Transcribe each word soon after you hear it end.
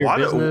your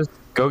business.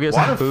 Go get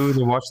some food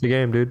and watch the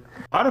game, dude.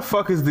 Why the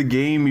fuck is the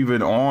game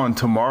even on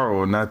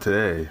tomorrow and not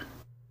today?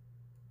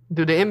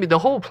 Dude, the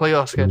whole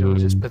playoff schedule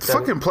is just pathetic.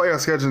 Fucking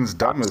playoff schedule is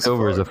dumb as fuck.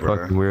 Silver is a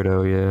fucking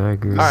weirdo. Yeah, I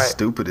agree. All right.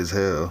 Stupid as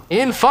hell.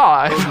 In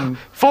 5,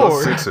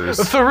 4,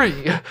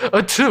 3,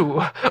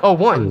 2,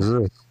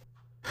 1.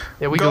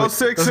 Yeah, we go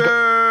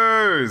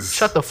Sixers!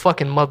 Shut the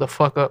fucking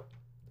motherfucker up.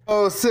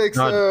 Oh,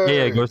 Sixers!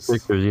 Yeah, go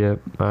Sixers. Yeah,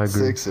 I agree.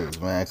 Sixers,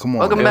 man. Come on.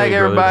 Welcome back,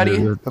 everybody.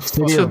 To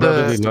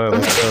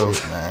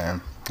the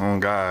man. Oh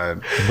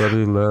God.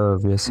 Brotherly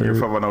love, yes sir. You're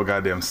from no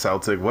goddamn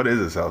Celtic. What is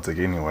a Celtic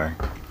anyway?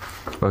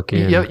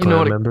 Fucking. Yeah, you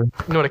know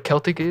what a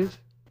Celtic is?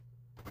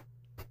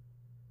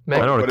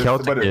 I know what a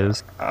Celtic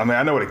is. I mean,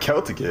 I know what a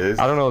Celtic is.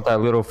 I don't know what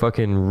that little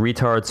fucking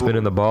retard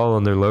spinning the ball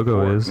on their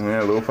logo is. Yeah,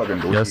 little fucking.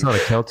 Yeah, that's not a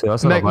Celtic.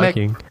 That's not a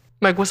Viking.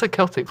 Meg, what's a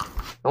Celtic?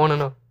 I want to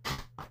know.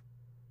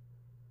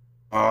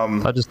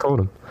 I just told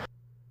him.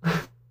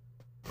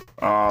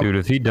 Dude,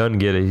 if he doesn't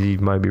get it, he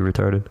might be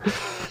retarded.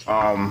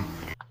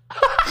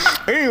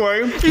 Anyway,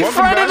 you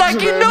fronted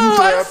like you knew.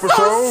 I'm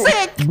so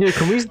sick. Dude,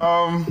 can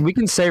we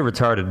can say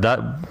retarded. That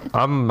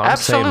I'm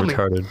saying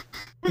retarded.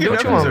 We can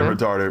definitely say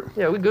retarded.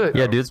 Yeah, we good.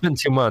 Yeah, dude, it's been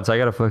 2 months. I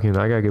gotta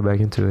get back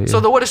into it. Yeah. So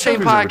the What a Shame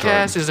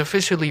podcast is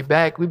officially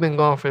back. We've been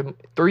gone for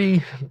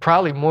 3,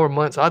 probably more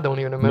months. I don't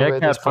even remember.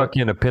 Nick had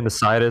fucking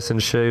appendicitis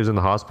and shit. He was in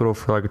the hospital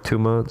for like 2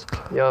 months.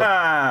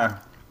 Yeah.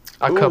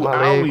 I cut my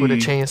leg with a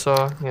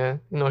chainsaw. Yeah,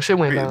 you know, shit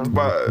went down.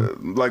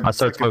 Like I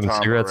started smoking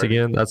cigarettes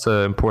again. That's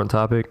an important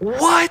topic.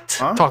 What?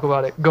 Huh? Talk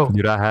about it. Go.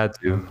 Dude, I had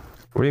to.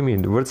 What do you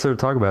mean? What's there to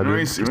talk about,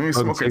 dude?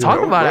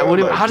 Talk about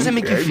it. How does it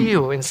make you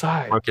feel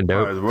inside? Fucking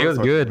dope. Feels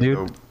good,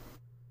 dude.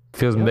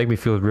 Make me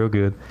feel real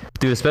good,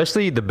 dude.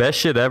 Especially the best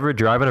shit ever.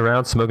 Driving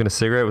around smoking a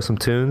cigarette with some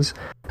tunes.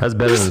 That's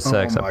better than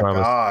sex. I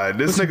promise. God,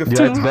 this nigga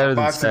that's better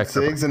than sex.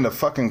 Cigs in the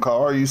fucking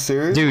car. Are you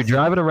serious? Dude,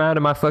 driving around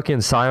in my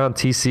fucking Scion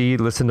TC,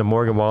 listening to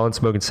Morgan Wallen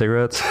smoking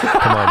cigarettes.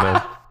 Come on,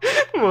 man.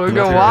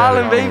 Morgan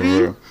Wallen,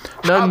 baby.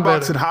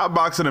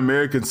 Hotboxing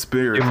American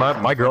Spirit. Dude,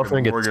 my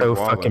girlfriend gets so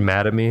fucking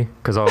mad at me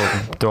because I'll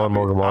throw on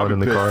Morgan Wallen in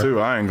the car.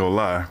 Too. I ain't gonna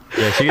lie.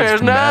 Yeah, she gets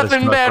There's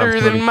nothing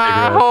better than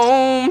my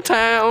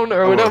hometown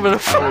or whatever the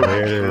fuck.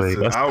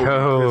 Let's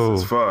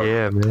go.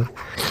 Yeah, man.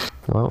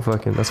 Well,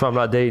 fucking. That's why I'm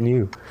not dating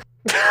you.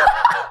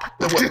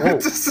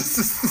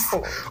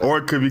 Or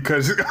it could be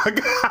because.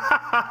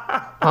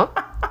 Huh?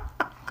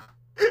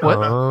 What?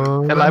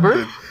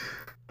 Elaborate?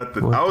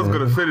 I was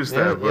gonna finish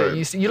that, but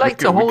you like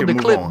to hold the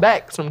clip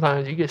back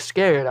sometimes. You get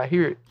scared. I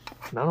hear it.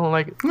 And I don't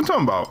like it. What are you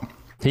talking about?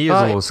 He is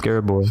a little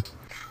scared boy.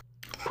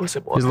 Pussy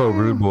boy. He's a little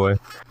rude boy.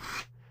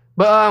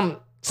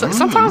 But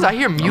sometimes I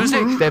hear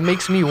music that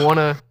makes me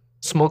wanna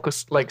smoke a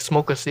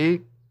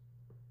cig.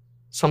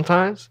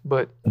 Sometimes,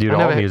 but dude,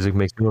 all music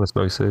makes me wanna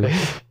smoke a cig.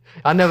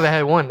 I never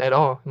had one at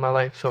all in my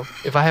life, so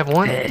if I have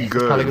one, it's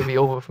probably gonna be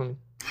over for me.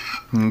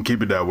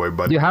 Keep it that way,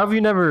 buddy. Dude, have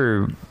you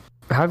never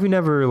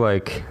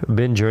like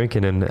been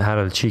drinking and had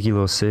a cheeky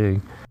little cig?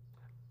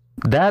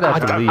 That I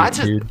believe,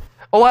 dude.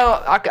 Oh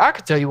well, I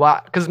could tell you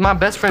why. Cause my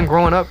best friend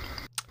growing up,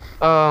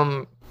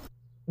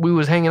 we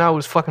was hanging out, we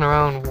was fucking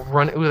around,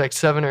 running. We was like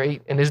 7 or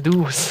 8, and this dude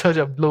was such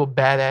a little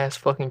badass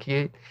fucking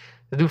kid.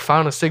 The dude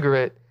found a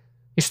cigarette.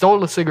 He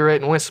stole a cigarette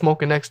and went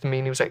smoking next to me,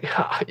 and he was like,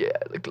 yeah,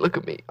 look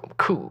at me, I'm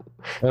cool.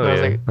 Oh, and I was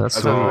yeah. like,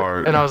 that's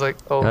hard. And I was like,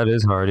 oh, that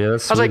is hard. Yeah,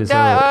 that's I was like,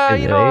 yeah,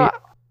 you know,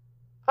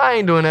 I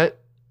ain't doing that.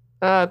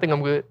 I think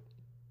I'm good.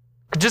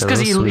 Just because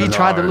he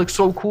tried to look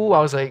so cool,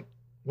 I was like,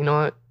 you know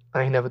what?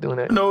 I ain't never doing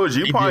that. No,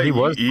 you probably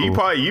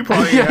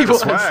had the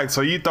swag,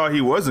 so you thought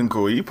he wasn't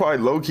cool. You probably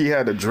low key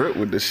had a drip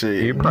with the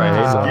shit. You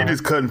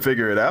just couldn't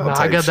figure it out.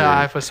 I got the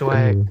eye for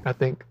swag. I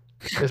think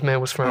this man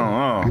was from.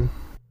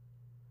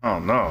 I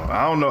don't know.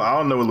 I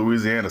don't know what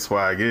Louisiana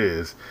swag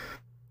is.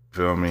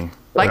 Feel me?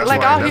 That's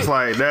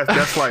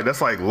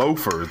like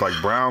loafers, like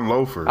brown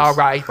loafers. All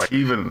right. Like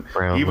even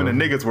the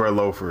niggas wear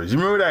loafers. You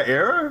remember that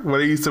era where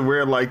they used to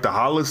wear like the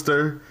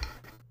Hollister?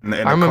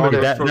 I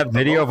remember that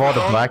video of all the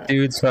black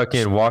dudes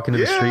fucking walking in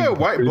the street. Yeah,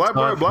 black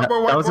boy, white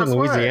boy. That was in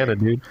Louisiana,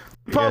 dude.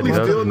 Probably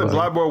still in the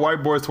black boy,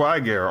 white boy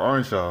swag era,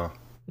 aren't y'all?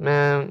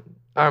 Man,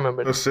 I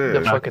remember the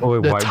fucking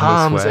the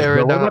Tom's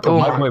era.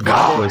 Oh my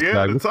god!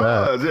 Yeah, the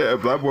Toms. Yeah,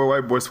 black boy,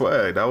 white boy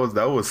swag. That was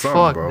something,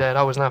 fuck bro. that.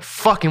 I was not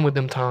fucking with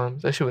them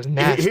Toms. That shit was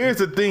nasty. Here's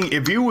the thing: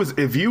 if you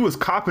was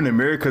copping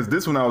America, because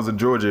this when I was in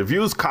Georgia, if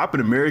you was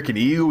copping American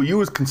Eagle, you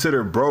was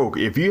considered broke.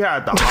 If you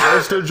had the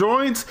Hollister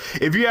joints,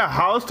 if you had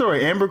Hollister or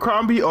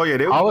Abercrombie, oh yeah,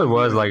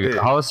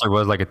 Hollister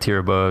was like a tier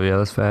above. Yeah,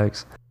 that's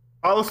facts.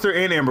 Hollister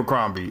and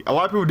Abercrombie. A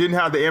lot of people didn't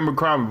have the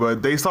Abercrombie,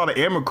 but they saw the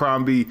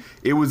Abercrombie.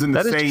 It was in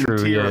the same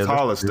tier as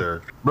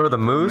Hollister. Bro, the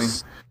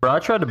Moose. Bro, I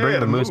tried to bring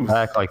the Moose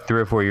back like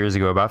 3 or 4 years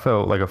ago, but I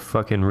felt like a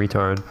fucking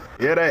retard.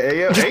 Yeah,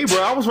 hey, bro,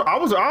 I was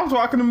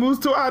rocking the Moose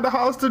too. I had the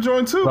Hollister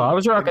joint too. Bro, I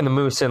was rocking the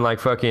Moose in like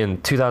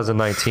fucking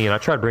 2019. I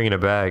tried bringing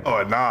it back.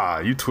 Oh nah,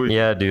 you tweet.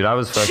 Yeah, dude, I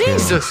was fucking.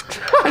 Jesus,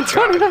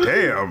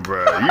 damn,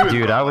 bro.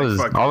 Dude, I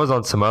was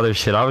on some other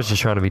shit. I was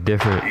just trying to be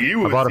different.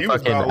 I bought a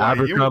fucking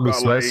Abercrombie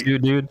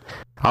sweatsuit, dude.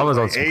 I was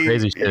on like some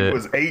crazy shit. It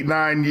was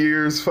 8-9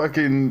 years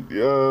fucking.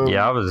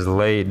 Yeah, I was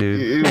late, dude.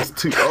 It was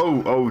too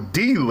OD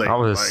late. I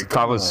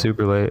was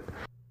super late.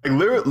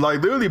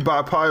 Literally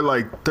by probably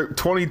like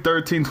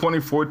 2013,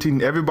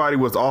 2014, everybody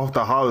was off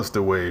the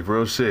Hollister wave.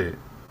 Real shit.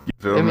 You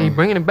feel me?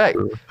 Bringing it back.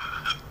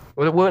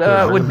 What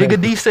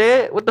Digga D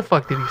said? What the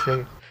fuck did he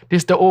say?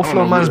 This the old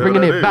flow man's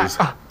bringing it back.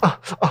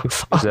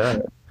 Who's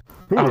that?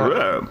 Who was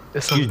that?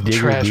 It's some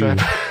trash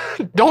rapper.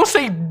 Don't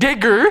say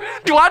digger.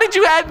 Why did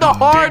you add the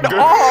hard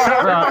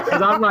R?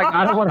 Because I'm like,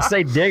 I don't want to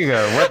say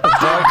digger. What the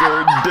fuck?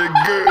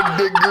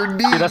 Digger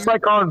D. Dude, that's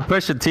like calling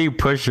Pusha T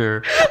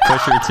Pusher T.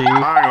 I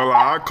ain't gonna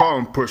lie, I call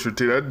him Pusher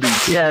T. That dude.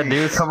 Yeah,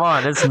 dude, come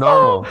on, it's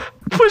normal.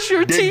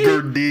 Pusher T.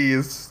 Digger D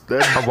is.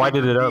 I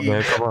whited it up,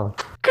 man. Come on.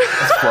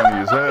 That's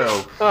funny as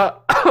hell.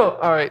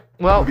 All right.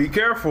 Well, be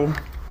careful.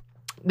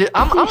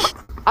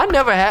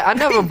 I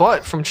never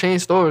bought from chain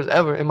stores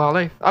ever in my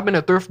life. I've been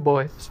a thrift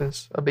boy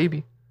since a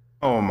baby.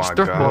 Oh my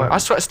thrift god! Boy. I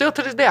swear, still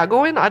to this day, I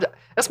go in.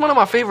 That's one of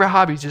my favorite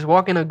hobbies. Just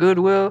walk in a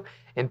Goodwill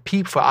and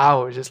peep for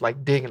hours, just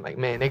like digging. Like,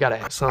 man, they gotta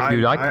have something.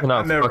 Dude, I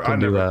cannot fucking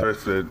do that.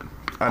 Thrifted.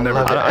 I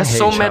never. That's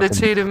so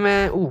meditative,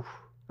 man. Ooh,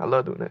 I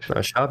love doing that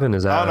shit. Shopping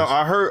is ass. I don't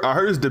know. I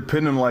heard it's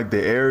depending like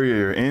the area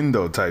you're in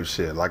though, type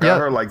shit. Like I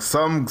heard like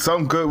some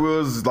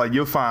Goodwills, like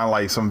you'll find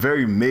like some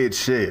very mid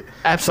shit.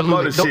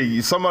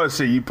 Absolutely. Some other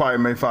shit you probably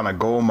may find a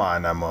gold mine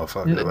in that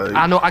motherfucker. Like,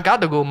 I know. I got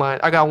the gold mine.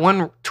 I got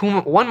 1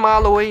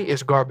 mile away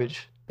is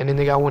garbage, and then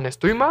they got one that's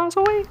 3 miles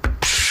away.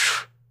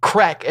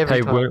 Crack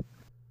every time.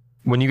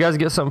 When you guys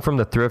get something from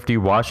the thrift, do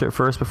you wash it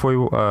first before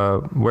you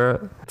wear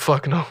it?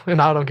 Fuck no,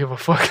 and I don't give a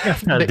fuck.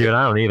 Dude,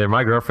 I don't either.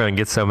 My girlfriend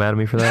gets so mad at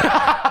me for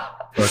that.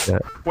 Okay.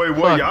 Wait,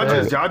 what?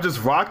 Y'all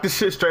just rock the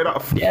shit straight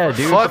off? Yeah,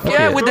 dude. Fuck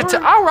yeah, with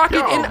I'll rock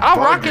it in. I'll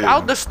rock it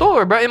out the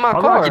store, bro, in my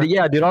car.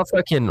 Yeah, dude. I'll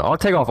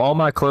take off all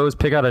my clothes,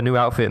 pick out a new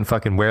outfit, and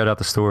fucking wear it out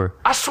the store.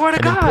 I swear to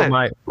and God.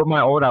 Then put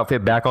my old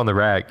outfit back on the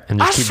rack and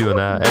just keep doing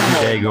that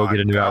every day. Go get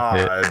a new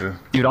outfit,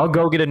 dude. I'll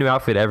go get a new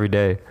outfit every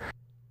day.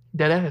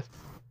 Dead ass.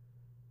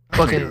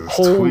 Fucking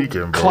whole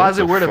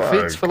closet worth of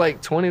fits for like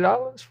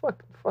 $20.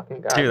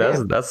 Fucking God.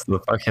 Dude, that's the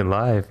fucking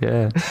life,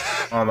 yeah.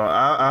 Oh no,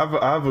 I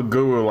have a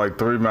Goodwill like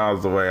 3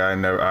 miles away. I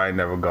ain't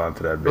never gone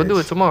to that bitch. Go do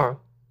it tomorrow.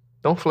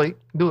 Don't flake.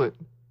 Do it.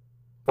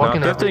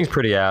 Thrifting's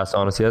pretty ass,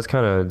 honestly. That's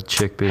kind of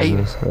chick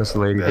business. That's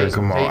lady business.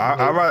 Come on.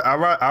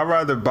 I'd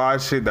rather buy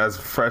shit that's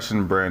fresh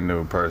and brand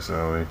new,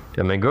 personally.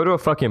 Yeah, man, go to a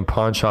fucking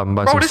pawn shop and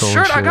buy some this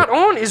shirt I got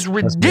on is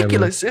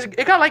ridiculous.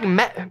 It got like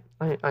I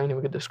ain't even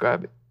gonna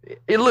describe it.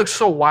 It looks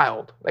so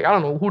wild. Like I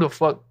don't know who the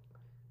fuck.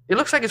 It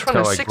looks like it's from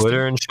the 60s. Like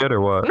glitter and shit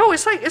or what? No,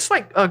 it's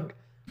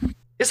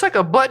like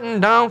a button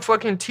down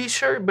fucking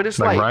t-shirt, but it's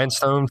like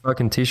rhinestone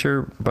fucking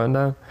t-shirt button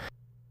down.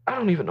 I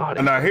don't even know how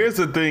to. Now here's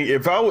the thing: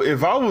 if I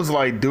was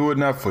like doing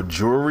that for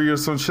jewelry or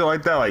some shit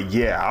like that, like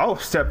yeah, I'll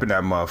step in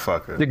that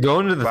motherfucker. To go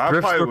into the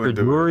thrift store for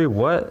jewelry,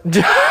 what?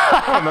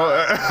 I don't know.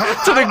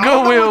 To the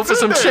Goodwill for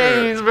some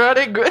chains, bro. I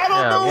don't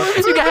know.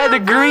 You got the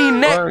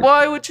green neck,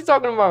 boy. What you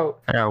talking about?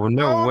 Yeah, well,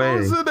 no way.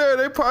 What's in there?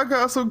 They probably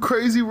got some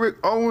crazy Rick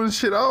Owens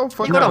shit. I don't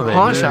fucking. You got a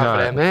pawn shop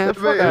for that, man.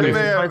 Fuck out of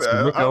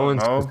here. Rick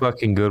Owens for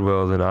fucking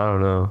Goodwill, then I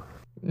don't know.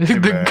 The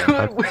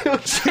Goodwill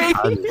chain.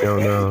 I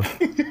don't know.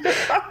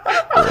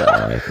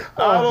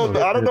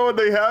 I don't know what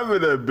they have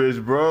in that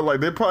bitch, bro. Like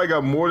they probably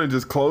got more than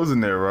just clothes in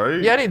there,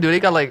 right? Yeah, they do. They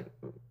got like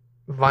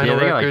vinyl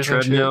they got records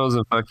like treadmills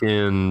and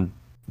fucking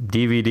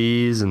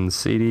DVDs and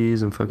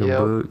CDs and fucking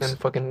books and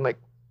fucking like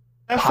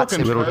pots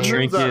and little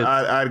trinkets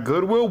at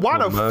Goodwill. Why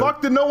the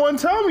fuck did no one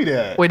tell me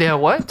that? Wait, they have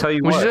what? Tell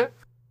you what.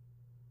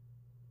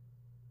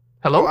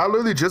 Hello? I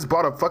literally just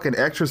bought a fucking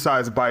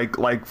exercise bike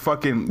like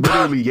fucking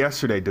literally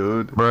yesterday,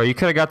 dude. Bro, you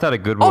could have got that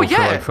at Goodwill for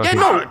like fucking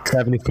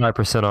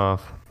 75%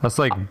 off. That's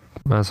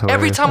hilarious.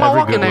 Every time I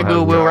walk in that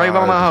Goodwill right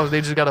by my house,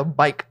 they just got a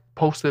bike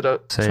posted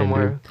up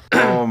somewhere.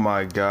 Oh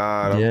my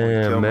God. I'm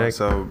gonna kill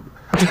myself.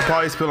 I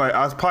probably spent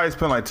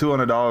like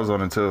 $200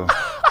 on it too.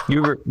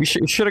 You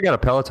should have got a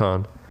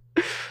Peloton.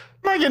 I'm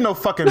not getting no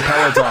fucking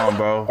Peloton,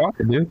 bro. Fuck,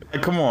 dude.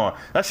 Like, come on.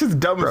 That shit's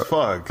dumb as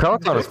fuck.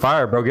 Peloton is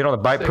fire, bro. Get on the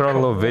bike, put on a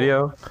little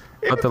video.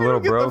 Let the little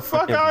bro. Get the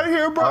fuck out of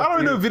here, bro. I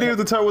don't need videos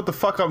to tell what the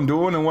fuck I'm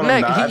doing and what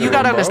I'm not. You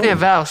gotta understand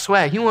Val's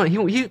swag. He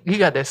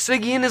got that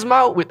ciggy in his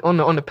mouth on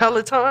the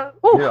Peloton.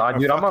 Ooh. Yeah,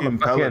 dude, I'm on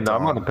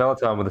the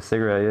Peloton with a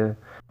cigarette, yeah.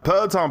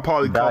 Peloton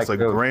probably costs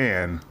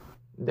 $1,000.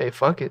 They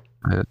fuck it.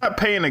 I'm not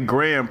paying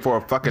 $1,000 for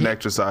a fucking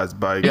exercise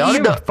bike. Yeah, I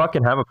don't even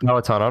fucking have a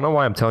Peloton. I don't know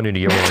why I'm telling you to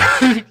get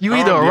one. You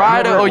either a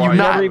rider or you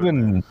not.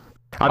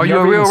 Are you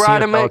a real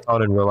rider, mate?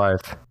 Peloton in real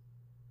life.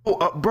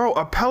 Oh, bro,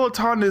 a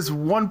Peloton is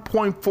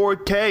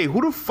 1.4K.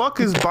 Who the fuck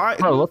is buying?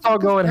 Bro, let's all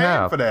go in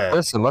half.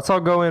 Listen, let's all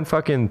go in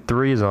fucking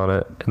threes on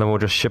it, and then we'll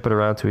just ship it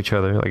around to each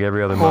other like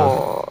every other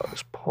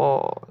month.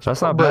 Pause.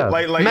 That's not bad.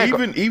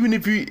 Like even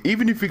if you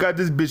got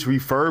this bitch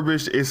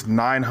refurbished, it's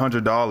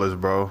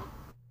 $900, bro.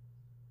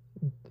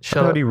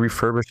 How do you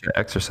refurbish an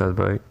exercise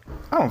bike?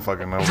 I don't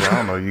fucking know, bro. I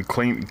don't know. You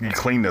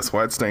clean the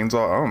sweat stains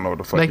off. I don't know what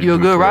the fuck. Like you a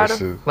good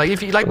rider? Like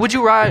if you would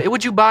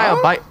you buy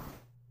a bike?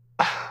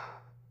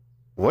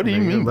 What do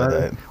you mean by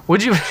that?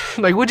 Would you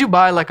would you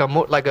buy like a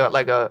motorcycle,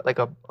 like a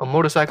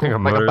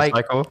bike?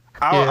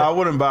 I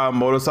wouldn't buy a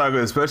motorcycle,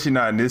 especially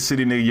not in this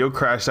city, nigga. You'll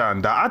crash out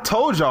and die. I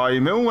told y'all. You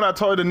remember when I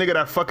told the nigga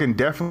that fucking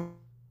definitely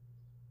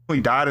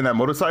died in that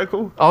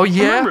motorcycle? Oh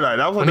yeah. Remember that?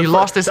 That was when he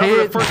lost his head. That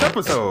was the first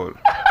episode.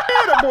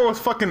 Yeah, that boy was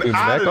fucking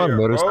out of there,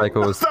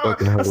 motorcycle was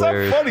fucking hilarious.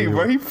 That's not funny,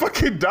 bro. He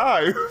fucking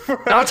died.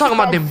 I'm talking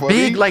about them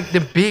big,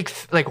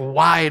 like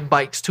wide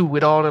bikes too,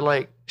 with all the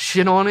like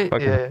shit on it.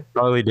 Fucking yeah.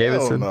 Harley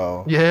Davidson.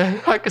 No.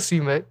 Yeah, I could see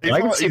Mac.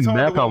 I can see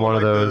Mac on one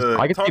of those.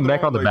 I can see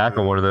Mac on the back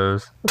of one of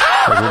those.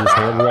 Like with his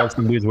hands around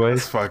some dude's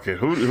waist. Fuck it.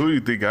 Who do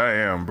you think I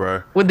am,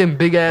 bro? With them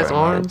big ass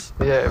arms.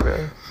 Yeah,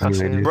 bro. I've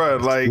seen it. Bro,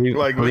 like,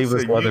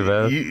 listen,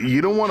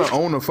 you don't want to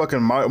own a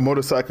fucking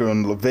motorcycle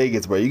in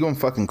Vegas, bro. You gonna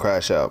fucking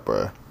crash out,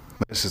 bro.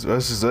 Let's just,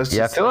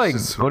 I feel like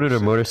owning a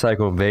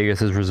motorcycle in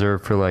Vegas is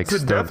reserved for like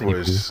it's a death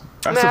wish.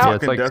 That's a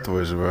fucking death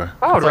wish, bro.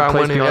 I would ride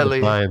one in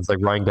LA. It's like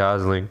Ryan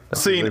Gosling.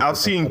 I've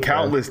seen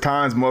countless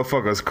times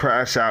motherfuckers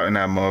crash out in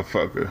that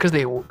motherfucker.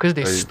 Cause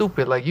they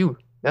stupid like you.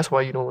 That's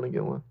why you don't want to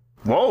get one.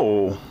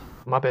 Whoa.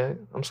 My bad.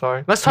 I'm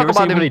sorry. Let's talk about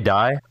them. Anybody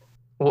die?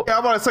 Well, yeah, I'm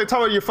about to say, talk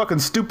about your fucking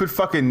stupid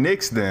fucking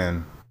Knicks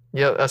then.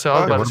 Yeah, that's what I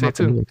was about to say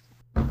too.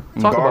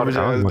 Talk about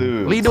it.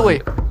 Dude. Lead the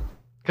way.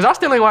 Cause I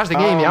still ain't watched the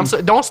game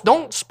yet.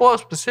 Don't spoil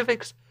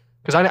specifics.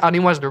 Cause I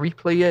didn't watch the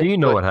replay yet. You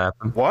know what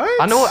happened? What?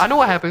 I know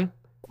what happened.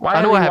 Why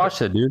haven't you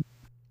watched it, dude?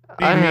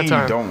 I didn't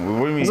have time.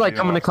 What do you mean? It's like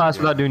coming to class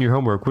without doing your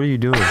homework. What are you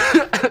doing?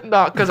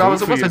 Nah, cause I was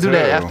supposed to do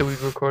that after we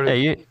recorded.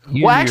 Hey,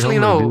 you well, actually,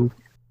 no. Dude.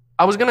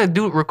 I was gonna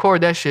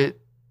record that shit,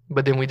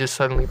 but then we just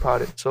suddenly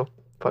potted. So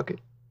fuck it.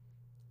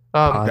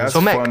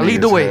 So Mac,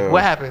 lead the way. Hell.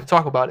 What happened?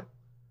 Talk about it.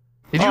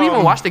 Did you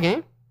even watch the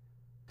game?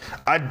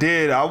 I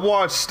did. I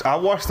watched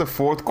the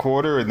fourth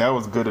quarter, and that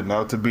was good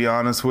enough, to be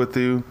honest with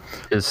you.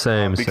 It's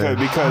same.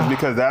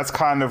 Because that's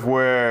kind of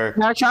where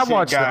actually I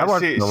watched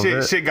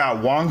shit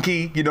got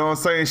wonky. You know what I'm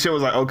saying? Shit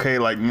was like, okay,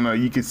 like, you know,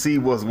 you could see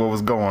what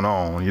was going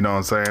on. You know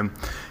what I'm saying?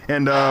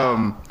 And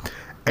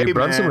Hey,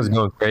 Brunson was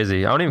going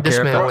crazy. I don't even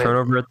care if that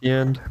turnover at the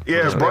end.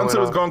 Yeah, Brunson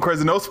was going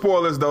crazy. No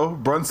spoilers though.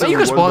 Brunson. You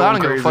can spoil. I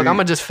don't give a fuck. I'm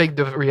gonna just fake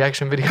the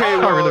reaction video. Hey,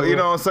 well, you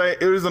know what I'm saying?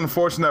 It was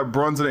unfortunate that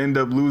Brunson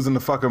ended up losing the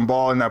fucking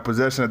ball in that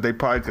possession that they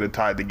probably could have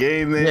tied the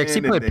game in. Yeah, because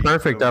he played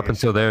perfect up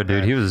until there,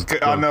 dude. He was.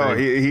 I know.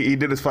 He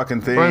did his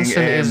fucking thing.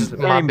 Brunson is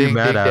my big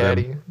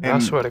daddy. I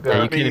swear to God.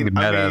 Yeah, you can't even be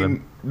mad at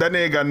him. That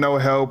nigga got no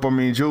help. I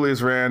mean,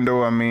 Julius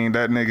Randle. I mean,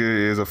 that nigga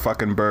is a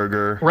fucking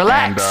burger.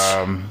 Relax.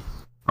 And,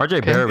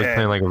 RJ Barrett was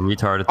playing like a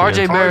retard at the end.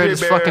 RJ Barrett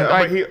is fucking.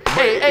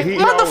 Hey,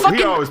 motherfucking.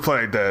 He always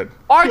played that.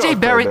 RJ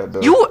Barrett,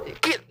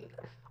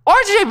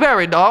 RJ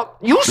Barrett, dog.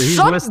 You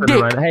suck dick.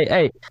 Right.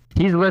 Hey,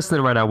 he's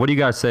listening right now. What do you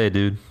guys say,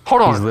 dude?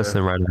 Hold on. He's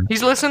listening right now.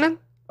 He's listening?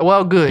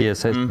 Well, good. Yeah,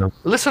 say so.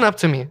 Listen up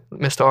to me,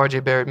 Mr.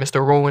 RJ Barrett,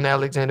 Mr. Rowan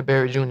Alexander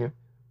Barrett Jr.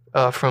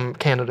 From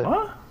Canada.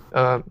 What?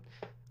 I'm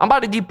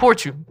about to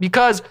deport you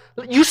because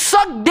you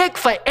suck dick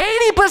for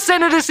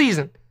 80% of the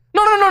season.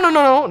 No,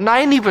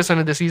 90%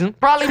 of the season.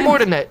 Probably more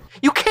than that.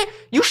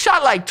 You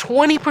shot like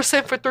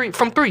 20%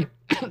 from three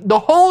the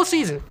whole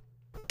season.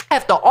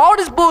 After all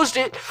this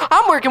bullshit,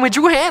 I'm working with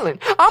Drew Hanlon.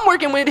 I'm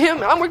working with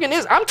him.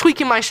 I'm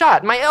tweaking my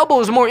shot. My elbow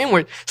is more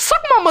inward.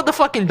 Suck my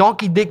motherfucking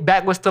donkey dick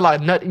backwards till I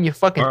nut in your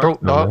fucking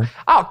throat, dog.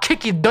 I'll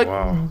kick your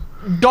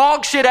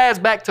dog shit ass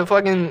back to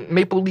fucking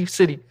Maple Leaf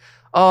City.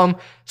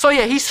 So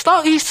yeah, he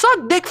sucked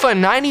dick for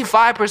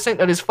 95%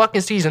 of this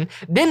fucking season.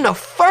 Then the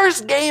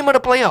first game of the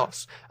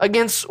playoffs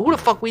against who the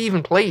fuck we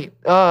even played?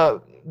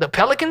 The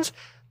Pelicans?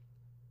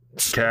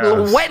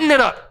 Cavs. Wetting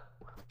it up.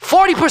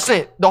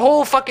 40% the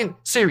whole fucking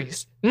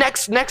series.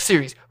 Next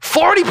series.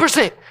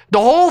 40% the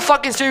whole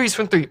fucking series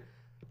from three.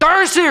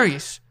 Third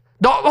series.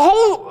 The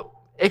whole,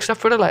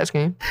 except for the last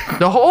game.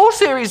 The whole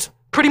series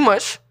pretty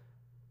much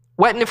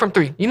wetting it from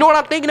three. You know what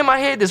I'm thinking in my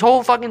head this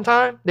whole fucking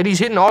time? That he's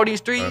hitting all these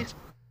threes?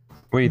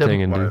 What are you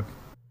thinking, dude?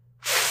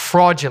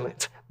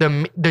 Fraudulent.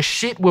 The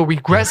shit will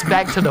regress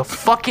back to the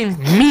fucking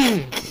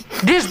mean.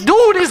 This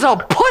dude is a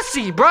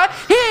pussy, bruh.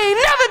 He ain't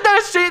never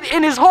done shit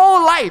in his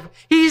whole life.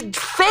 He's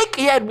fake.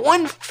 He had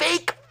one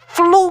fake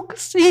fluke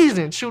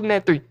season shooting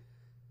that three.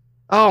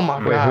 Oh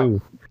my God.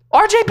 Who?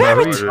 RJ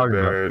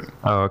Barrett.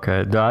 Oh,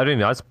 okay. No, I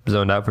didn't. I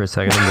zoned out for a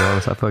second. I'm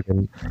honest.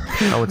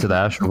 I went to the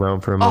astral realm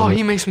for a moment. Oh,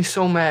 he makes me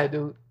so mad,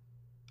 dude.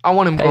 I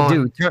want him gone. Hey,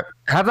 dude,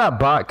 have that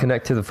bot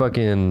connect to the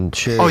fucking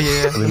shit. Oh,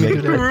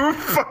 yeah.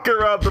 Fuck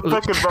around the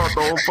fucking bot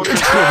the whole fucking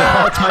time. The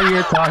whole time you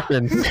were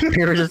talking,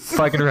 you were just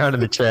fucking around in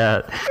the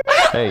chat.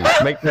 Hey,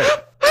 make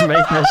that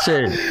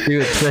shit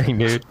do its thing,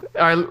 dude.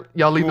 All right,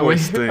 y'all lead the way.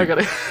 I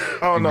gotta.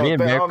 Oh no, hey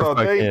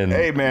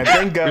man,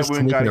 thank God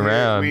we got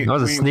around. That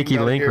was a sneaky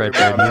link right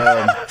there, dude.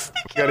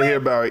 Gotta hear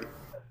about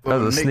that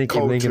was a sneaky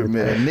link,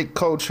 man. Nick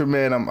Culture,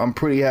 man. I'm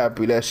pretty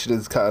happy. That shit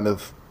is kind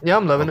of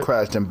I'm loving it.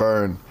 Crashed and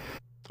burned.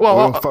 Well,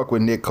 we don't fuck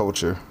with Nick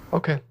Culture.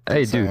 Okay.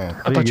 Hey, dude.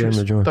 I thought you were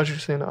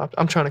saying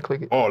I'm trying to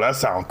click it. Oh, that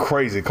sounds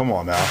crazy. Come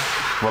on now.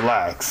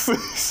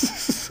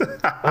 Relax.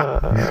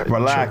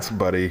 Relax,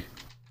 buddy.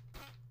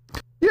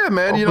 Yeah,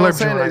 man. You know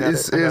what I'm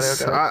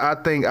saying? I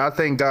I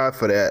thank God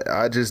for that.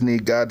 I just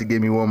need God to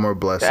give me one more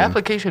blessing. The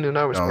application do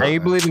not respond. Hey, you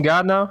believe in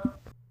God now?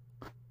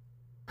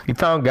 You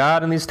found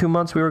God in these 2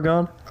 months we were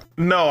gone?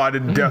 No, I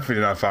definitely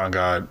did not find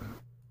God.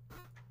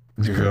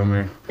 You feel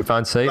me? You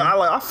find Satan?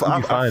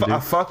 I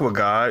fuck with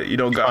God. You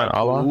know, God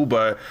cool,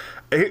 but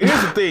here's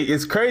the thing.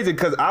 It's crazy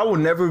because I will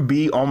never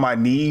be on my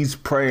knees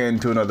praying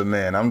to another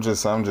man. I'm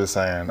just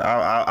saying.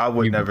 I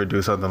would never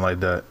do something like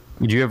that.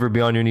 Would you ever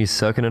be on your knees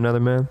sucking another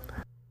man?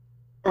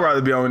 I'd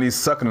rather be on my knees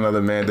sucking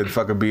another man than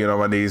fucking being on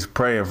my knees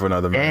praying for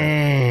another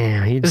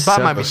man. Damn, this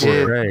bot might be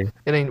dead.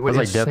 It ain't what it's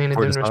like saying. It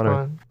didn't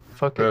respond.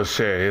 Fuck it. Real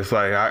shit. It's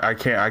like I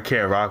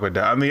can't rock with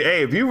that. I mean,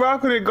 hey, if you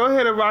rock with it, go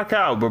ahead and rock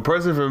out. But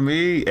personally for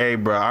me, hey,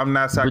 bro, I'm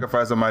not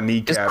sacrificing my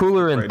kneecap. It's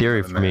cooler in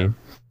theory for me.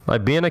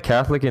 Like being a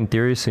Catholic in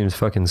theory seems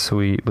fucking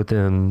sweet, but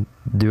then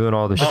doing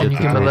all the shit. I don't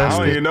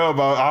even know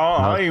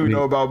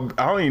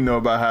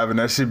about having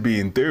that shit be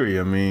in theory.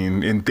 I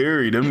mean, in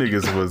theory, them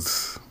niggas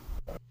was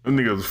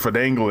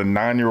fidangling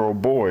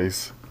 9-year-old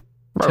boys.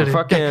 Bro,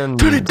 fucking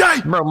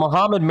bro,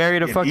 Muhammad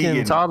married a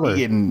fucking toddler.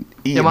 Yeah,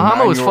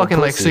 Muhammad was fucking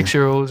like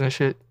 6-year-olds and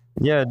shit.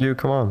 Yeah, dude,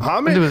 come on.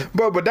 Muhammad,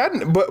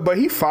 but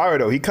he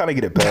fired though. He kind of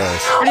get a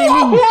pass. What do you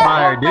mean he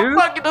fired, dude?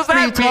 What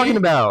are you talking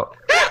about?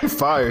 He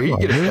fired. He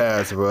get a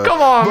pass, bro.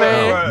 Come on,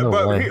 man.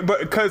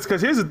 But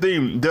because here's the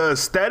thing: the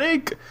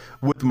aesthetic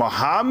with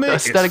Muhammad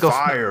is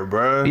fire,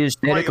 bro. The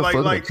aesthetic of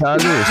toddler is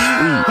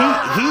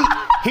sweet.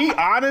 He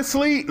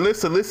honestly,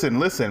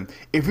 listen.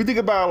 If you think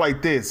about it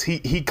like this,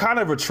 he kind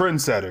of a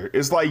trendsetter.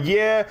 It's like,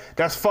 yeah,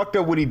 that's fucked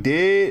up what he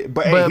did,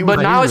 but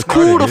now it's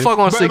cool to fuck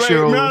on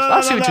 6-year-olds.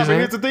 I see what you're saying.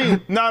 Here's the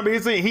thing. But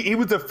here's the thing. He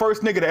was the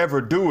first nigga to ever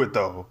do it,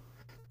 though.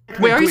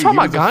 Wait, are you talking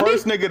about Gandhi? The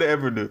first nigga to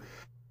ever do.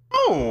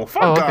 Oh,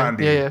 fuck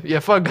Gandhi. Yeah,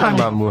 fuck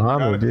Gandhi. About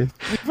Muhammad, dude.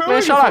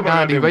 Man, shout out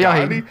Gandhi, but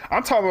y'all hate.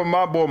 I'm talking about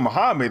my boy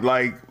Muhammad.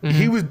 Like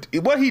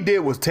what he did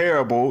was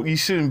terrible. You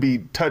shouldn't be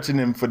touching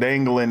him for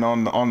dangling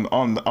on the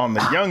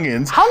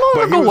youngins. How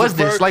long ago was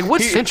this? Like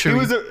what century? He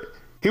was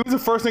the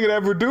first nigga to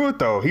ever do it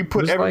though. He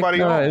put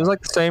everybody on. It was like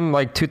the same,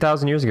 like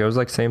 2,000 years ago. It was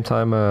like the same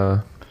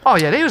time. Oh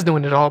yeah, they was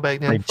doing it all back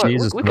then. Like Fuck,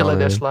 Jesus, we could let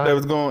that slide. It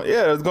was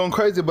going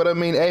crazy. But I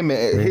mean, hey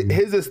man,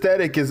 his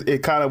aesthetic is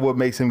kind of what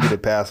makes him get a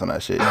pass on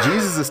that shit.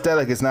 Jesus'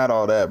 aesthetic is not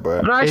all that,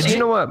 bro. But actually, you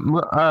know what?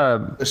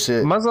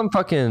 Muslim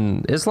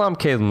fucking Islam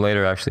came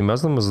later. Actually,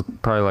 Muslim was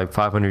probably like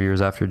 500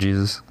 years after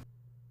Jesus.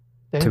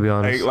 Damn. To be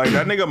honest, like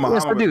that nigga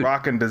Muhammad was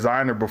rocking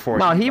designer before.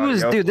 No, he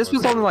was, dude. This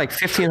was only like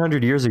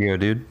 1,500 years ago,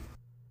 dude.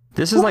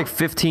 This is like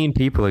 15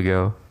 people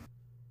ago.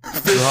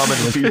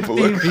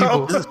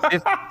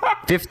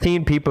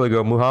 15 people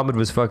ago, Muhammad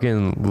was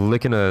fucking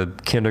licking a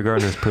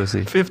kindergartner's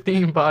pussy.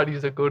 15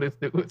 bodies ago, this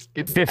dude was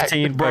getting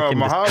 15, bro.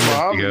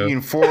 Muhammad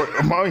eating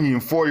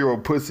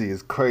 4-year-old pussy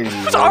is crazy.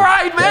 It's all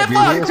right, man.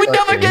 Fuck, we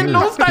never get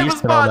those type of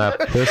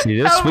spots.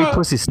 Pussy. This sweet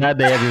pussy sad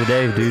day every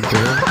day, dude.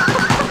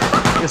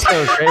 It's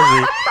so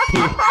crazy.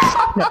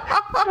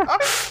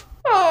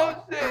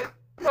 Oh shit.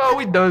 Oh,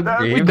 we done.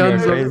 We done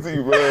crazy,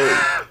 bro.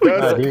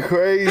 That's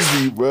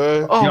crazy,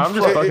 bro. Oh, I'm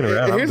just fucking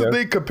around. Here's the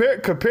thing,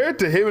 compared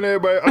to him and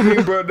everybody. I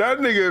mean, bro, that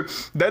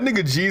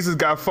nigga Jesus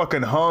got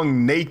fucking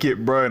hung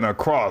naked, bro, in a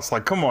cross.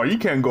 Like, come on, you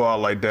can't go out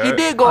like that. He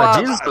did go out.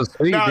 Jesus was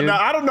sweet, dude.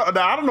 I don't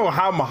know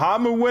how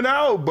Muhammad went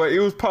out, but it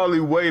was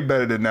probably way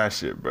better than that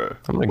shit, bro.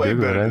 Way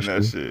better than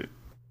that shit.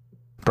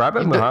 Bro, I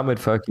bet Muhammad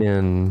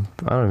fucking,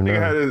 I don't even know.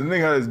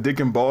 Nigga had his dick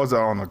and balls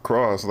out on the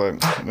cross, like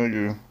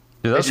nigga.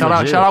 Dude, hey, shout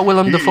out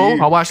Willem Dafoe.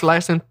 I watched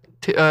Last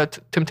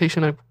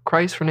Temptation of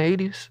Christ from the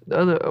 80s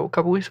a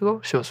couple weeks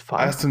ago. Shit was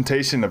fire. Last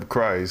Temptation of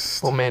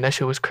Christ. Oh man, that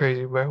shit was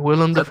crazy, bro.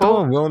 Willem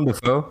Dafoe. Dafoe. Willem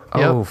Dafoe.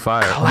 Yep. Oh,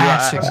 fire.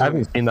 Classic. I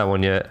haven't seen that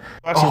one yet.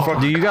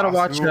 Dude, you gotta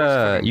watch.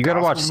 You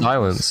gotta watch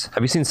Silence.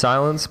 Have you seen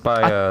Silence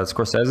by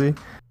Scorsese?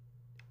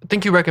 I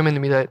think you recommended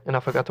me that, and I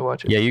forgot to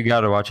watch it. Yeah, you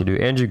gotta watch it,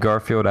 dude. Andrew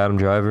Garfield, Adam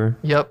Driver.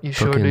 Yep, you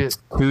sure did.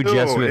 Two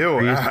Jesuit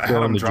priests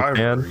going to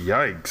Japan.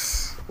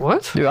 Yikes.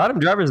 What? Dude, Adam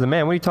Driver is the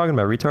man. What are you talking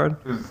about, retard?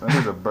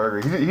 He's a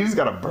burger. He's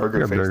got a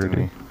burger face to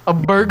me. A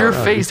burger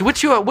face? What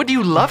do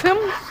you love him?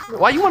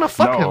 Why you want to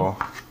fuck him?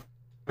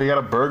 He got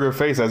a burger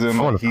face, as in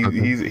like,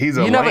 he's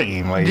a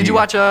lame. Like, did you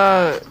watch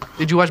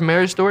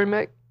Marriage Story,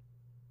 Mac?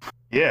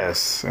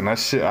 Yes, and that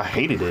shit, I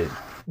hated it.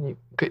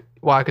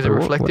 Why? Because it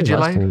reflected your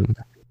life?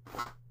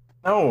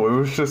 No, it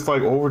was just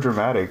like over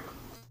dramatic.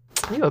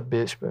 You a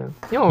bitch, man.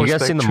 You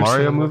guys seen the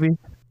Mario movie?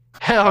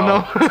 Hell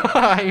no.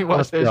 I ain't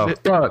watched that shit.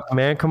 Fuck,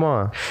 man, come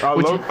on.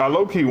 I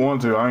low-key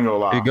want to. I ain't gonna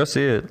lie. Dude, go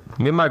see it.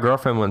 Me and my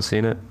girlfriend went and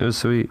seen it. It was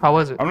sweet. How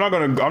was it? I'm not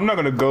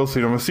gonna go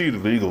see it. I'm gonna see it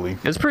legally.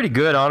 It's pretty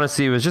good,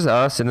 honestly. It was just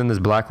us and then this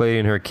black lady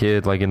and her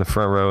kid, like in the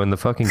front row, and the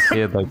fucking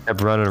kid like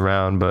kept running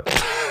around, but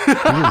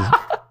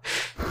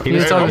he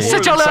was talking.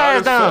 Sit your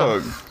ass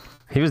down.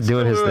 He was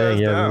doing his thing,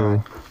 yeah.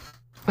 Really.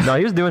 No,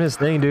 he was doing his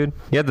thing, dude.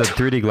 He had the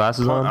 3D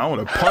glasses on. I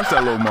want to punch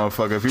that little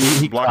motherfucker. If he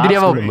was did he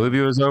have when the movie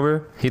was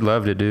over? He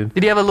loved it, dude.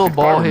 Did he have a little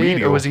bald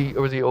head, or was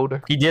he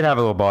older? He did have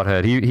a little bald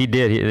head. He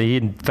did. He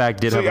in fact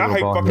did have a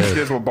little bald head. I hate fucking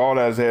kids with bald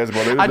ass heads,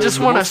 but I just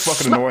want to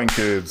fucking annoying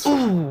kids.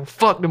 Ooh,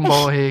 fuck them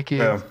bald head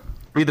kids. Yeah.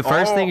 Dude, the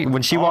first thing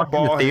when she walked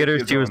in the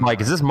theater, she was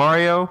like, "Is this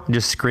Mario?"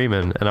 Just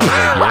screaming, and I was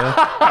like,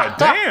 "Yeah." God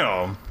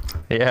damn.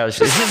 Yeah, is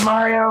this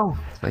Mario?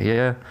 Like,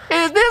 yeah.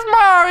 Is this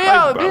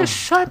Mario? Like, Bitch,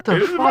 shut the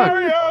fuck.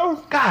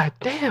 Mario. God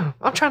damn.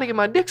 I'm trying to get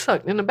my dick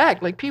sucked in the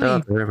back like Pee Wee. I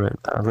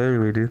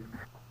literally do.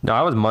 No,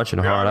 I was munching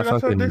hard. I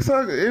was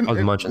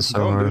munching so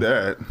hard. Don't do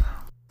that.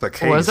 Like,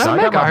 hey, what was that,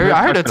 Meg?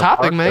 I heard a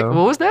topic, Meg. What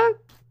was that?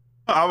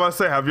 I was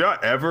gonna say, have y'all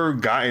ever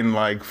gotten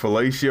like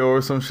fellatio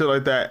or some shit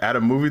like that at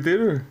a movie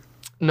theater?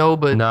 No,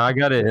 but no, I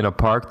got it in a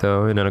park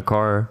though, and in a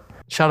car.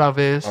 Shout out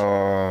Viz.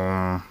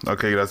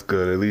 Okay, that's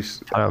good. At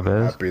least I'm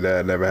happy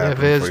that never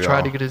happened. Yeah, Viz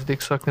tried to get his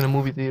dick sucked in a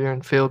movie theater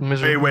and failed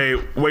miserably.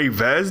 Wait,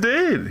 Vez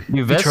did?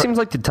 Dude, Vez seems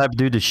like the type of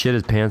dude to shit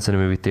his pants in a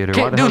movie theater.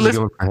 Why the hell is he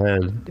going for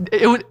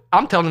head?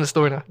 I'm telling the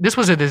story now. This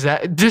was a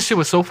disaster. This shit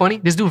was so funny.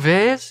 This dude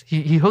Vez,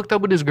 he hooked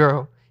up with this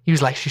girl. He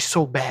was like, she's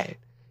so bad.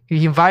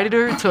 He invited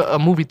her to a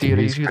movie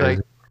theater. He's like,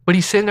 but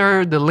he sent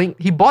her the link.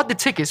 He bought the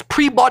tickets,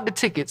 pre-bought the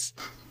tickets.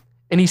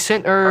 And he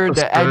sent her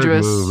the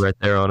address. Move right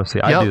there,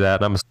 honestly. I do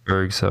that. I'm a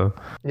Spurg, so.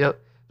 Yep.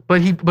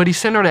 But he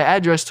sent her the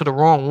address to the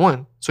wrong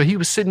one. So he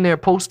was sitting there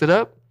posted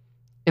up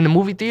in the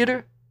movie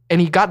theater,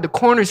 and he got the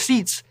corner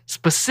seats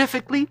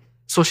specifically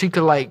so she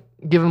could like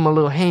give him a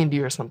little handy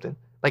or something,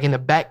 like in the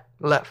back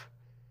left.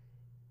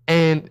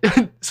 And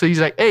so he's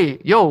like, "Hey,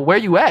 yo, where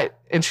you at?"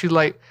 And she's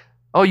like,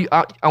 "Oh,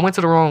 I went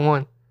to the wrong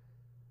one."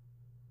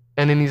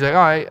 And then he's like, "All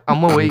right,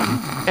 I'm gonna wait."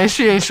 And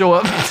she ain't show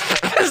up.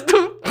 This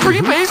dude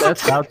prepaid.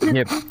 That's how to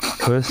get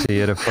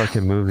pussy at a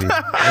fucking movie.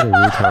 What a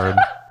retard.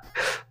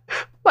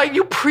 Like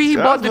you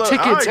pre-bought the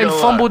tickets and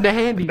fumbled the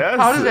handy.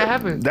 How does that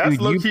happen? That's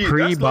dude, you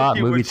pre-bought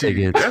movie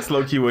tickets. That's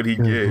low key what he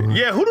get.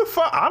 Yeah, who the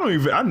fuck?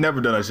 I've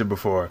never done that shit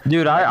before.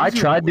 Dude, I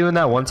tried doing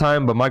that one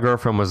time, but my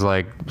girlfriend was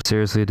like,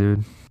 "Seriously,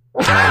 dude."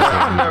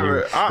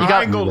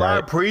 I ain't gonna lie,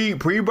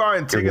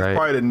 pre-buying tickets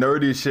probably the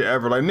nerdiest shit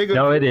ever. Like, nigga,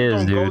 no, it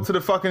is, dude. Go to the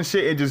fucking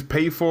shit and just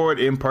pay for it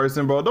in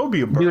person, bro. Don't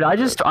be a bro. Dude, I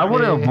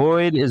want to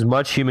avoid as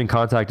much human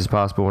contact as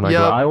possible when I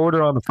go. I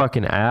order on the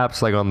fucking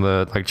apps, like on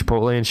the like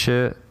Chipotle and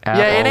shit.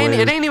 It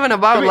ain't even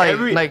about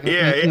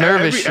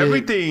nervous shit.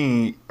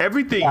 Everything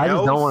I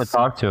just don't want to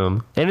talk to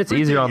him, and it's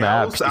easier on the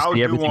apps to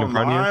see everything in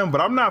front of you.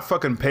 But I'm not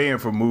fucking paying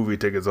for movie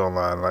tickets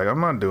online. Like, I'm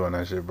not doing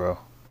that shit, bro.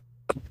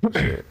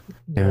 Shit.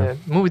 Yeah,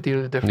 movie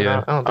theater is different.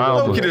 Yeah. I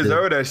don't think he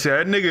deserve that shit.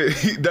 That nigga,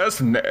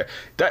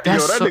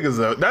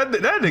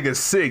 that nigga's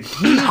sick.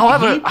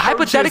 However,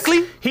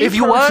 hypothetically, if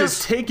you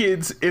was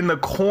tickets in the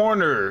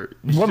corner,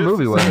 what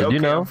movie was it? You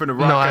know?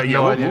 No, I have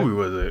no idea. What movie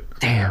was it?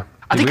 Damn.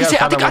 I think he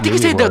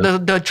said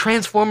the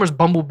Transformers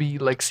Bumblebee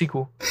like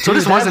sequel. So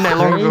this wasn't that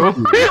long ago.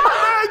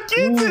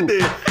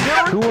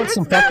 Who wants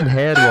some fucking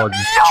head while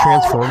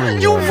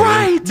Transformers? You're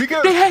right.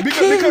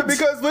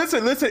 Because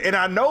listen, and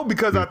I know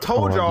because I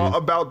told y'all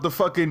about the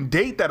fucking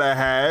date that I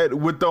had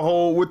with that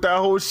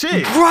whole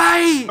shit.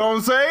 Right. You know what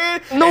I'm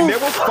saying? No. And there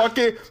was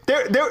fucking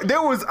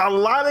there was a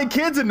lot of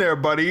kids in there,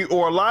 buddy,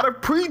 or a lot of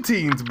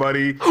preteens,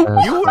 buddy.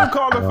 You would have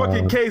called the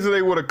fucking case and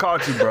they would have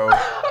caught you, bro.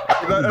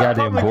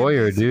 Goddamn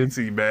boyer, dude.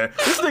 Man.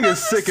 This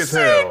nigga's sick as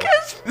hell.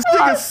 This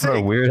nigga's sick.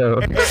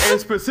 Weirdo.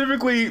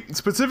 And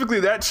specifically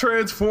that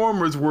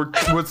Transformers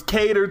was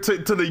catered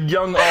to the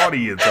young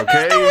audience,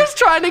 okay? He was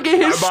trying to get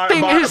his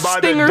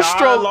stinger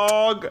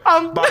stroke.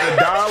 By the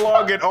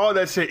dialogue and all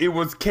that shit, it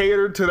was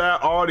catered to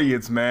that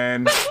audience,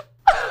 man.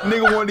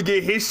 Nigga wanted to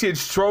get his shit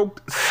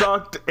stroked,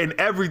 sucked, and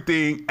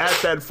everything at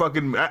that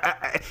fucking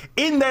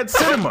in that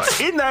cinema,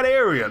 in that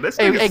area.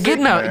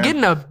 Getting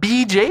a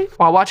BJ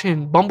while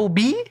watching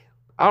Bumblebee.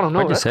 I don't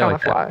know. That's kind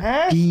of fly.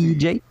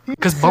 BJ.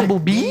 Because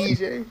Bumblebee.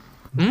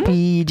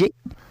 BJ.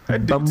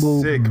 That dude's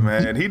sick,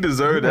 man. He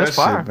deserved that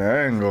shit, man.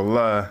 I ain't gonna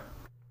lie.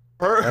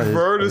 For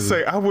her to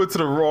say, I went to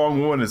the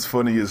wrong one is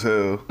funny as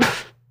hell.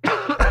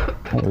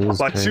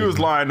 Like, she was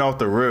lying off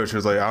the rip. She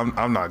was like,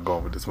 I'm not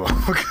going with this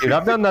motherfucker. Dude,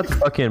 I've done that to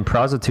fucking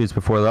prostitutes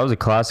before. That was a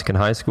classic in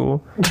high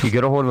school. You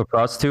get a hold of a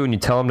prostitute and you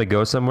tell them to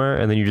go somewhere,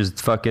 and then you just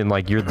fucking,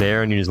 like, you're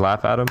there and you just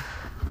laugh at them.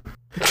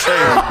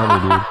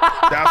 Funny, dude.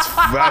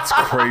 That's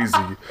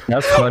crazy.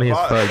 That's funny as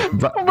fuck.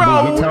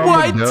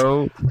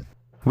 Bro,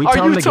 we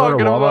tell them to go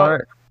to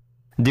Walmart.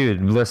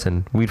 Dude,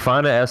 listen, we'd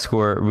find an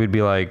escort. We'd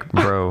be like,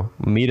 bro,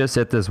 meet us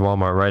at this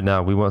Walmart right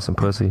now. We want some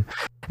pussy.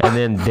 And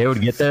then they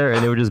would get there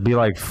and it would just be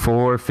like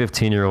 4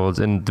 15-year-olds.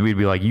 And we'd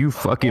be like, you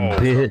fucking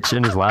bitch.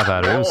 And just laugh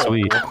at her. It was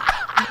sweet.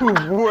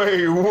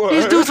 Wait, what?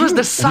 These dudes was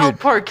the South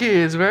Park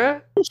kids,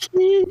 man.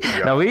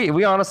 No,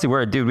 we honestly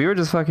were. Dude, we were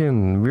just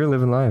fucking, we were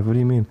living life. What do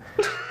you mean?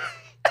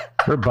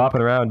 We're bopping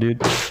around,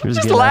 dude. We're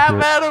just laugh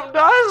at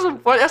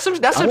them. That's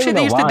some shit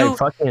they used to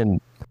do.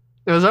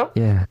 What's up?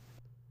 Yeah.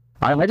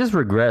 I just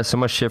regret so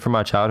much shit from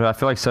my childhood. I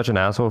feel like such an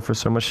asshole for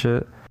so much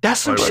shit. That's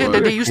some shit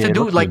that they used to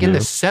do like in the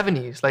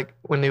 70s, like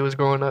when they was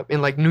growing up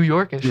in like New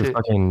York and shit.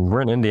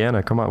 We're in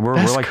Indiana. Come on. We're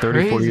like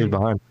 30, 40 years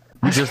behind.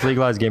 We just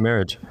legalized gay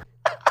marriage.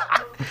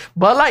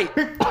 Bud Light.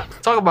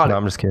 Talk about it. No,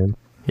 I'm just kidding.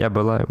 Yeah,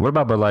 Bud Light. What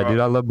about Bud Light,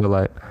 dude? I love Bud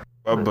Light.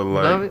 Bud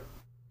Light. Love it?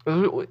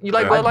 You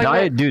like Bud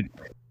Light? Dude,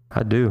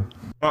 I do.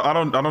 I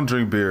don't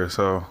drink beer,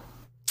 so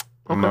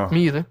okay,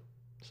 me either.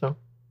 So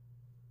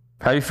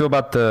How do you feel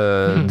about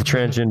the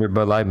transgender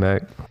Bud Light,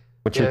 Mac?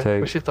 What's your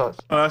take? What's your thoughts?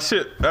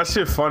 That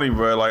shit funny,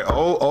 bro. Like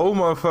old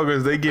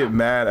motherfuckers, they get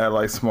mad at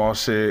like small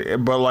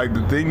shit. But like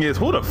the thing is,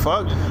 who the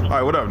fuck? All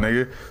right, what up,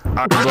 nigga?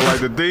 But like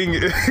the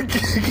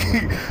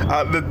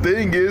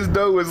thing is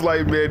though, is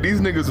like, man, these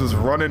niggas was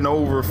running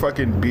over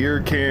fucking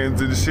beer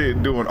cans and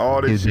shit, doing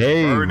all this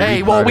shit. Burning,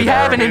 hey, well, we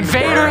have an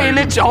invader in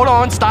it. Hold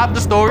on, stop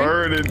the story.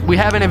 Burning. We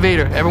have an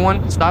invader.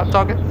 Everyone, stop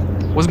talking.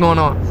 What's going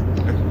on?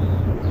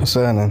 What's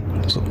happening?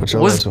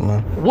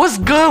 What's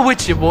good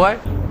with you, boy?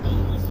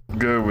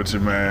 Good with you,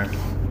 man.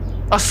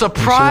 A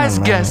surprise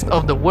guest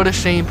of the What a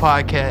Shame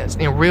podcast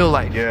in real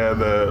life. Yeah,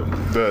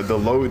 the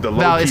low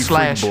key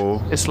Slash. Freak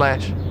Bull. It's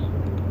Slash.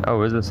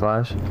 Oh, is it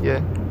Slash?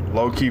 Yeah.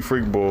 Low key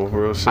Freak Bull,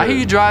 real shit. I hear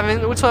you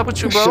driving. What's up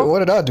with you, bro? Shit, what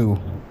did I do?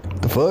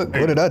 The fuck?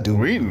 What did I do?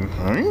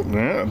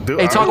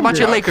 Hey, talk about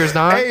your Lakers,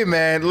 dog. Hey,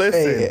 man,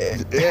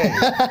 listen. Hey.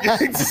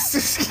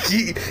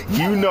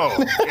 You know,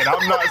 and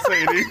I'm not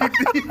saying anything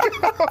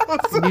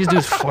else. These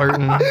dudes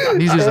flirting.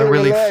 These dudes are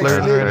really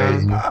flirting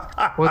right now.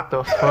 What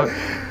the fuck?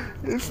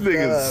 This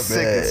nigga's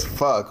sick as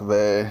fuck,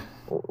 man.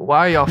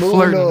 Why are y'all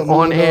flirting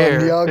on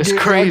air? It's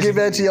crazy. Y'all get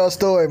back to y'all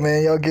story,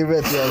 man. Y'all get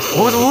back to y'all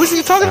story. What was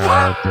he talking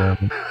about?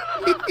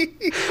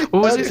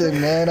 What was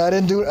nothing, man. I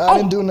didn't do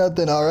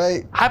nothing. All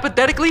right.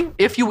 Hypothetically,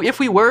 if you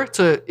were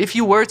to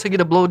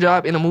get a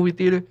blowjob in a movie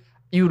theater,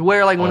 you'd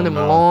wear like one of them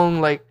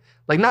long like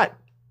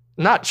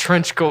not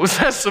trench coats.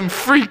 That's some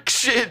freak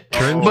shit.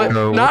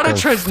 Not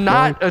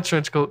a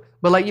trench coat,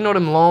 but like, you know,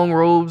 them long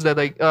robes that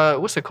like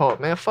what's it called,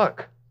 man?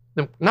 Fuck.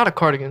 Not a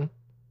cardigan.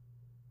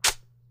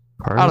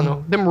 I don't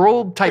know. Them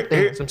robe type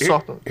things. Some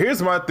soft ones.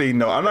 Here's my thing,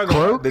 though. I'm not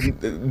gonna cloak. The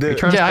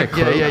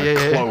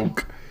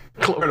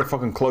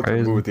fucking cloak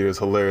in the movie theater is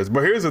hilarious.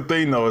 But here's the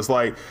thing, though. It's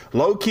like,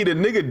 low-key, the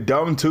nigga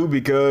dumb, too,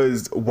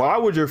 because why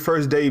would your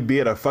first day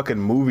be at a fucking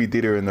movie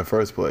theater in the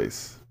first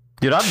place?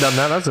 Dude, I've done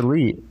that. That's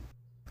elite.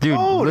 Dude,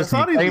 no, that's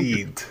not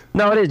elite.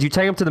 No, it is. You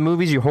take them to the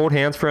movies, you hold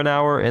hands for an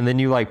hour, and then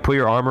you like put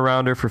your arm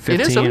around her for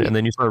 15, and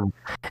then you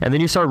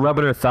start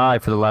rubbing her thigh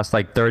for the last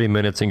like 30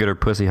 minutes and get her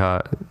pussy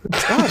hot.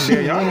 Oh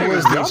shit!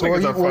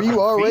 Were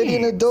you already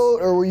an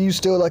adult, or were you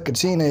still like a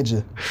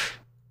teenager?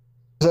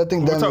 I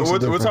think that makes a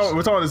difference.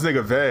 We're talking this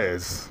nigga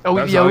Vez. Oh,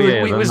 we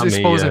was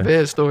exposing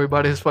Vez story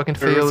about his fucking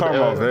failed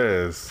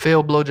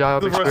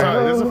blowjob. This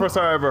is the first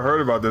time I ever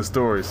heard about this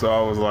story, so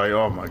I was like,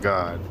 oh my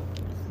god.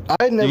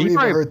 I never even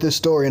heard this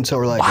story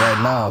until like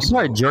right now. So.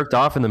 I jerked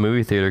off in the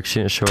movie theater because she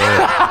didn't show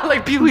up.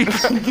 Like Pee-wee.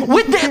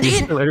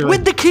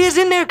 with the kids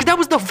in there, because that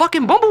was the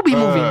fucking Bumblebee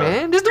movie,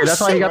 man. This dude's that's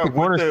why he got the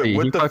corner seat.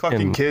 With the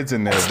fucking kids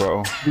in there,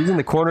 bro. He's in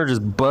the corner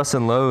just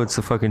busting loads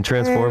to fucking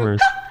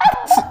Transformers.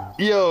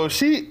 Yo,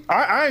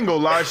 I ain't gonna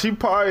lie, she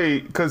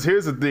probably, because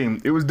here's the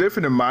thing, it was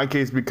different in my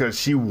case because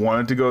she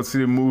wanted to go see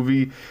the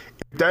movie.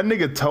 If that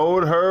nigga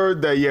told her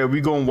that, yeah, we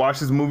gonna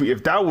watch this movie,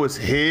 if that was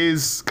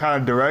his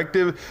kind of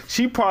directive,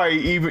 she probably,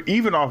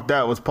 even off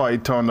that, was probably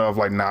turned off,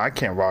 like, nah, I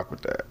can't rock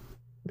with that.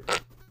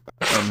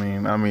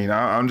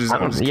 I'm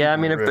just yeah, I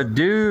mean, if the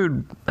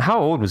dude, how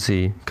old was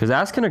he? Because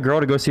asking a girl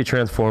to go see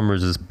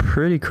Transformers is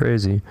pretty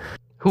crazy.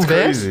 Who,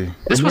 Vez?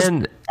 This was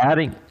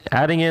adding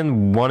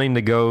in wanting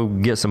to go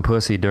get some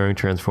pussy during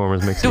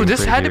Transformers makes dude.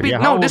 This had to be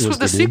this was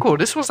the sequel.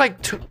 This was like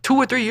 2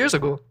 or 3 years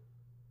ago.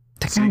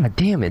 God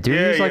damn it, dude.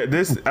 Yeah, he's like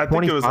I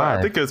think it was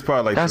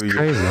probably like that's 2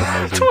 years.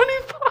 Crazy.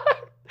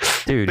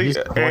 25. Dude, he's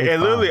 25.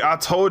 And literally, I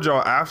told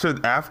y'all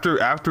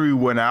after we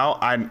went out,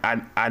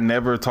 I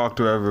never talked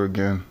to her ever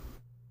again.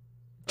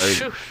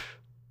 Like,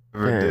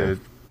 never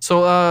did.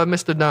 So,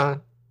 Mr. Don,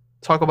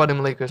 talk about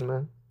them Lakers,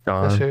 man.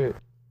 Let's hear it.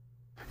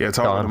 Yeah,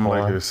 talk about them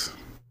Lakers.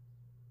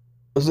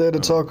 What's there to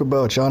talk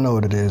about? Y'all know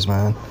what it is,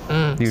 man.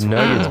 Dude,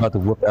 Nuggets about to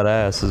whoop that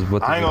ass. Is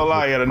what I ain't gonna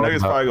lie, the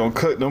Nuggets probably gonna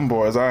cook them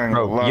boys. I ain't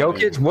gonna lie.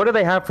 Jokic, what do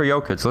they have for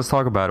Jokic? Let's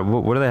talk about it.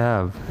 What do they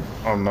have?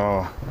 Oh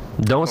no.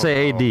 Don't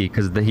say AD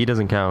because he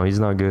doesn't count. He's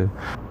not good.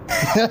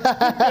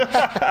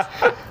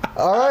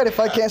 All right, if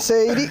I can't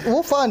say AD,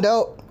 we'll find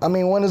out. I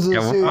mean, when is the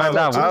series?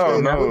 I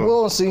don't know.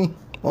 We'll see.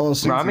 Bro,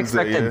 I'm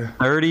expecting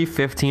 30,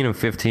 15, and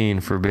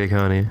 15 for Big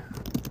Honey.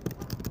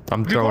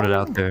 I'm throwing it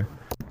out there.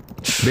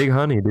 Big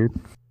Honey, dude.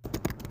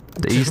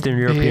 The Eastern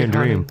European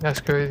dream.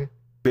 That's crazy.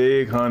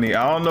 Big Honey.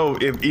 I don't know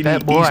if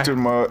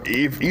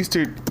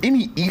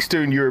any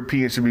Eastern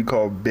European should be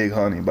called Big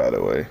Honey. By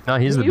the way. No,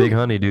 he's the Big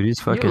Honey, dude. He's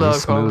fucking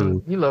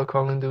smooth. You love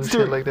calling dudes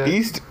shit like that.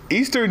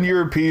 Eastern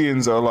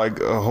Europeans are like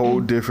a whole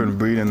different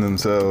breed in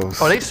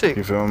themselves. Oh, they sick.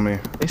 You feel me?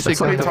 They sick.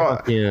 You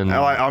probably can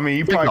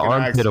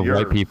ask of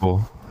white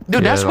people.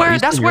 Dude, that's where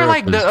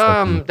like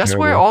that's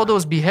where all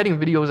those beheading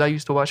videos I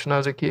used to watch when I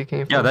was a kid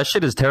came from. Yeah, that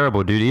shit is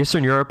terrible, dude.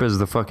 Eastern Europe is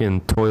the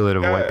fucking toilet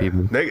of white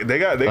people. They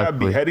got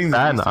beheadings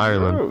in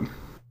Ireland.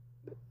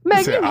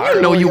 Man,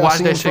 you know you watch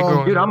that shit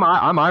growing. Dude,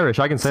 I'm Irish.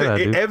 I can say that,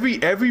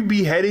 dude. Every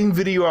beheading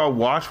video I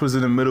watched was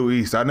in the Middle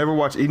East. I never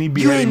watched any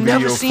beheading video. You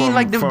ain't never seen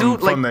like the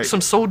dude, like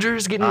some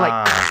soldiers getting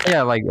like.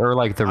 Yeah, like or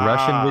like the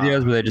Russian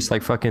videos where they just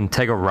like fucking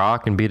take a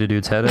rock and beat a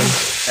dude's head in.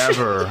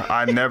 Ever,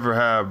 I never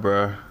have,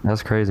 bro.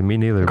 That's crazy. Me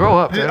neither. Grow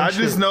up. I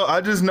just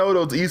know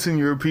those Eastern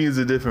Europeans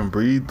are a different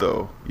breed,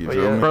 though. You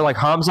feel me? Or like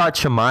Hamzat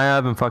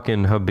Chimaev and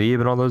fucking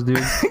Habib and all those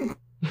dudes.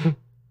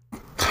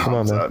 Come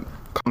on, man.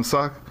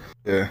 Kamsak.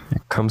 Yeah.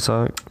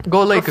 Kamsak.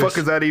 Go Lakers. What the fuck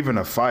is that even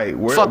a fight?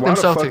 Why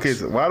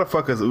the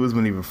fuck is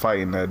Usman even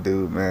fighting that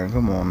dude, man?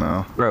 Come on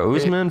now. Bro,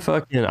 Usman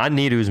fucking... I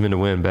need Usman to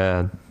win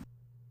bad.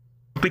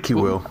 I think he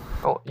will.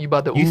 Oh, you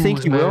about to You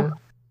think he will?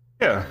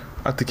 Yeah,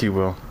 I think he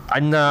will. I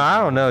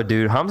don't know,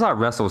 dude. Hamzat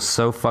wrestles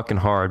so fucking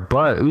hard,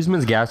 but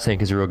Usman's gas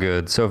tank is real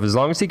good. So as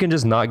long as he can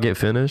just not get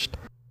finished,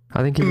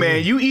 I think he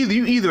Man, you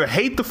either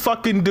hate the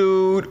fucking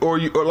dude or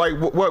like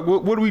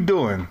what are we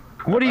doing?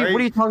 What are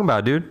you talking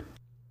about, dude?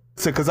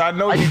 Because I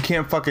know you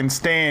can't fucking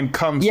stand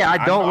cum. Yeah,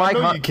 I don't like. I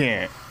know you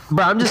can't.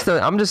 Bro, I'm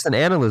just an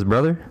analyst,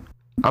 brother.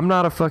 I'm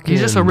not a fucking.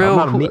 He's just a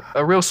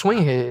real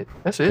swing head.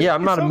 That's it. Yeah,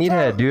 I'm not a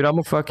meathead, dude. I'm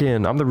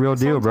the real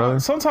deal, bro.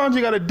 Sometimes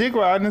you got a dick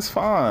ride and it's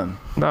fine.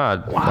 Nah, I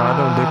don't dick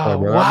ride,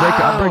 bro.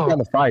 I break down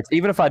the fights.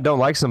 Even if I don't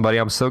like somebody,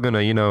 I'm still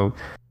gonna,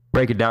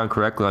 break it down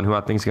correctly on who I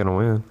think's gonna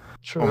win.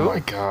 True. Oh my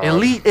god.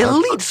 Elite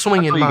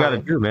swinging. That's what you gotta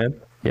do, man.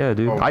 Yeah,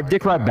 dude. I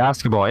dick ride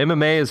basketball.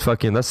 MMA is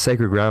that's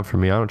sacred ground for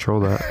me. I don't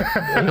troll that.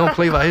 You don't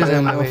play by his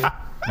MMA.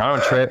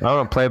 I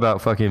don't play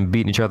about fucking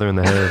beating each other in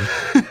the head.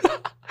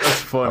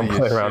 That's funny. I don't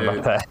play around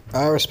about that.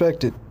 I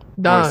respect it.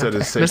 Don,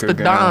 Mr.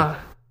 Don,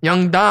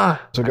 young Don.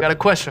 I got a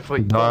question for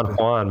you. Don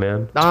Juan,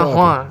 man. Don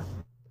Juan.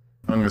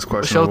 Youngest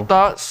question. What's your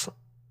thoughts?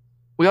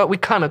 We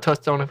kind of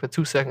touched on it for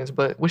 2 seconds,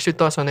 but what's your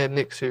thoughts on that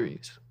Knicks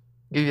series?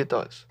 Give your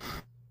thoughts.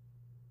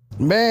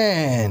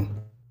 Man.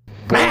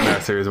 Born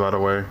that series, by the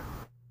way.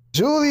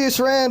 Julius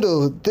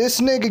Randle,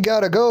 this nigga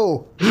gotta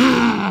go.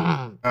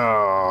 Oh.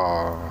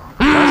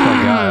 That's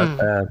my guy.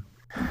 That's bad.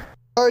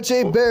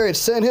 RJ Barrett,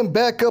 send him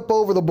back up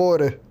over the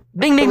border.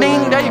 Ding, ding,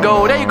 ding. There you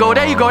go.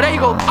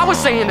 I was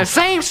saying the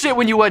same shit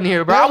when you wasn't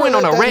here, bro. I went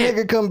on a rant.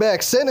 Nigga come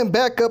back. Send him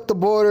back up the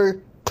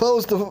border.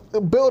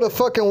 Build a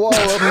fucking wall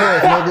up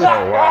north, nigga.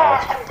 Oh,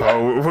 wow.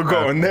 Oh, we're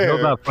going there.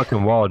 Build that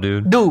fucking wall,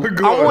 dude. Dude,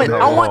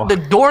 I want the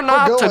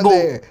doorknob to go.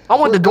 There. I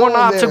want the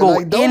doorknob to go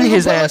in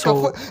his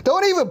asshole.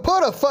 Don't even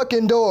put a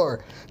fucking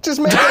door. Just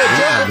make it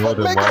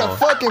a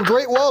fucking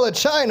Great Wall of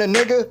China,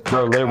 nigga.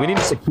 Bro, we need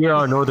to secure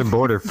our northern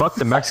border. Fuck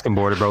the Mexican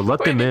border, bro.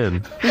 Let them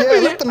in. Yeah,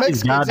 let the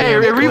Mexicans in. Hey,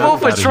 revote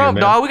for Trump,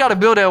 dog. We gotta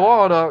build that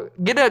wall, dog.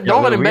 Get that.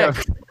 Don't let him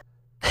back.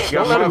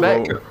 Don't let him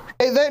back.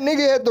 Hey, that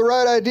nigga had the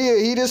right idea.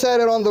 He just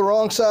had it on the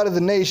wrong side of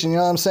the nation. You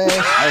know what I'm saying?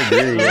 I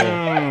agree.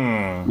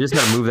 Yeah. You just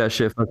gotta move that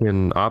shit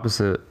fucking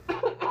opposite.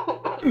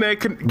 Man,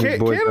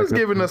 Canada's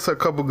giving us a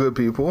couple good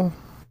people.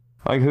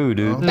 Like who,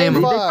 dude? Name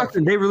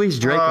they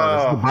released Drake on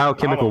us. It's a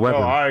biochemical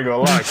weapon. I ain't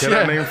gonna lie. Can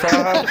I name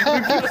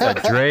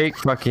 5? Drake,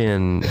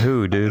 fucking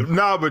who, dude?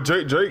 Nah, but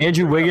Drake.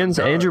 Andrew Wiggins.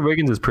 Andrew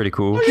Wiggins is pretty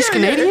cool. He's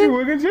Canadian? Andrew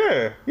Wiggins,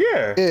 yeah.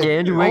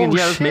 Andrew Wiggins,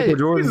 that's Maple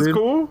Jordan, Wiggins dude. is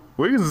cool.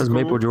 Wiggins is That's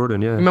cool. Maple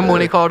Jordan, yeah. Remember when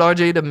they called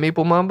RJ the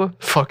Maple Mamba?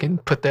 Fucking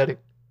pathetic.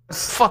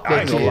 Fuck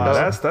that kid,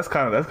 dog. That's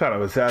kind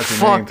of a sassy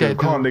Fuck name that to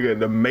call nigga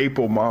the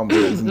Maple Mamba.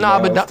 Is Nah,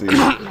 nasty.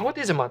 but what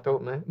is in my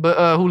throat, man?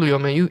 But Julio,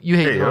 man, you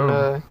hating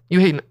on you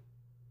hating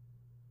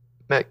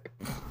Mac.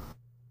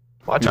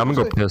 Watch I'm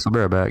gonna go piss. I'll be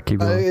right back. Keep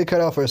going. It cut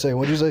out for a second.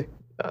 What'd you say?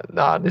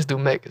 Nah, this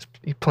dude Mac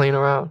he playing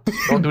around.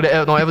 Don't do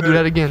that. Don't ever do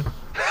that again.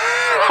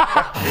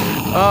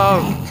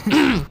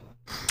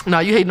 Nah,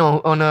 you hating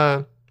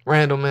on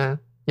Randall, man.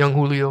 Young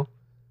Julio.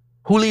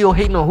 Julio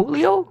hating on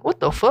Julio? What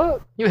the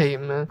fuck? You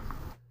hating, man.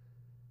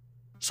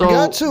 So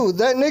got to.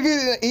 That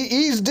nigga,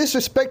 he's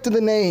disrespecting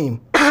the name.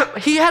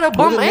 He had a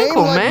bum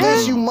ankle, like man.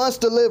 This, you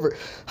must deliver.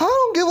 I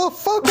don't give a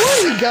fuck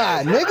what he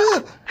got,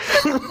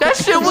 nigga. That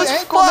shit was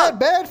ankle that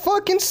bad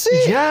fucking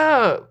sick.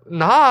 Yeah.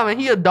 Nah, man,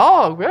 he a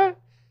dog, bro.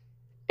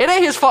 It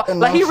ain't his fault.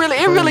 Like it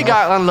really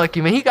got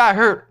unlucky, man. He got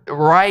hurt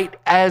right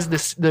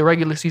as the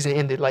regular season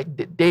ended, like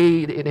the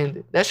day it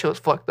ended. That shit was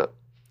fucked up.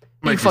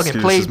 He fucking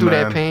played through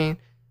that pain.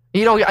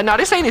 He don't. Now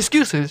this ain't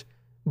excuses,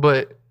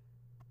 but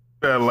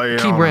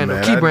keep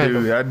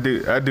Randall.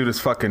 I do this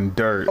fucking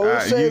dirt.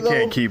 You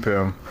can't keep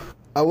him.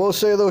 I will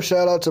say though,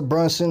 shout out to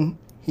Brunson.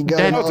 He got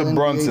an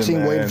All-NBA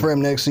team waiting for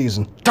him next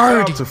season.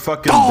 Shout out to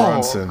fucking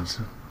Brunson.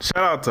 Shout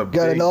out to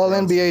got an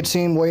All-NBA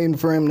team waiting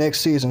for him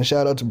next season.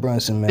 Shout out to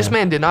Brunson, man. This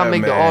man did not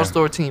make the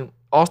All-Star team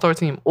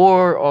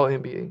or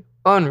All-NBA.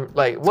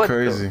 Like what?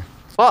 Crazy. The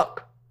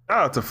fuck.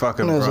 Shout out to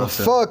fucking Brunson. He's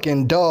a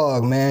fucking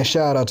dog, man.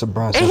 Shout out to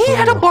Brunson. And he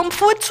had a bum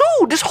foot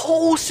too. This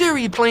whole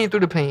series playing through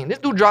the pain. This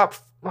dude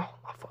dropped. Oh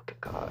my fucking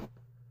god.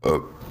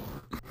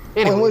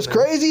 Anyway, and what's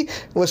crazy,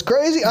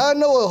 I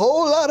know a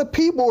whole lot of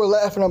people were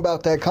laughing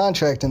about that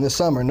contract in the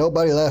summer.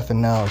 Nobody laughing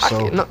now.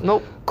 So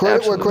nope.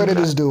 Credit where credit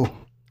is due.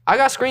 I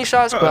got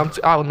screenshots,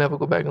 but I will never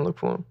go back and look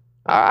for them.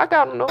 I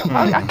got them though.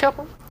 I kept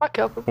them.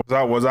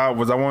 Was I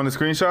one of the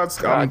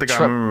screenshots? I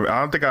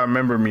don't think I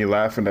remember me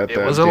laughing at that.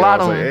 It was a lot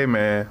I was on. like, hey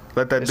man,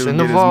 let that dude in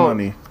get the his vault.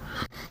 money.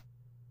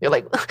 You're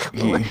like,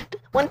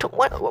 what,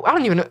 I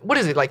don't even know. What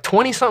is it, like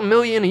 20-something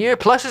million a year?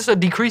 Plus it's a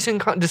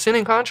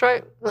descending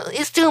contract?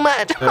 It's too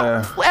much.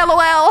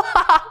 LOL.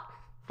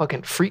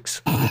 Fucking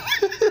freaks.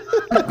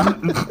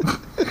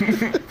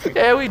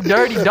 Yeah, we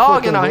dirty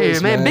dogging out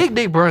here, man. Big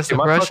Dick Brunson,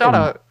 bro. Shout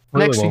out.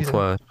 Next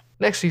season.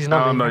 Next season.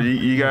 I don't know.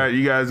 You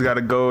guys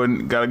gotta go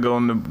in the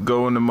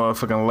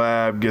motherfucking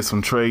lab, get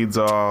some trades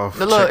off.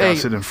 Look, check out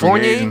shit in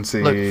free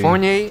agency. Look,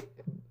 Fournier.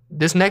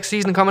 This next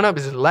season coming up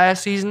is his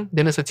last season.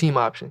 Then it's a team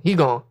option. He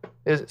gone.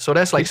 So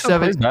that's like he still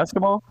plays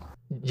basketball.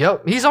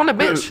 Yep, he's on the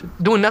bench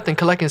doing nothing,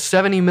 collecting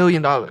 $70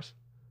 million. Would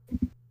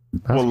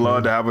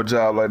love to have a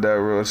job like that,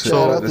 real shit.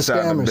 Shout out to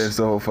scammers.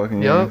 The whole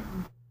fucking year.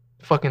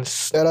 Fucking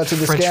shout out to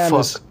the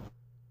scammers.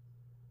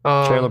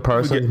 Chandler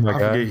Parsons, I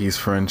forget he's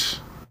French.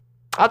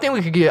 I think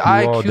we could get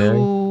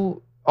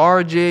IQ,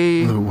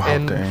 RJ,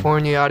 and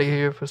Fournier out of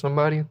here for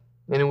somebody, and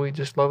then we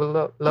just level it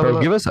up.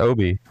 Bro, give us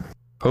Obi.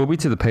 Obi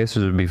to the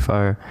Pacers would be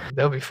fire.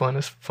 That would be fun.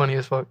 It's funny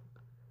as fuck.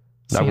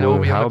 Seeing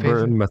Obi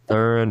Halliburton,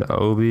 Mathurin,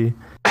 Obi.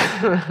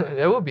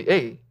 That would be,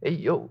 hey,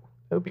 yo.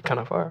 That would be kind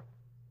of fire.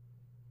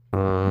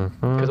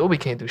 Because Obi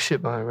can't do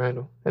shit behind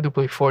Randall. That dude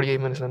play 48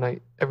 minutes a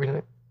night, every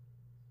night.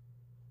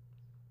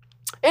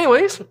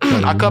 Anyways,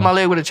 I cut my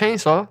leg with a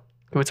chainsaw.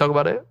 Can we talk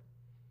about that?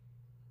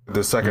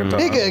 The second time.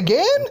 Nigga,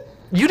 again?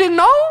 You didn't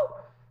know?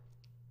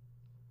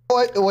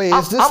 Wait,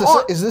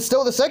 is this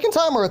still the second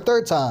time or a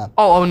third time?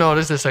 Oh no,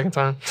 this is the second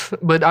time.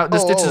 But the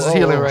stitches is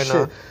healing right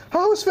now.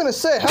 I was finna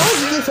say, how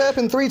did this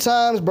happen 3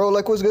 times, bro?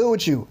 Like, what's good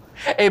with you?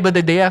 Hey, but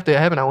the day after it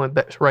happened, I went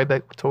right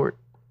back to work.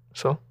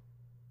 So,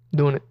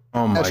 doing it.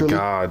 Oh my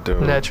God,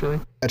 dude. Naturally.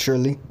 A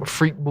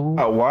freak boo.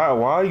 Why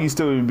are you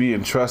still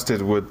being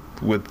trusted with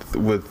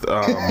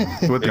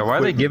why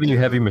are they giving you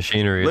heavy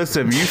machinery?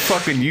 Listen,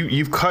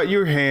 you've cut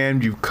your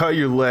hand, you've cut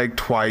your leg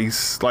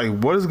twice. Like,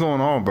 what is going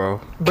on, bro?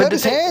 Cut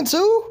his hand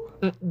too?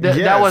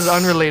 That was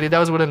unrelated. That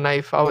was with a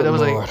knife. That was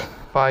like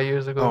 5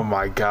 years ago. Oh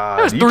my God.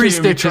 There's 3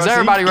 stitches.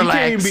 Everybody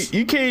relax.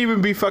 You can't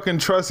even be fucking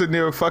trusted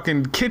near a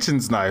fucking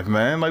kitchen's knife,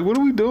 man. Like, what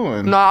are we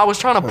doing? No, I was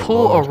trying to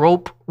pull a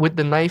rope with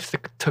the knife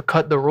to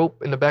cut the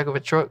rope in the back of a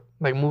truck,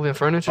 like moving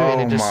furniture,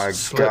 and it just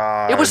slipped.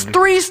 God. It was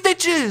 3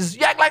 stitches.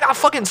 You act like I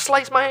fucking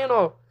sliced my hand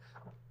off.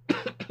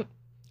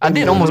 I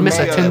did almost miss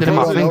a tendon in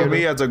my finger.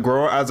 Me as a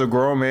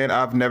grown man,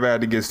 I've never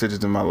had to get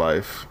stitches in my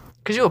life.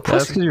 Cause you're a pussy.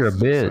 That's because you're a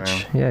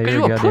bitch. Yeah,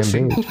 you're a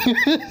pussy.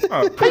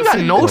 Bitch. You got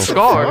no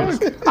scars.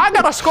 I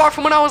got a scar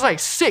from when I was like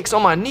 6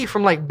 on my knee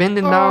from like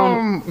bending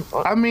down.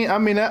 I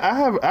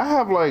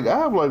have like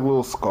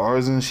little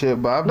scars and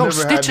shit, but I've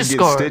never had to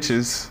get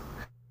stitches.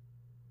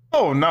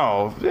 Oh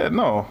no, yeah,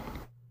 no.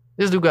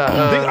 This dude got.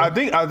 I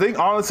think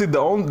honestly in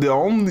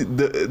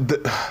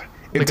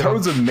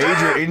terms of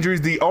major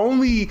injuries, the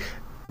only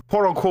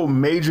quote unquote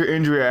major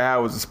injury I had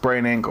was a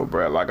sprained ankle,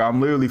 bro. Like,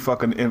 I'm literally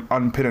fucking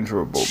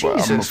unpenetrable, bro.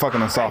 I'm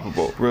fucking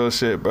unstoppable. Real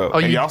shit, bro.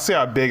 And y'all see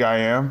how big I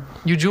am.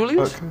 You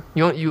Julius?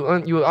 Look.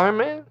 You Iron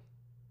Man?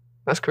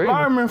 That's crazy.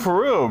 Iron Man for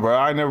real, bro.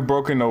 I never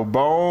broken no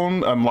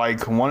bone.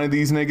 Unlike one of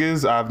these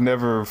niggas, I've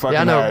never fucking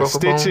had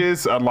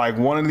stitches. Unlike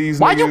one of these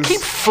niggas. Why you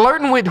keep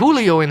flirting with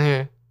Julio in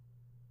here?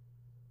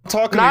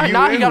 Talking to you.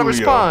 Now he gotta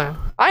respond.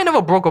 I ain't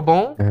never broke a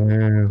bone.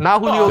 Now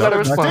Julio gotta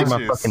respond.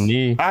 My fucking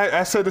knee.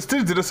 I said the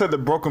stitches. Did I said the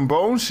broken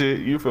bone shit?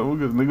 You feel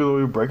niggas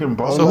always breaking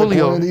bones. So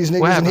Julio, one of these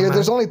niggas in here. Man?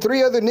 There's only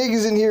 3 other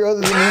niggas in here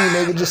other than me,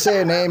 nigga. Just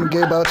say a name and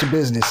get about your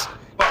business.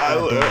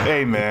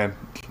 Hey man,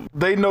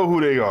 they know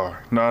who they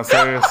are. Know what I'm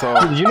saying? So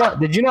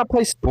did you not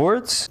play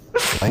sports?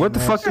 What the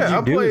fuck did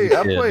you do?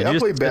 I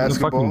played basketball. In a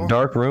fucking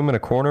dark room in a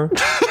corner.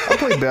 I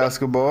played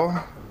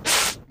basketball.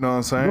 Know what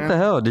I'm saying? What the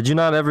hell? Did you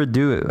not ever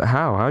do it?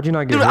 How'd you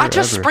not get hurt? I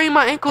just sprained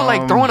my ankle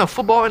like throwing a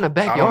football in the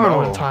backyard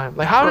one time.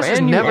 Like, how does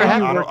this never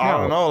happen? I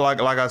don't know. Like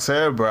I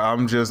said, bro, I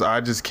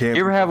just can't.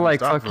 You ever have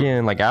like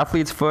fucking like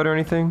athlete's foot or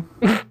anything?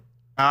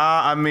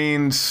 I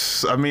mean,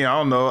 I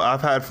don't know.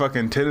 I've had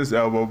fucking tennis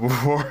elbow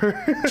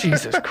before.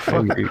 Jesus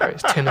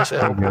Christ, tennis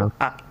elbow.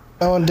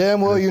 Oh, and damn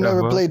well you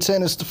never played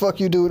tennis. The fuck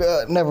you do?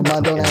 Never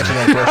mind. Don't answer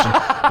that question.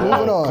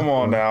 Moving on. Come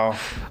on now.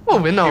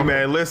 Moving on. Hey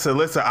man, listen.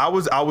 I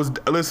was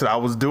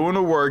doing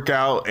a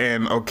workout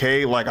and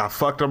like I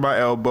fucked up my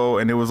elbow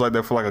and it was like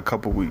that for like a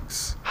couple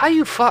weeks. How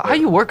you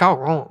work out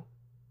wrong,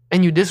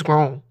 and you this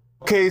grown?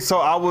 Okay, so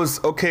I was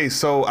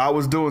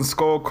doing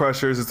skull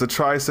crushers. It's a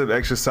tricep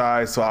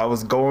exercise. So I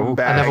was going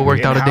back. I never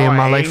worked out a day in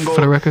my life,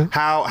 for the record.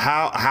 How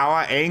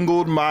I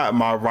angled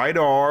my right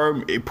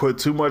arm, it put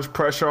too much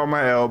pressure on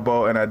my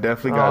elbow, and I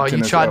definitely got. Oh,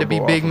 you tried to be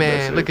big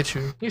man. Look at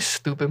you,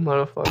 stupid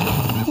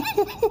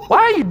motherfucker. Why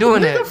are you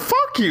doing that?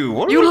 Fuck you.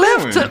 What are you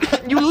lift?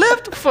 You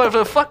lift for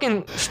the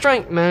fucking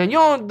strength, man. You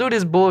don't do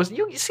this bullshit.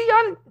 You see,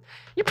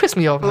 you piss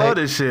me off, man. I love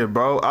this shit,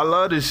 bro.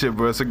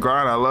 It's a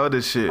grind. I love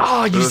this shit.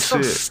 Oh, you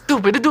so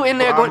stupid. The dude in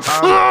there going,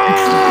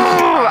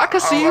 I can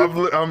see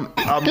you. I'm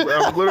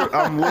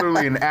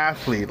literally an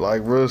athlete.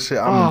 Like, real shit.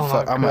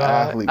 I'm an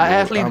athlete. An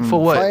athlete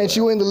for what? Why ain't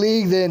you in the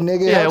league then,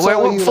 nigga? Yeah,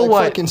 for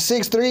what? Fucking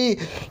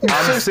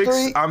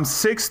 6'3"? I'm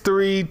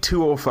 6'3",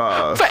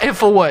 205. And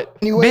for what?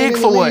 You big ain't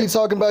for what?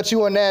 Talking about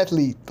you an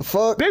athlete. The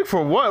fuck? Big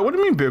for what? What do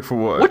you mean big for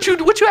what? What you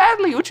What you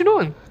athlete? What you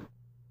doing?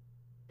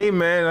 Hey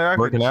man, I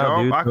could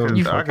jump. I could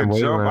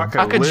jump.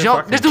 I could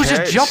jump. This dude's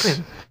just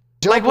jumping.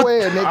 Like what?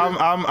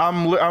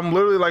 I'm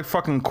literally like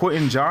fucking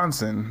Quentin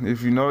Johnson.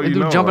 If you know, you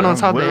know. Jumping on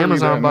top of the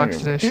Amazon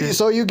boxes and shit.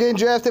 So you getting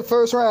drafted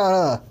first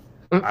round,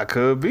 huh? I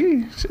could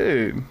be.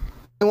 Shit.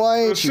 Why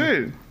ain't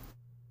you?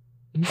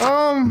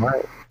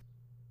 Shit.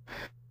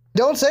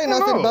 Don't say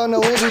nothing about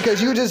no injury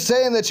because you just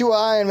saying that you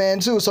are Iron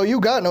Man too, so you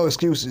got no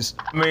excuses.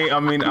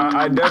 I mean,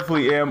 I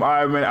definitely am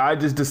Iron Man. I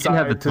just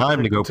decided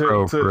to go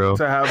pro,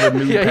 to have a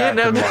new path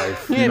in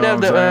life. He didn't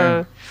have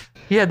the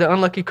he had the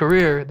unlucky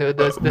career. He didn't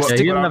have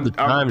the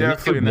time.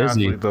 He's too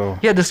busy. Athlete,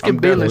 he had the Skip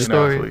Bayless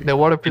story, the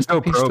water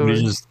pistol story.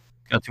 He just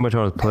got too much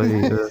on his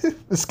plate.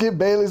 Skip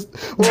Bayless,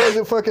 what was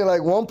it? Fucking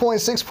like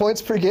 1.6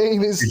 points per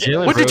game.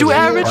 What did you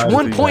average?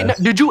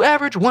 1.9. Did you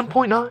average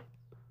 1.9?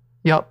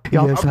 Yep.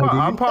 Yes,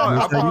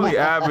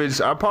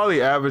 I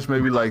probably average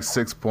maybe like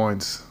 6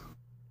 points.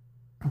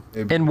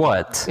 Maybe. In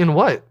what? In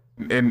what?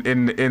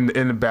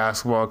 In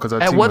basketball because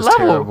our at team what was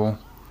level? Terrible.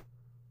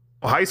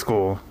 High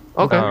school.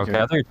 Okay. I thought you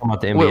were talking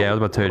about the NBA. I was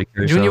about to tell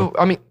you. Junior.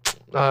 I mean,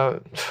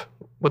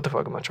 what the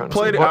fuck am I trying to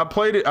say? I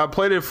played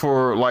it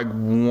for like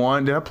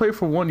one. Did I play it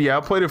for one? Yeah,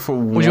 I played it for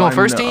one. Was you on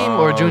first team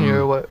or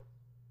junior or what?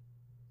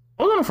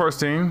 I was on the first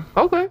team.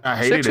 Okay. I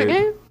hated it.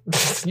 Game?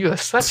 You are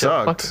such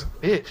a fucking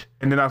bitch.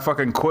 And then I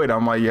fucking quit.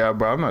 I'm like, yeah,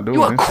 bro, I'm not doing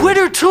this. You a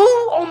quitter too?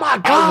 Oh my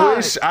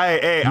god.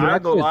 I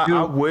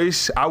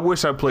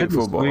wish I played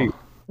football.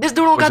 This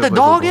dude don't got the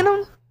dog in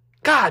him?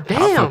 God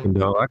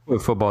damn. I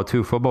quit football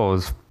too. Football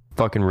was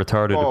fucking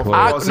retarded to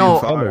play.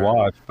 Fun to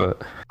watch,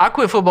 but I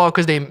quit football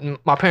because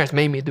my parents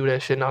made me do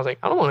that shit, and I was like,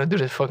 I don't want to do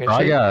this fucking shit.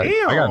 I got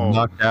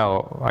knocked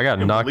out. I got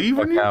knocked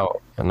out,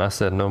 and I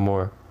said no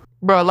more.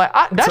 Bro, like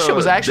that shit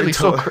was actually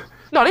so.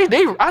 No,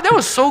 that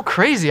was so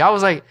crazy. I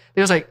was like,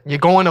 they was like, you're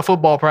going to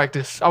football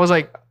practice. I was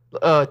like,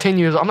 10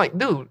 years old. I'm like,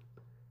 dude,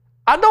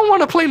 I don't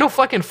want to play no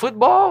fucking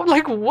football.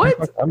 Like,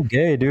 what? I'm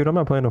gay, dude. I'm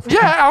not playing no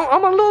football. Yeah,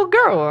 I'm a little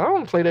girl. I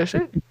don't play that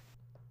shit.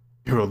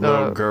 You're a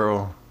little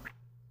girl.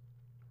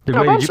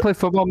 Did you play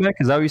football, Mac?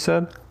 Is that what you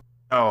said?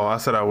 Oh, I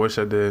said I wish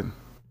I did.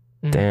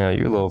 Damn,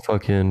 you a little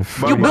fucking.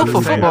 You built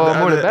for football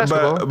more than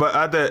basketball. But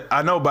at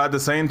the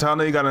same time,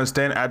 though, you gotta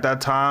understand. At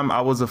that time, I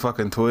was a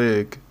fucking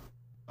twig.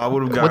 I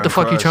would have gotten. What the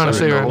fuck crushed, you trying to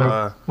say right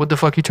now? What the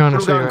fuck you trying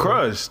to say? Gotten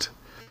crushed.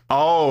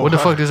 Oh, what the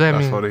fuck does that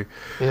mean? Funny.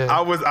 Yeah.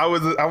 I was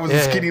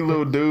a skinny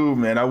little dude,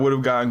 man. I would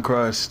have gotten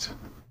crushed.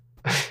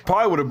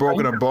 Probably would have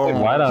broken a bone.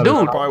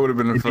 Dude, probably would have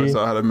been the first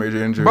I had a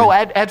major injury. Bro,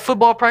 at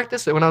football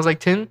practice when I was like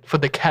 10 for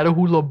the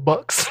Catahoula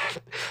Bucks.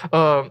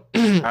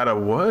 At a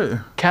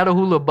what?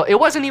 Catahoula Bucks. It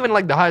wasn't even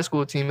like the high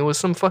school team. It was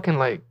some fucking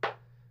like.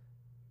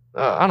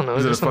 I don't know.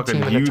 It was some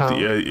team in the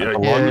town.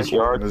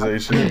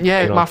 Organization.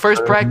 Yeah, my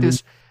first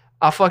practice.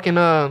 I fucking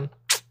my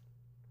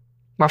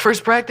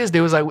first practice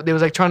they was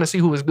like trying to see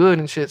who was good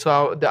and shit.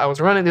 So I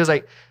was running. They was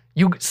like,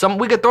 we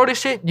could throw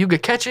this shit, you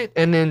could catch it,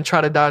 and then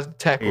try to dodge the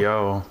tackle.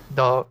 Yo,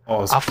 dog.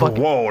 Oh,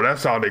 whoa, that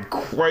sounded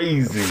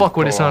crazy. Fuck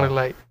what it sounded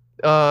like.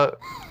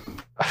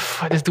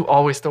 This dude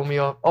always throw me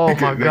off. Oh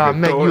my god,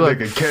 man, you a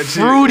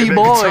fruity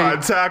boy. They can try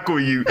to tackle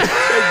you. They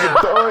can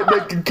throw it, they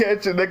can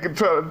catch it, they can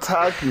try to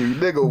tackle you,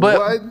 nigga.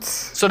 What?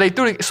 So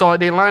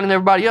they lining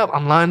everybody up.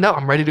 I'm lined up.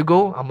 I'm ready to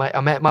go. I'm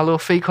at my little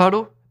fake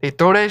huddle. They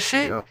throw that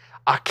shit. Yeah.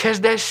 I catch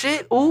that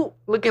shit. Ooh,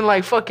 looking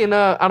like fucking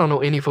I don't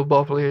know any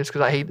football players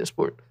because I hate this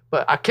sport.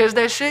 But I catch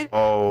that shit.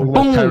 Oh,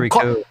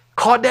 boom!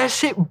 Caught that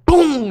shit.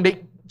 Boom!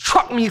 They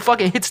trucked me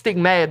fucking hit stick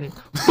Madden.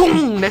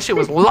 Boom! That shit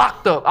was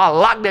locked up. I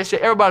locked that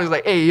shit. Everybody was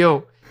like, "Hey,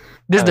 yo,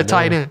 this is the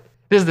tight end.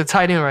 This is the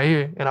tight end right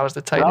here." And I was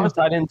the tight end. I was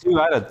tight end too.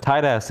 I had a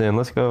tight ass in.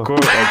 Let's go. Of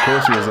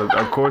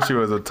course, she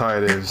was a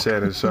tight end.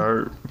 Shannon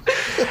Sharp.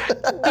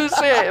 Dude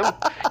said,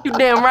 "You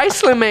damn right,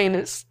 Slim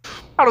Anus.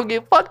 I don't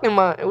get fucked in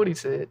my." What he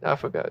said, I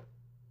forgot.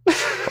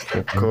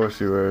 Of course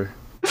you were.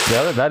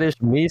 That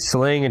is me,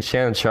 Sling, and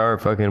Shannon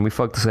Sharp. Fucking, we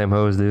fucked the same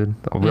hoes, dude.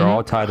 We're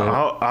all tied in.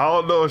 I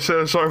don't know if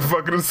Shannon Sharp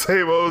fucking the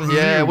same hoes.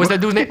 Yeah, what's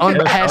that dude's name?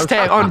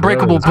 Hashtag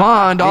unbreakable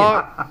bond,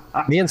 dog.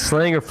 Me and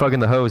Sling are fucking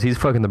the hoes. He's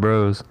fucking the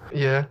bros.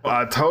 Yeah.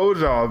 I told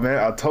y'all,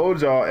 man.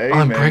 Hey,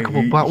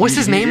 unbreakable bond. What's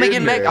his name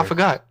again, Mac? I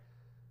forgot.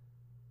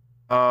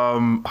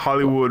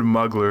 Hollywood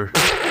Muggler.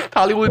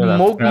 Hollywood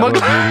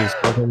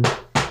Muggler.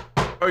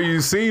 Oh,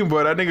 you seen,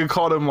 but that nigga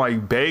called him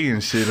like Bay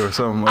and shit or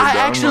something like that. I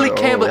actually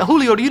can't, but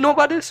Julio, do you know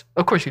about this?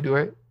 Of course you do,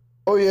 right?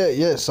 Oh yeah,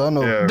 yes, I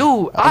know. Yeah.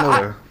 Dude,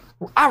 I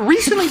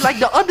recently, like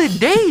the other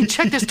day,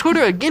 checked his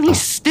Twitter again. He's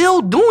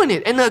still doing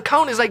it, and the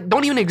account is like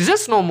don't even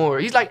exist no more.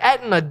 He's like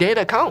adding a dead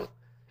account.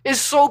 It's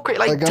so crazy.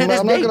 Like to this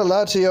I'm day. not gonna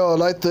lie to y'all.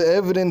 Like the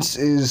evidence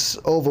is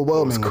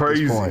overwhelming. It's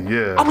crazy. At this point.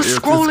 Yeah. I was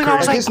scrolling. I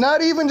was like, it's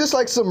not even just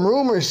like some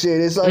rumor shit.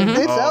 It's like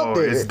it's out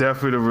there. It's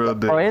definitely the real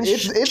deal.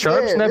 It's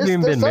Sharp's never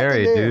even been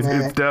married, dude.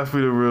 It's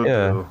definitely the real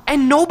deal.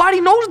 And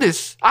nobody knows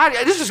this.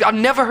 I've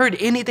never heard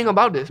anything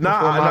about this. We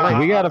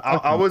gotta.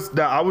 I was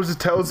just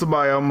telling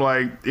somebody. I'm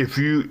like,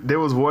 there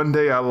was one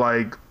day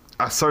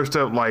I searched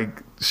up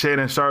like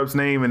Shannon Sharp's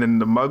name and then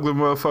the Mugler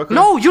motherfucker.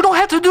 No, you don't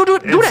have to do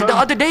that. The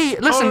other day,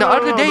 listen, the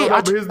other day,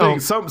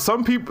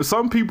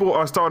 some people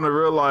are starting to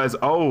realize,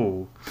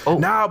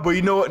 nah, but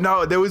you know what?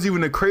 No, there was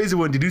even a crazy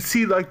one. Did you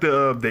see like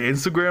the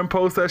Instagram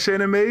post that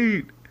Shannon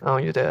made? Oh,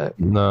 you did?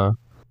 No.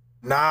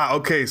 Nah,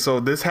 okay, so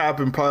this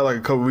happened probably like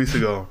a couple weeks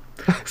ago.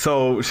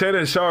 So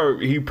Shannon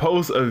Sharp, he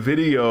posts a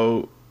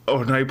video.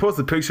 Oh no, he posts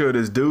a picture of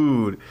this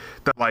dude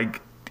that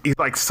like. He's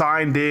like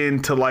signed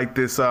in to like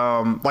this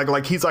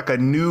like he's like a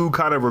new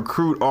kind of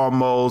recruit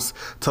almost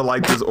to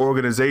like this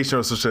organization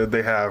or some shit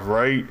they have,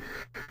 right?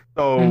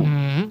 So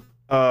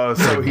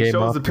so he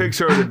shows the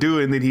picture of the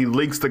dude and then he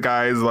links the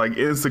guy's like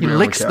Instagram account. He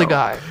links the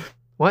guy.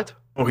 What?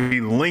 Oh, he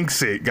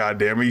links it,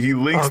 goddamn it. He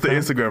links the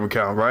Instagram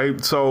account,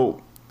 right?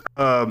 So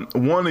one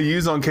of the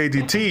users on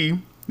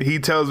KTT, he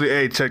tells me,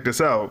 hey, check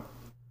this out.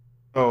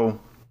 So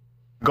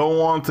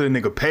go on to the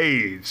nigga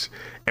page.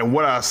 And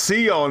what I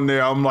see on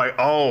there, I'm like,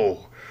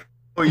 oh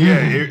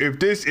yeah, if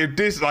this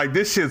like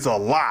this shit's a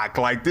lock,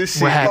 like this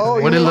shit.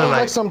 What it look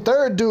like? Some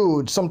third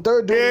dude. Yeah. Nah.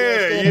 Oh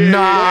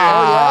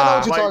yeah, I know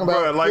what you're talking about.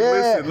 Bro, like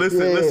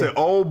listen.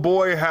 Old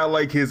boy had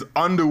like his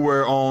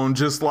underwear on,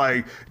 just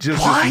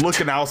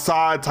looking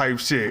outside type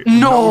shit.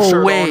 No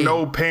shirt way. On,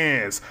 no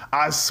pants.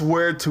 I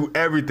swear to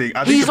everything.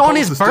 I think he's on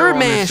his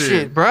Birdman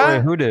shit, bro.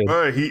 Wait, who did?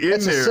 Bro, he in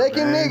it's there. It's a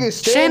second man. nigga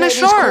staying at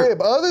his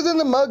crib. Other than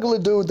the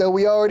Mugler dude that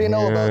we already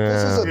know about,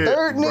 this is a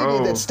third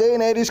nigga that's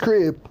staying at his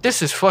crib.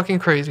 This is fucking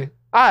crazy.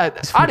 I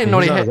didn't know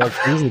they had.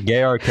 He's a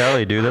gay R.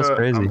 Kelly, dude. That's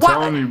crazy. I'm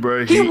telling you,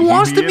 bro. He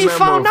wants to be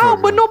found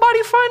out, but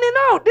nobody finding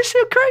out. This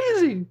shit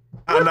crazy.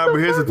 But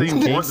here's the thing.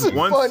 Here's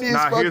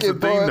the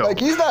thing, though. Like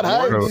he's not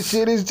hiding this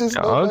shit. It's just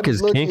Unk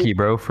is kinky,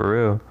 bro, for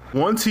real.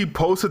 Once he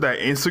posted that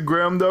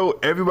Instagram, though,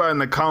 everybody in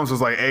the comments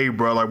was like, "Hey,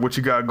 bro, like what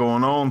you got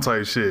going on?"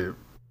 type shit.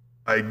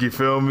 Like, you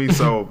feel me?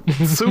 So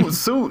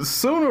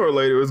sooner or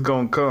later, it's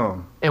gonna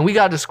come. And we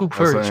got the scoop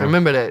first.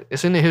 Remember that.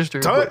 It's in the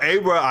history. Hey,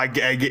 bro, I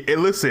get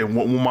listen,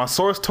 when my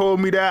source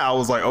told me that, I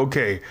was like,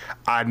 okay,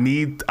 I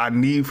need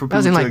for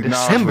people to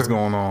acknowledge what's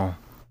going on.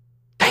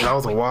 Damn, that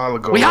was a while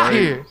ago. We out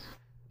here.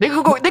 They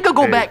could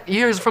go back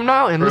years from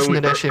now and listen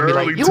to that shit and be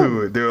like,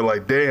 to it. They were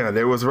like, damn,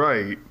 they was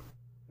right.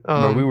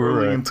 No, we were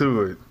right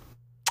into it.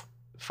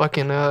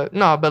 Fucking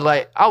no, but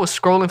like I was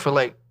scrolling for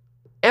like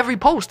every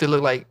post. It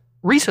looked like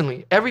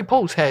recently every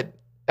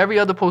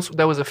other post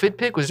that was a fit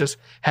pic was just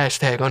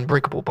hashtag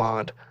unbreakable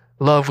bond.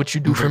 Love what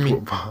you do for me.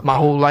 My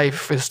whole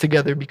life is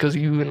together because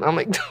of you. And I'm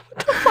like,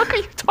 what the fuck are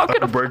you talking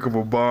about?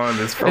 Unbreakable bond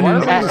is and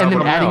then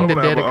adding the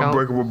dead account.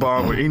 Unbreakable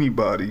bond with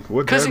anybody.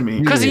 What does that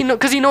mean? Because he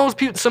knows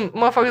some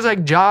motherfuckers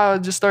like Ja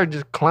just started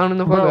just clowning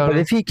the fuck out. But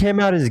if he came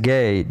out as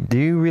gay, do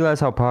you realize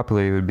how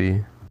popular he would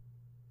be?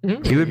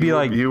 Mm-hmm. He would be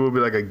like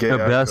a gay the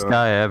best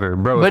guy ever,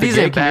 bro. But he's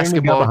a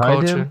basketball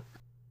culture.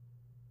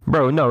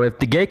 Bro, no, if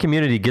the gay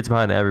community gets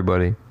behind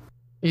everybody.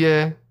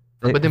 Yeah.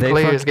 But then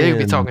players, they would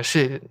be talking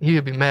shit. He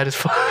would be mad as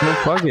fuck. No,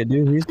 fuck it,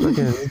 dude. He's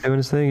doing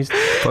his thing. He's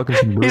fucking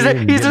some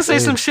He's just say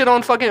some shit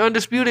on fucking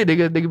Undisputed. They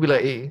could be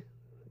like, hey,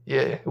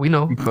 yeah, we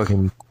know. You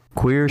fucking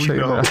queer shit.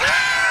 We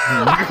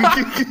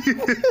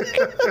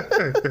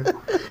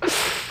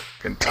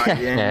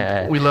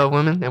love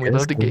women and we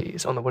love the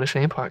gays on the What a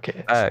Shame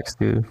podcast. Facts,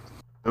 dude.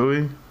 Do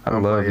we? I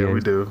love you. Yeah, we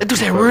do. Do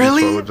they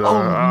really? Oh,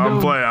 I'm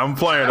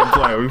playing.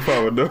 We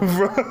fought with them,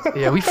 bro.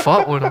 Yeah, we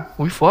fought with them.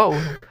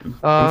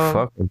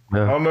 I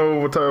don't know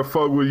what type of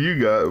fuck with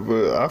you got,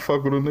 but I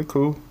fuck with them. They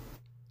cool.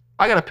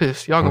 I gotta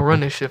piss. Y'all gonna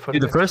run this shit for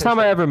the first time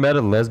I ever met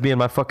a lesbian,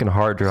 my fucking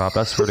heart dropped.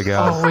 I swear to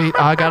God. Oh wait,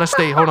 I gotta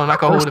stay. Hold on, I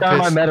can hold the piss.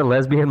 First time I met a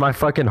lesbian, my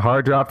fucking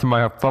heart dropped and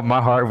my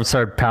heart would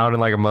start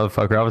pounding like a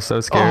motherfucker. I was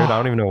so scared. I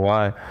don't even know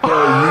why.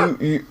 Bro,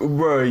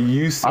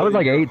 you I was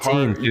like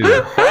 18, dude.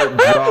 Your heart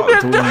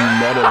dropped when you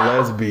met a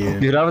lesbian.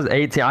 Dude, I was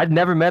 18. I'd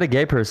never met a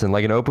gay person,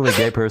 like an openly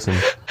gay person.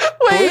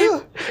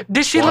 Wait,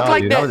 did she look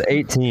like that? I was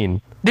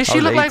 18. Did she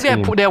look like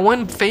that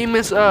one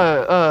famous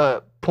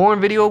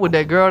porn video with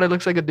that girl that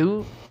looks like a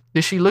dude?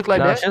 Did she look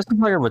like that? She just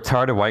looked like a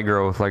retarded white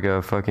girl with like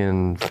a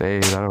fucking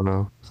fade. I don't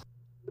know.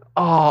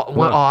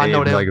 I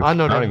know that. I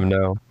know that. I don't even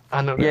know.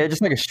 I know that. Yeah,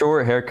 just like a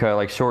short haircut,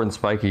 like short and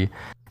spiky.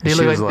 They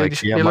look like they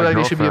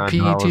should be a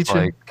PE teacher.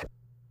 Like,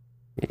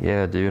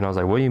 yeah, dude. And I was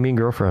like, what do you mean,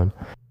 girlfriend?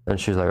 And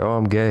she was like, oh,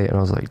 I'm gay. And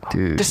I was like,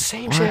 dude. The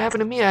same shit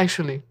happened to me,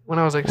 actually, when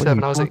I was like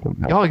 7. I was like,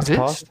 y'all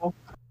exist?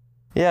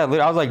 Yeah, I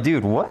was like,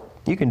 dude, what?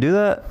 You can do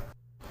that?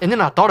 And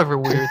then I thought of her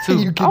weird,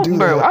 too. You can do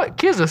that.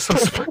 Kids are so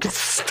fucking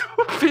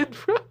stupid,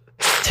 bro.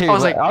 Dude,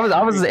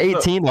 I was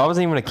 18. I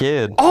wasn't even a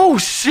kid. Oh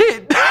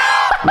shit!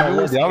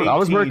 I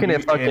was working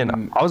at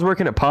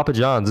Papa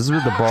John's. This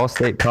was the Ball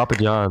State Papa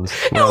John's.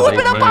 You whooping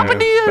up Papa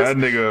Diaz? That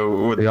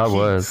nigga with I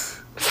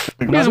was.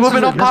 He was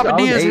whooping up Papa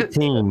Diaz. I was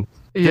 18.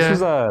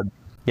 Yeah.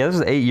 This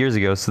was 8 years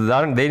ago. So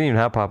they didn't even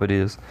have Papa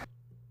Diaz.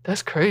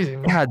 That's crazy,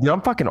 man. Yeah, dude,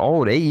 I'm fucking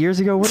old. 8 years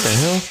ago? What the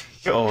hell?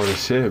 You're old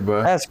as shit,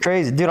 bro. That's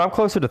crazy. Dude, I'm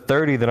closer to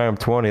 30 than I am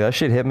 20. That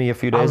shit hit me a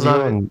few days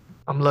ago. And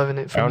I'm loving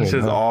it. This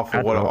is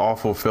awful. What an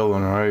awful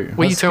feeling, right?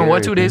 Well, you turned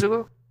what, 2 days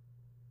ago?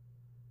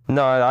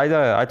 No,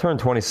 I turned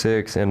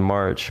 26 in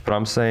March, but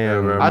I'm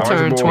saying I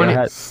turned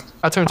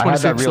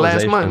 26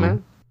 last month,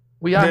 man.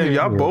 We out here.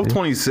 Y'all both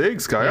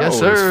 26, guys. Yes,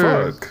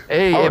 sir. Fuck.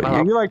 Hey,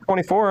 you're like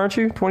 24, aren't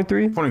you?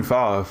 23?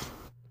 25.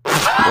 You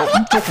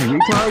fucking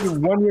retard.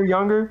 1 year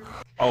younger.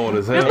 Old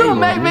as hell. This little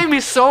Mac made me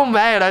so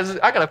mad.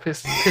 I gotta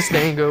piss the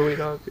anger away,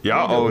 dog.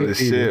 Y'all old as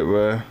shit,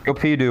 bro. Go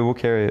pee, dude. We'll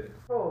carry it.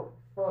 Oh,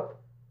 fuck.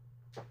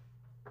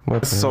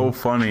 That's so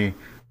funny.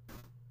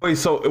 Wait,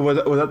 so was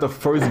that the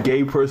first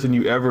gay person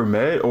you ever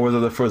met, or was it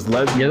the first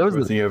lesbian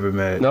person you ever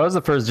met? No, it was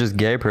the first just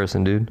gay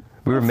person, dude.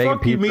 We were making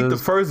pizzas. You meet the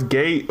first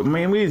gay? I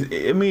mean, it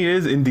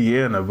is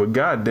Indiana, but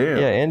goddamn.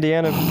 Yeah,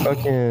 Indiana,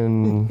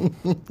 fucking.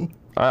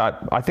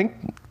 I think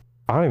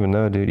I don't even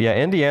know, dude. Yeah,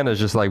 Indiana's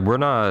just like we're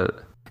not.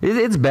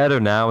 It's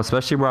better now,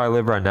 especially where I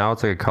live right now.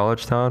 It's like a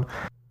college town.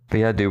 But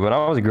yeah, dude, when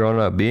I was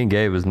growing up, being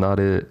gay was not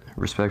it,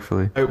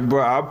 respectfully. Hey,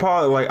 bro, I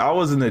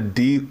was in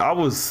I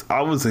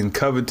was in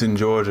Covington,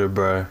 Georgia,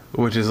 bro,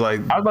 which is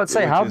like. I was about to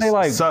say, how they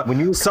like when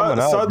you were coming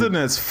out, southern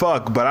as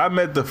fuck, but I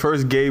met the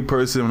first gay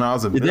person when I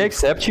was a. Did they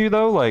accept you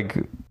though? Like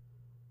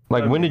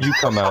when did you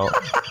come out?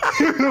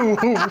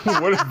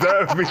 What does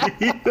that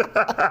mean?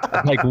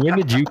 Like when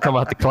did you come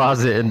out the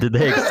closet and did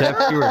they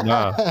accept you or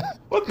not?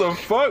 What the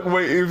fuck?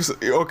 Wait,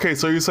 okay,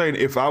 so you're saying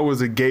if I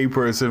was a gay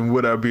person,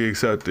 would I be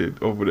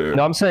accepted over there?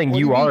 No, I'm saying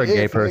you are a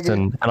gay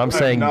person, and I'm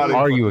saying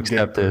are you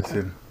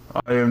accepted?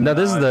 I am. No,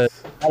 this is the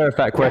matter of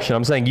fact question.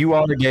 I'm saying you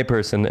are a gay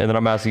person, and then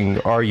I'm asking,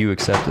 are you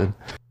accepted?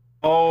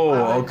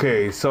 Oh,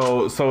 okay.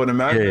 So in the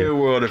imaginary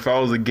world, if I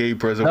was a gay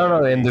person,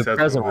 no, in the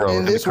present world,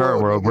 in the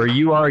current world, where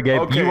you are a gay,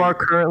 you are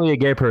currently a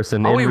gay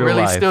person. Are in we real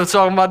really life. still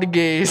talking about the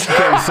gays?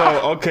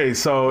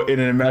 So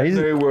in an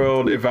imaginary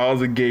world, if I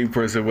was a gay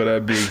person, would I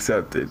be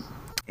accepted?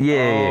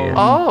 Yeah.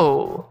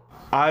 Oh.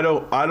 I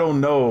don't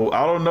know.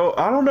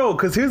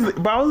 Cause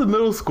but I was in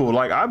middle school.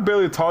 Like I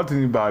barely talked to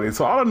anybody,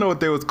 so I don't know if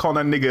they was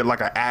calling that nigga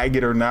like an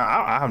agate or not.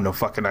 I have no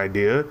fucking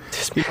idea.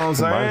 You know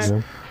what I'm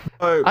saying?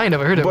 But, I ain't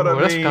never heard of it. But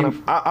I mean,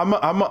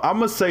 I'm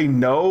gonna say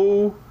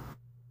no.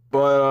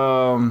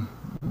 But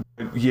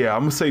yeah,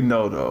 I'm gonna say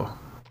no though.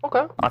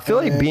 Okay. I feel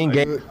like being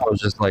gay was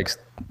just like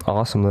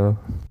awesome though.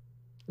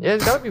 Yeah,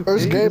 it's gotta be.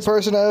 First gay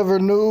person I ever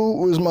knew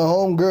was my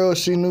homegirl.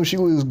 She knew she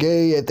was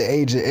gay at the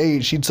age of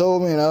 8. She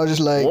told me, and I was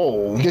just like,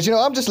 whoa. Because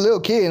I'm just a little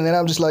kid, and then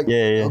I'm just like,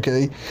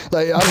 okay,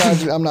 like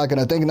I'm not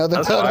gonna think nothing.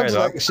 I'm just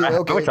like, shit,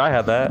 okay. I wish I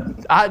had that.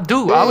 I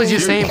was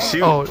just saying.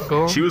 Go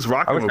on. She was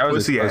rocking with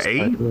pussy at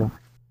 8.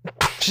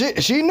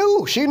 She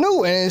knew,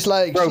 and it's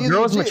like, bro,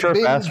 girls mature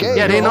faster.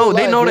 Yeah, they know that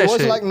shit. It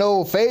wasn't like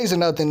no phase or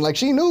nothing. Like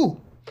she knew.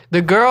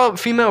 The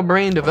female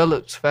brain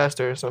develops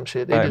faster or some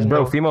shit. They just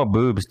bro, know. female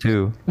boobs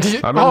too.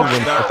 I remember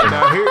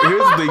now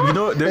here's the thing. You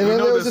know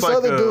this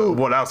like dude.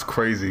 Well, that's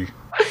crazy.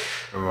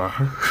 Go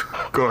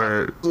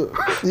ahead.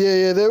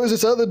 Yeah. There was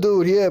this other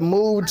dude. He had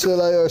moved to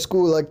like our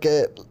school like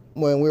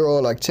when we were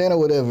all like 10 or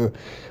whatever.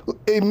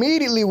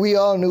 Immediately, we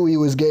all knew he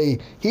was gay.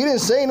 He didn't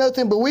say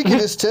nothing, but we could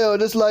just tell,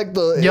 just like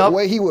the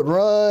way he would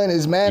run,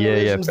 his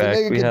mannerisms. The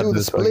nigga could do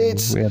the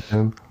splits.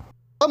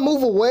 I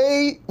move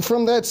away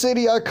from that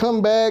city. I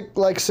come back,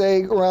 like,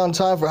 say, around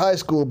time for high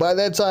school. By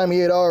that time, he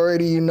had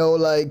already,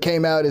 like,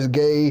 came out as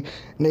gay.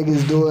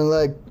 Niggas doing,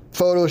 like,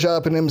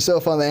 photoshopping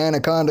himself on the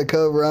Anaconda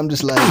cover. I'm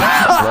just like,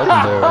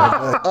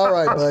 all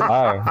right,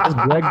 buddy. That's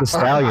Greg the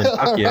Stallion.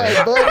 All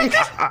right, buddy.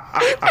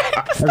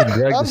 That's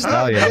Greg the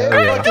Stallion.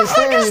 I'm fucking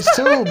serious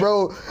too,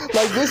 bro.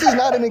 Like, this is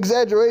not an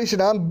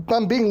exaggeration.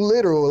 I'm being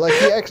literal. Like,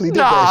 he actually did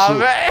that shit.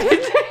 Man.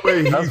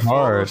 Wait, that's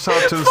hard.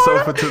 Shot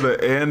himself into the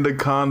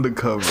Anaconda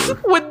cover.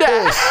 With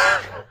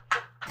that.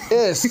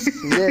 Yes.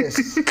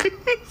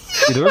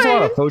 Dude, there was a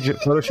lot of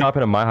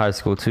photoshopping in my high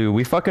school too.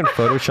 We fucking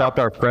photoshopped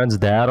our friend's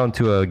dad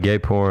onto a gay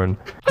porn.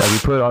 Like we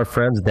put our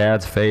friend's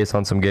dad's face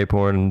on some gay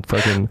porn and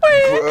fucking.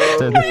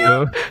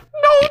 No,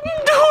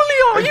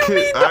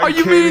 Julio, are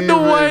you mean the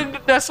one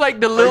that's like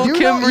the Lil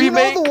Kim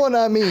remake? You know the one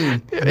I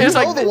mean. It's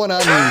like the one I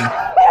mean.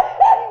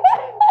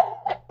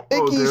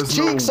 Nicki's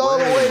cheeks all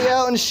the way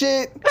out and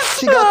shit.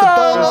 She got the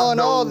thong on,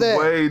 all that.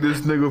 Way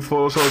this nigga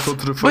photoshopped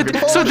to the fucking.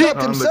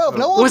 Photoshopped himself.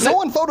 No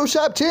one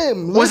photoshopped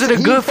him. Was it a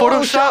good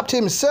Photoshop? Photoshopped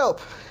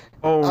himself.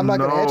 Oh, I'm not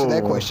gonna answer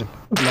that question.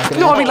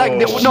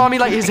 I mean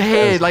like his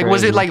head. Like,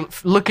 was it like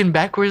looking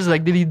backwards?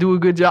 Like, did he do a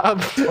good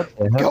job?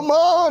 Come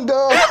on,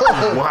 dog.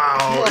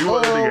 Wow, you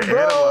want to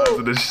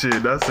analyze this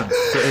shit? That's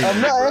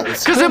insane.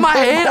 Because in my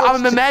head,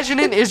 I'm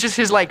imagining it's just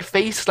his like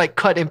face like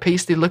cut and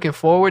pasted looking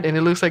forward, and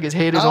it looks like his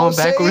head is on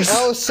backwards.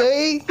 I would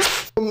say,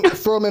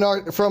 from an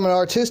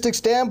artistic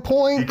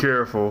standpoint. Be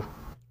careful.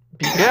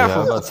 Be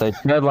careful. Yeah, say,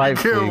 tread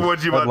lightly. Careful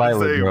what you about to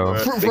say, bro.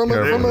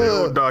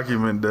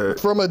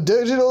 From a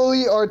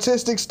digitally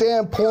artistic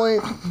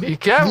standpoint, be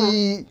careful.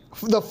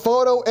 The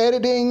photo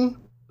editing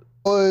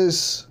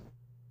was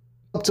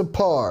up to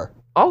par.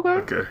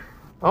 Okay.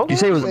 You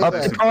say it was up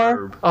to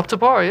par? Up to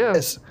par, yeah.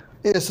 Yes,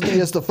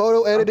 the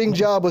photo editing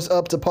job was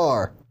up to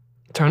par.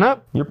 Turn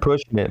up. You're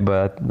pushing it,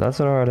 but that's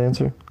an alright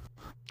answer.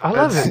 I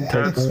love it.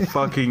 That's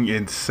fucking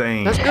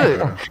insane. That's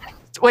good.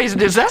 Wait,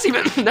 that's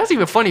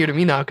even funnier to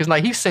me now, because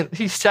like he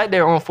sat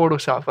there on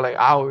Photoshop for like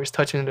hours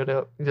touching it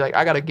up. He's like,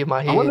 I gotta get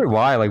my head. I wonder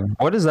why. Like,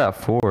 what is that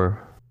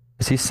for?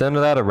 Is he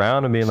sending that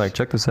around and being like,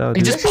 check this out?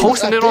 He Dude? just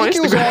posting it on I think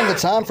it was Instagram. around the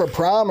time for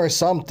prom or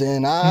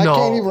something. I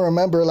can't even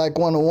remember like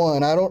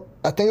 1-to-1.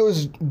 I think it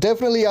was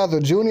definitely either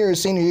junior or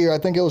senior year. I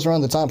think it was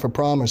around the time for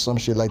prom or some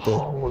shit like that.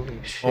 Holy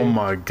shit. Oh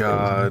my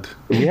god.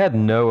 We had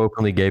no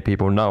openly gay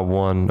people, not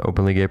one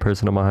openly gay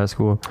person in my high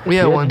school. We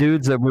had one.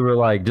 Dudes that we were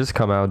like, just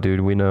come out,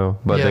 dude, we know.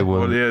 But they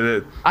wouldn't. Well,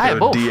 yeah, I had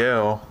both.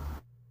 DL.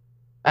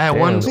 I had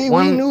one. See,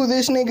 we knew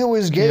this nigga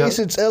was gay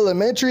since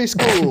elementary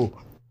school.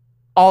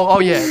 Oh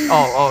yeah.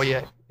 Oh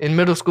yeah. In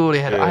middle school, they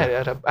had I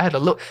had a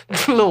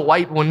little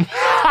white one.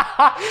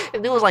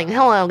 And it was like,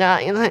 "Hello,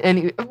 guys," and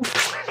he,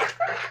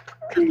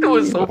 it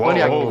was so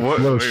funny.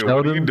 What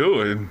are you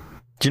doing?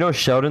 Do you know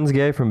Sheldon's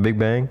gay from Big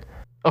Bang?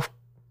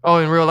 Oh,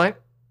 in real life?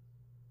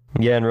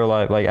 Yeah, in real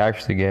life, like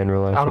actually gay in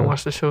real life. I don't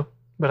watch the show,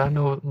 but I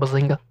know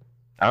Bazinga.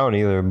 I don't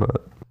either,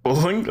 but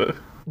Bazinga.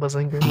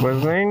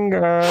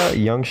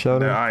 Young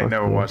Sheldon. Nah, I ain't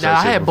never watched that. Now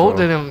I shit had before. both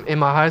of them in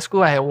my high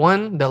school. I had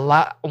one.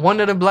 One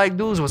of the black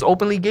dudes was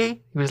openly gay.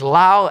 He was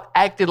loud,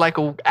 acted like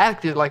a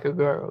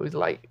girl. He was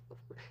like,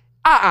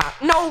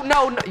 no.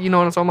 You know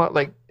what I'm talking about?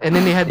 Like, and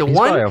then they had the He's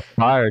one. probably a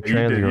fire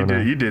trans girl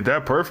now. You did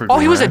that perfectly. Oh,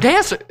 he was a man.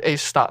 dancer. Hey,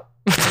 stop.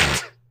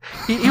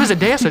 He was a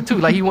dancer too.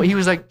 Like he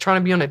was like trying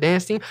to be on the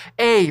dance team.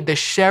 Hey, the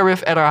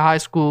sheriff at our high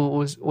school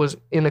was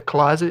in a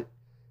closet,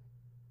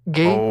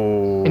 gay,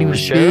 and he was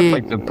sheriff, big,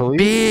 like the police?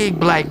 big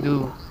black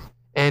dude.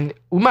 And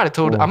I might have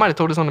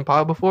told this on the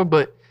pod before,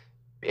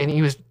 and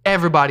he was,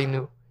 everybody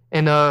knew.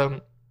 And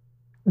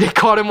they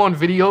caught him on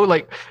video,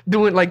 like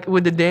doing like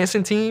with the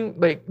dancing team,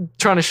 like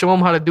trying to show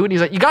him how to do it.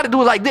 He's like, you got to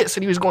do it like this,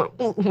 and he was going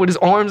with his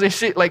arms and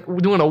shit, like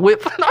doing a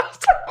whip. And I was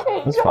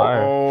like, That's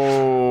fire.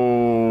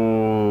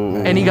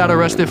 And he got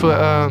arrested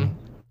for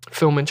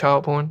filming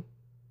child porn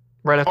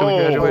right after we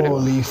graduated.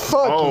 Holy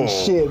fucking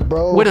shit,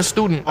 bro. With a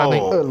student, I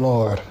think. Good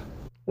lord.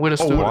 With a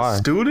student. With a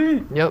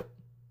student? Yep.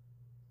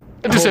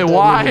 I just said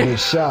why.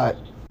 Shot.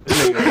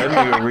 That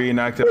nigga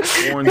reenacted a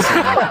porn scene.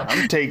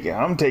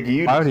 I'm taking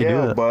you to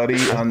jail, buddy,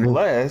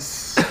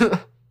 unless.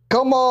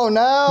 Come on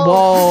now.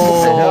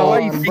 Whoa. Why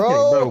you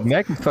bro?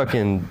 Mac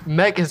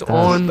is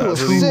on the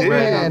shit,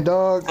 man,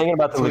 dog. Thinking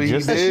about the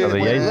logistics of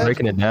it. Yeah, he's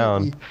breaking it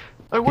down.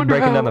 I He's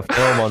breaking down the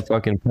film on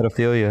fucking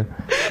pedophilia.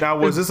 Now,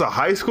 was this a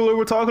high schooler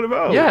we're talking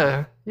about?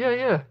 Yeah. It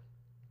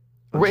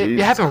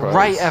happened Christ.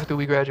 right after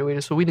we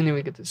graduated, so we didn't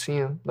even get to see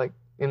him, like,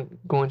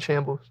 go in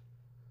shambles.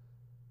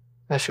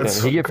 That shit was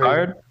Did he get crazy.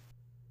 fired?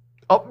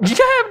 Oh, yeah,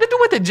 the dude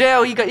went to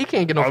jail. He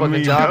can't get no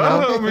fucking job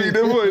now.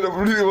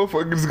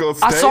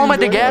 I saw him at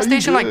the gas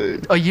station like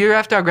a year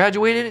after I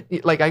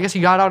graduated. Like, I guess he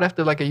got out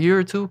after like a year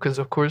or two, because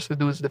of course the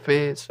dude's the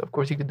feds. Of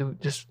course he could do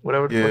just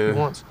whatever the fuck he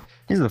wants.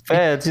 He's the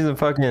feds. He's a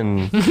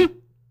fucking.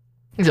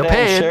 He's a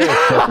ped.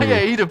 Yeah,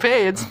 he's a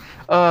peds.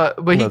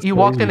 But he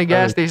walked in the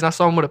gas station. I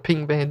saw him with a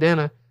pink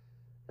bandana,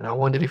 and I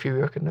wondered if he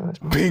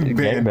recognized me. Pink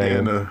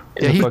bandana.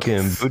 Yeah, he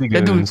fucking booty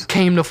that goons. dude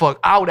came the fuck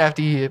out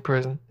after he hit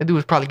prison. That dude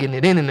was probably getting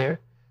it in there.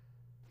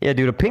 Yeah,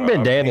 dude, a pink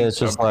bandana is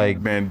just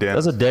like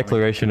that's a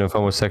declaration of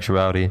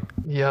homosexuality.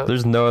 Yeah.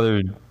 There's no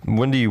other.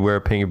 When do you wear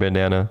a pink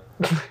bandana?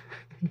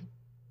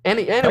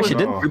 Actually,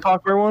 didn't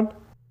Tupac wear one?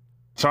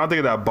 Trying to think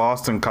of that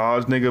Boston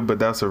College nigga, but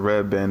that's a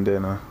red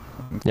bandana.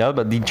 Yeah,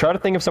 but try to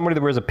think of somebody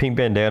that wears a pink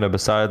bandana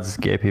besides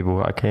gay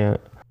people. I can't.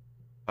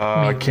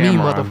 Me, Cameron.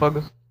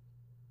 motherfucker.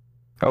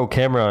 Oh,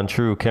 Cameron,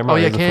 true. Cameron. Oh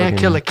yeah,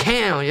 Killer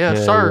Cam. Yeah,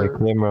 sir. Yeah,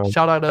 Cameron.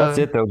 Shout out. That's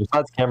it though.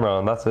 Besides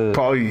Cameron, that's it.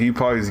 He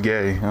probably is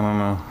gay. I don't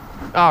know.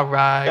 All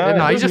right. Yeah,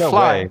 no, he's there's just no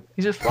fly. way.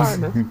 He's just fly,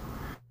 man.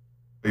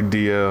 Big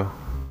DL.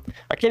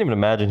 I can't even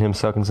imagine him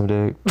sucking some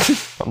dick.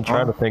 I'm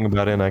trying to think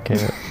about it and I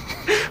can't.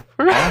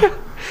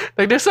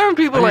 Like there's certain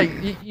people like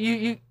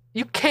you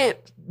can't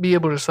be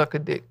able to suck a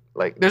dick.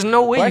 Like there's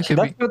no way you could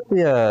be. What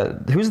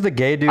the who's the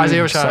gay dude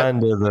Isaiah who Rashad.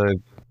 signed to the?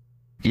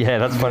 Yeah,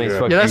 that's funny as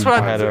fuck. Yeah, that's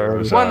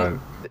what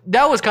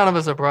that was kind of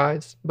a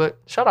surprise. But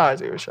shout out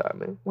Isaiah Rashad,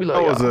 man. We love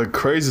That y'all. was a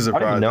crazy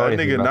surprise. know That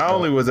anything nigga, about not that.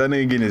 only was that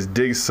nigga getting his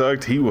dick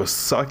sucked, he was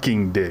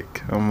sucking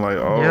dick. I'm like,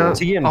 oh. Yeah. Was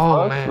he getting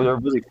Oh, fucked? man. Or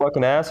was he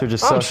fucking ass or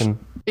just Oh, sucking?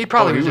 He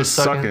probably he was just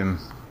sucking.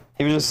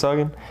 He was just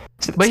sucking.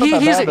 But It's not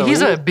that bad, though.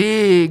 he's a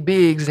big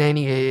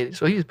Zanny head.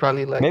 So he's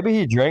probably like Maybe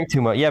he drank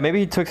too much. Yeah, maybe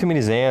he took too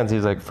many Xans.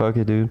 He's like, fuck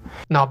it, dude.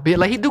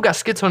 like he do got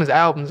skits on his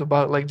albums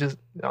about like just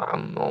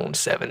I'm on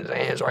 7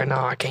 Xans right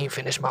now. I can't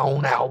finish my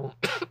own album.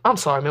 I'm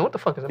sorry, man. What the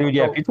fuck is that? Dude,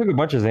 yeah, if you took a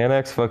bunch of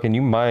Xanax, fucking,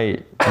 you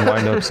might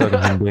wind up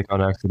sucking some dick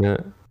on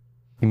accident.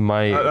 You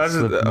might.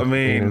 I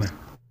mean,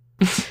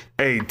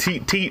 hey,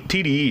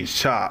 TDE is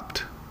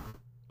chopped.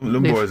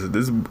 Them boys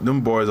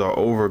are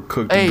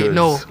overcooked. Hey, goods.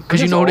 no,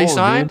 because you know who they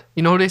signed? Dude.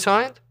 You know who they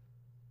signed?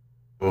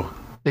 Oh.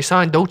 They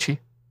signed Doechii.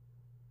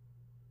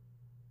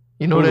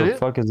 You know Who what that the is?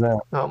 fuck is that?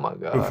 Oh my Who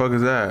the god. fuck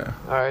is that?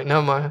 All right,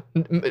 never mind.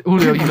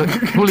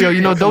 Julio,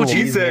 you know Doechii.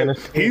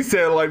 He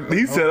said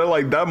it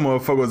like that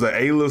motherfucker was an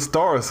A-list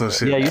star or some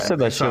shit. Yeah, you said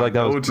that shit like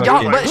that was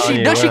Y'all, Y'all,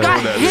 fucking but she Kanye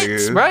got West.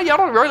 hits, bro. Y'all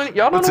don't know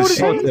What's what a it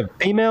is. Oh, it's a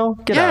female?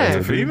 Get Yeah. out It's a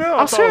of here. female? I'm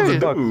I thought it was a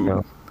serious. Fuck dude.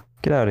 no.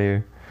 Get out of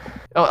here.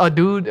 A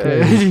dude.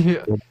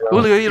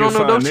 Julio, you don't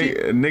know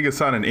Doechii? Nigga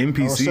signing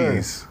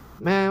NPCs.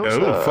 Man, Yeah, what's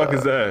who the up? fuck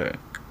is that?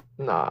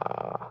 Nah,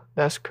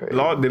 that's crazy.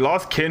 They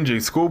lost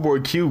Kendrick.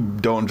 Schoolboy Q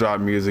don't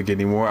drop music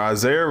anymore.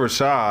 Isaiah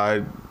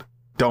Rashad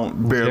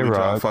don't barely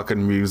drop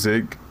fucking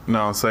music. You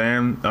know what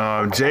I'm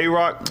saying?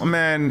 J-Rock,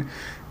 man,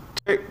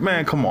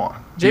 come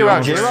on.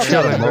 J-Rock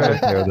had a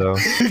moment there, though.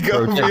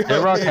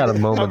 J-Rock had a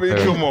moment there.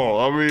 Come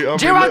on.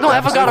 J-Rock don't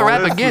ever gotta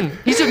rap again.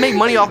 He should make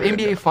money off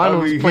NBA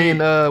Finals playing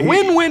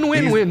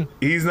win.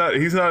 He's not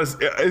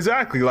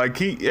exactly like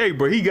he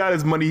got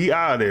his money. He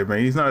out of there, man.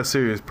 He's not a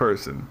serious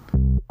person.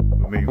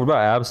 What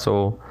about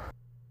Absol?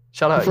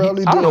 Shout out.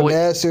 Probably doing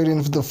acid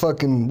in the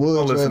fucking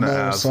woods right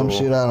now or some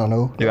shit. I don't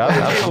know. Dude,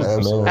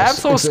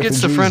 Absol's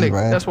schizophrenic.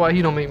 That's why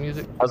he don't make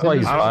music. That's why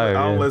he's fired.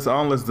 I don't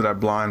listen to that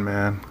blind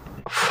man.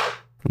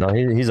 No,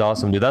 he's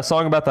awesome, dude. That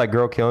song about that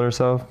girl killing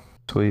herself,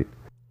 sweet.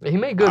 He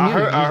made good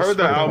music. I heard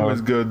that album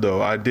is good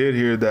though. I did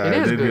hear that.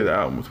 I did hear the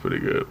album was pretty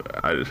good.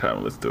 I just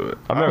haven't listened to it.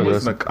 I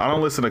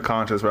don't listen to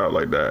conscious rap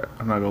like that.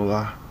 I'm not gonna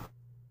lie.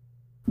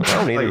 I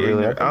don't either,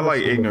 really. I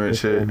like ignorant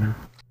shit.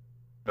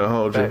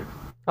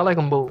 I like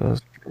them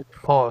both.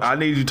 Pause. I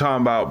need you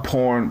talking about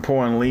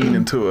pouring lean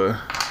into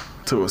a.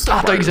 I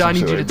thought you said I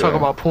need you to talk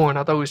about porn.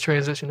 I thought we was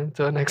transitioning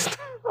to the next.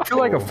 I feel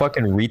like a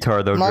fucking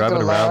retard though,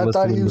 driving around I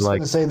thought he was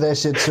gonna say that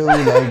shit too.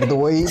 Like the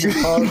way he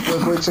just paused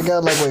real quick, so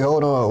got like, wait,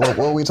 hold on, what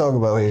are we talking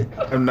about here?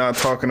 I'm not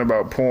talking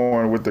about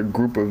porn with a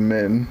group of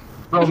men.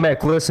 Bro,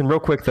 Mac, listen real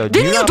quick though.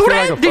 Didn't you do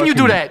that? Didn't you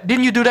do that?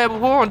 Didn't you do that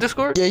before on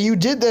Discord? Yeah, you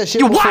did that shit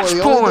you before. Watched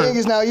the porn. only thing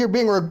is now you're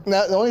being.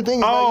 The only thing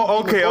is.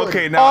 Okay.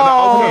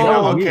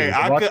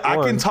 I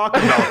can talk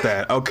about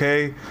that.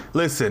 Okay,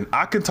 listen,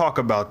 I can talk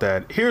about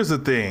that. Here's the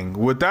thing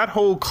with that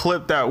whole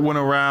clip that went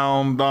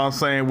around. Know what I'm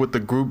saying with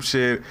the group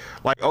shit.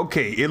 Like,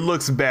 okay, it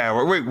looks bad.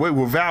 Wait,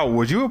 well, Val,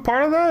 was you a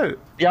part of that?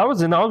 Yeah, I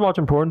was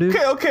watching porn, dude.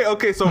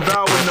 Okay. So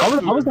Val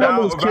was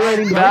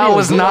Val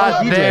was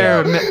not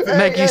there.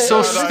 Meg, he's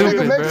so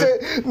stupid, bro.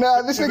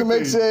 This nigga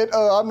Meg said,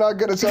 I'm not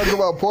gonna talk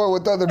about porn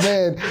with other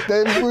men.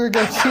 Then we were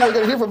gonna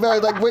hear from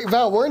Val. Like, wait,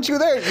 Val, weren't you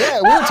there?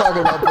 Yeah, we were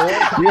talking about porn.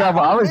 Yeah,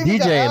 but I was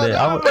DJing it.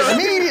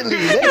 Immediately.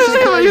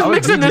 He's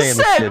mixing the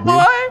set,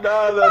 boy.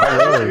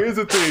 No. Here's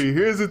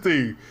the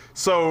thing.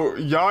 So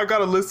y'all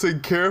gotta listen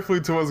carefully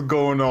to what's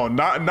going on.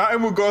 Not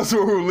in regards to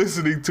what we were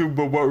listening to,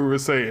 but what we were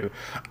saying.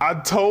 I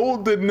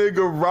told the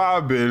nigga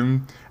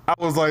Robin, I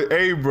was like,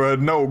 hey bro,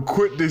 no,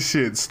 quit this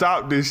shit.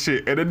 Stop this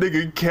shit. And the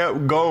nigga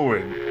kept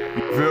going.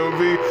 You feel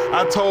me?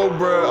 I told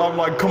bro, I'm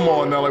like, come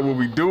on now, like what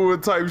we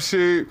doing type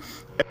shit.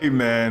 Hey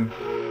man.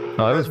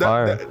 Oh, it was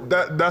fire.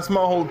 That's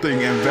my whole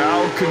thing, and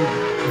Val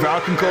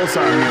can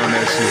co-sign me on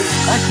that shit.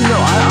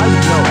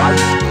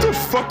 What the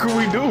fuck are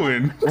we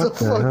doing? What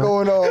the fuck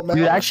going on, man?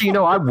 Dude, actually,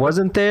 I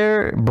wasn't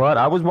there, but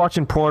I was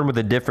watching porn with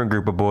a different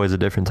group of boys at a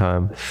different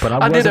time. But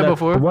I did that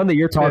before. The one that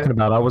you're talking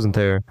about, I wasn't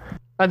there.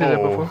 I did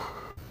that before.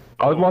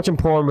 I was watching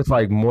porn with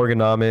like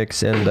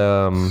Morganomics and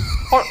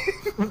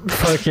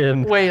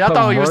fucking. Wait, I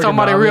thought you was talking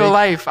about in real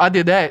life. I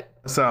did that.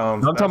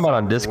 I'm talking about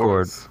on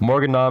Discord.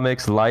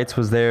 Morganomics, Lights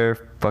was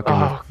there. Fucking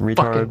retard.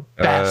 Fucking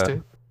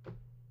bastard.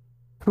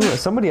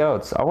 Somebody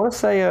else. I want to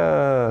say.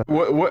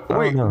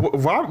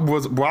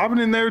 Was Robin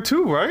in there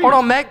too, right? Hold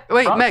on, Mac.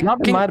 Wait, Mac.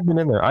 Robin might have been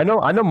in there. I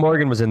know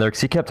Morgan was in there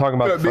because he kept talking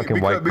about the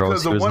fucking white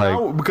girls.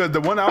 Because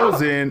the one I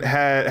was in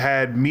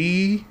had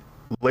me,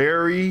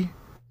 Larry,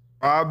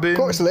 Robin, of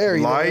course, Larry,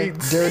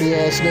 Lights, dirty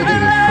ass nigga. I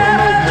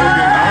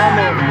don't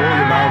know if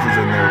Morgan Miles was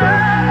in there though.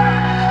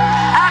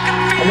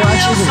 I know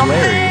actually it was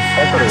Larry.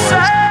 That's what it was.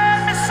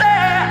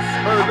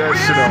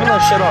 Turn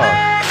that shit off.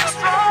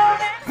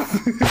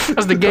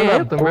 That's the gay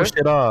anthem, bro.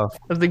 Shit off.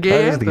 That's the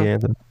gay anthem. The gay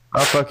anthem.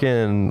 I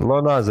fucking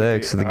Lil Nas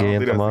X is the gay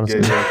anthem,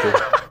 honestly.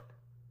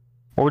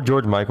 Or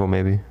George Michael,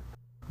 maybe.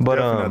 But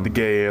definitely not the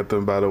gay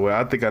anthem, by the way.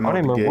 I think I know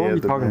the gay anthem. What were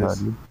we talking about,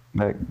 dude?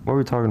 Mac, what were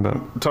we talking about?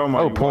 I'm talking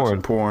about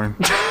porn.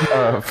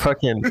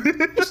 Fucking.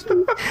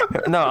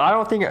 No, I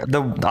don't think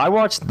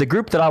the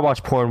group that I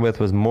watched porn with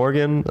was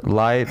Morgan,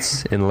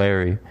 Lights, and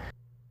Larry.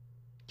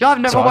 Y'all have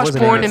never watched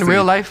porn in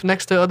real life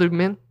next to other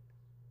men?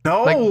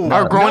 No. Like,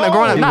 or growing up,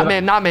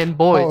 not men,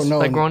 boys.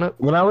 Like growing up.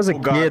 When I was a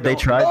kid, they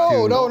tried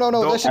to. No.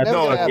 That should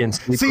never happen.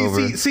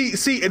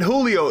 See, and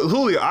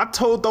Julio, I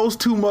told those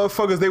two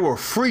motherfuckers they were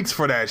freaks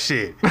for that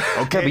shit.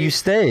 Okay, yeah, but you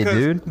stayed,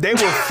 dude. They were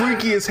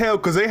freaky as hell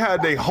because they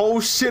had their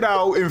whole shit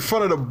out in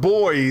front of the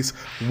boys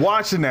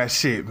watching that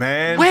shit,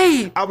 man.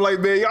 Wait. I'm like,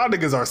 man, y'all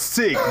niggas are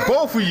sick,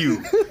 both of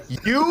you.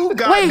 You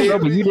got Wait.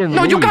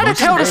 You gotta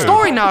tell the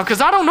story now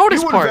because I don't know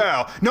this part.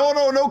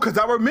 No, because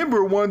I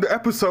remember one of the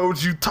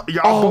episodes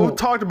y'all both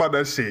talked about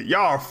that shit. Y'all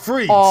are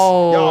freaks.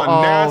 Y'all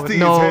are nasty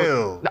as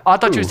hell. I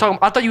thought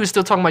you were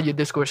still talking about your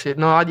Discord shit.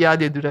 No, I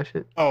did do that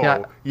shit.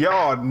 Y'all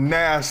are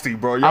nasty,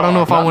 bro. I don't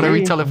know if I want to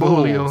retell it for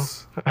Julio.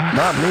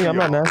 Not me. I'm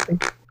not nasty.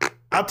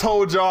 I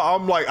told y'all,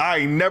 I'm like, I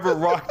ain't never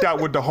rocked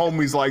out with the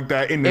homies like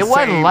that in the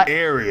same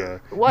area.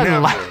 It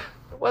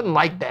wasn't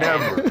like that.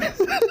 Never.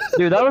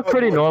 Dude, that was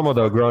pretty normal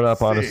though, growing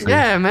up, honestly.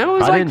 Yeah, man. It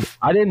was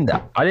I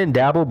didn't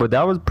dabble, but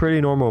that was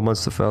pretty normal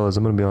amongst the fellas.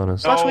 I'm gonna be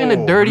honest. Especially in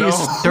the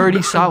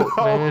dirty South,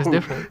 man. It's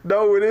different.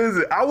 No, it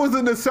isn't. I was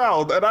in the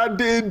South, and I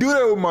didn't do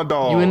that with my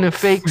dog. You in the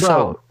fake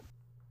South.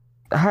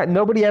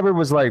 nobody ever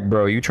was like,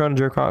 bro, you trying to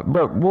jerk off?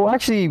 Bro, well,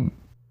 actually,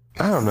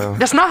 I don't know.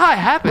 That's not how it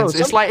happens.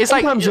 Bro,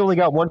 sometimes you only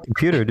got one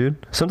computer,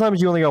 dude.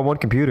 Sometimes you only got one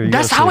computer.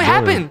 That's how it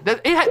happened.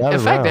 In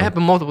fact, it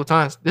happened multiple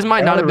times. This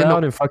might not have been.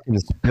 And fucking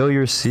spill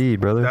your seed,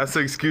 brother. That's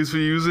the excuse for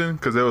using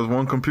because there was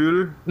one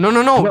computer. No.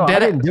 I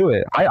didn't do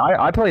it.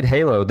 I played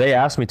Halo. They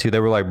asked me to. They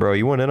were like, bro,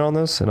 you want in on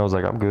this? And I was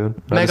like, I'm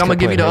good. Meg, I'm gonna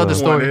give you the other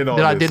story that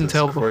I didn't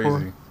tell before.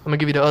 I'm gonna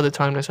give you the other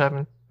time this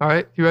happened. All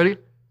right, you ready?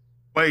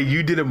 Wait,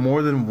 you did it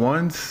more than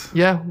once?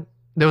 Yeah.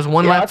 There was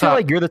one laptop. I feel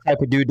like you're the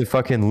type of dude to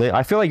fucking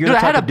I feel like you're the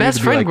type of dude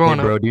to be like, hey,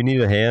 bro, do you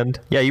need a hand?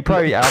 Yeah, you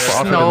probably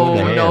offered No.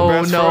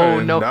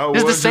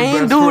 This is the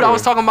same dude I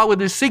was talking about with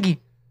this Siggy.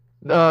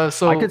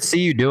 So I could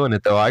see you doing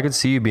it though. I could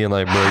see you being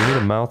like, bro, you need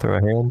a mouth or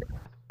a hand?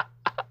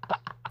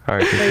 All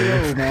right,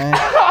 Hey, man.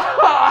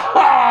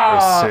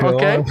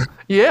 okay.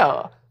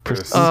 Yeah.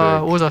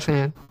 What was I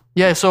saying?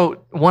 Yeah,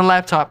 so one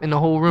laptop in the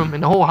whole room,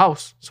 in the whole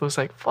house. So it's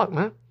like, fuck,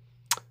 man.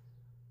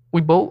 We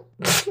both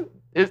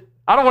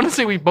I don't want to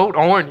say we both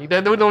horny.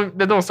 That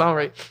don't sound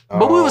right.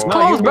 But we was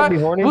close, bro.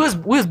 We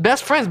was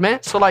best friends,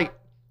 man. So like,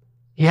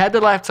 he had the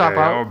laptop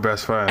out. Our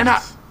best friends. And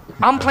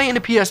I'm playing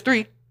the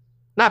PS3,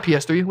 not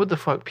PS3. What the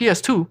fuck?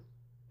 PS2.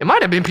 It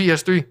might have been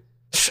PS3.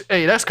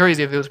 Hey, that's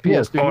crazy if it was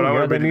PS3. Oh, that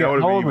would have been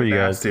you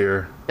guys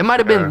here. It might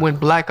have been when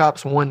Black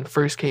Ops 1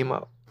 first came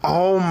out.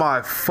 Oh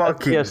my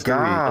fucking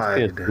god.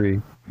 That's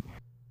PS3.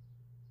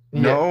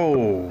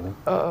 No.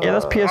 Yeah,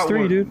 that's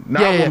PS3, dude.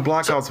 Not when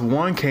Black Ops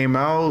 1 came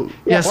out.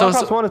 Yeah, Black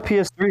Ops 1 is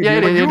PS3. Yeah,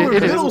 it is.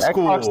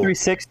 Xbox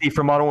 360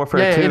 for Modern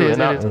Warfare 2. It is.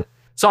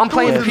 So I'm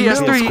playing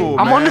PS3.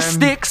 I'm on the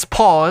sticks.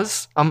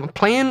 Pause. I'm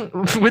playing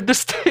with the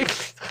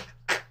sticks.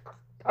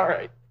 All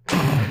right.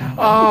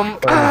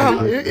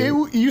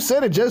 You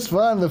said it just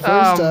fine the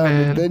first time,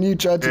 and then you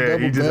tried to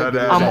double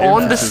back. I'm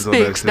on the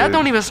sticks. That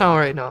don't even sound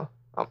right now.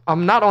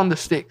 I'm not on the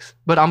sticks,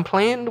 but I'm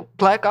playing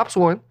Black Ops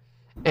 1.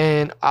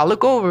 And I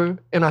look over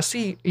and I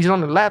see he's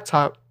on the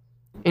laptop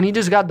and he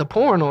just got the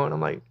porn on. I'm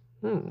like,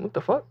 what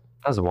the fuck?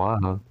 That's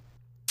wild.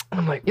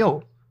 I'm like,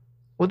 yo,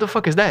 what the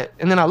fuck is that?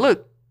 And then I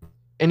look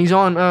and he's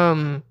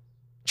on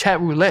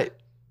chat roulette.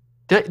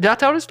 Did I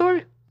tell the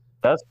story?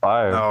 That's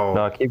fire.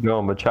 No, keep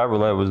going. But chat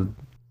roulette was.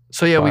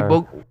 So yeah, fire.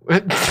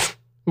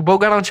 we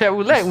both got on chat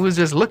roulette. We was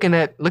just looking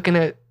at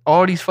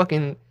all these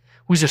fucking.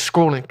 We was just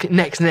scrolling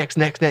next. We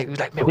was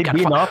like, man, we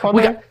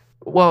got.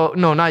 Well,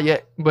 no, not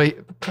yet, but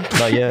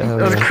not yet.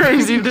 That was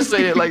crazy to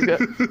say it like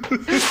that.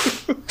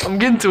 I'm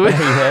getting to it.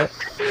 Yeah.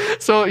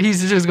 So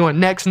he's just going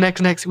next.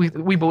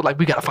 We both like,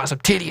 we gotta find some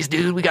titties,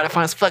 dude. We gotta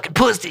find some fucking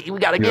pussy. We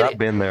gotta get it. I've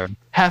been there.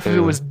 Half of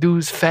it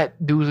was fat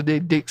dudes with their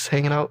dicks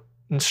hanging out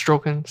and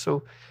stroking.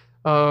 So,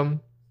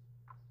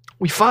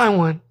 we find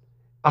one.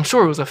 I'm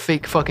sure it was a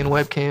fake fucking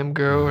webcam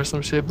girl or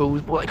some shit, but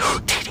we was like,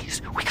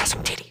 titties. We got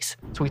some titties.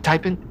 So we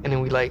type in and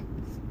then we like.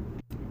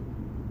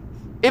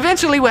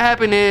 Eventually what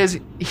happened is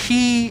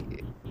he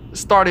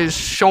started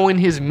showing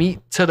his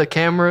meat to the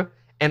camera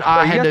and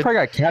I had to...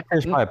 probably got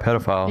catfished by a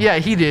pedophile. Yeah,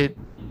 he did.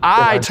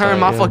 I turned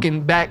my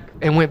fucking back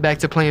and went back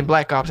to playing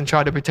Black Ops and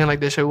tried to pretend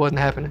like this shit wasn't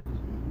happening.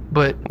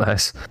 But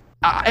nice.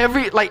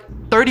 Every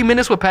 30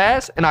 minutes would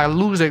pass and I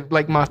lose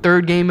my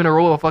third game in a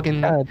row of fucking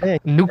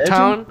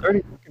Nuketown.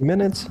 30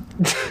 minutes?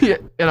 Yeah,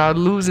 and I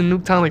lose in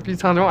Nuketown 3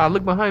 times in a row. I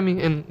look behind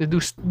me and the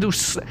dude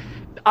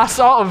I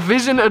saw a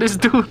vision of this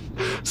dude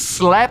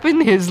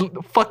slapping his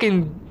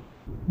fucking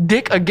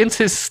dick against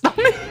his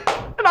stomach.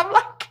 And I'm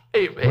like,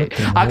 hey, man,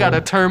 I got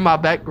to turn my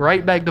back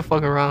right back the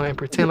fuck around and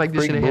pretend like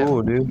this shit ain't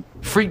happening. Dude.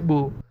 Freak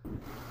bull.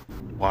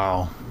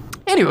 Wow.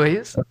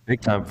 Anyways. Big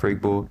time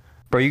freak bull.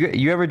 Bro,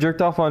 you ever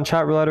jerked off on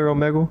chat roulette or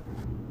Omegle?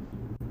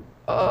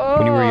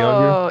 When you were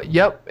younger?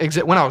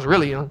 Yep. When I was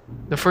really young.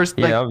 The first,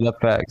 that's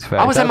facts.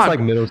 I was at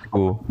middle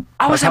school.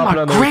 I was at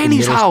my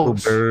granny's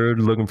house.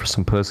 Bird looking for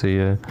some pussy,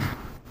 yeah.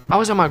 I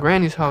was at my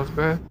granny's house,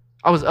 bro.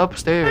 I was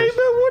upstairs. Hey,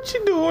 man, what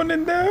you doing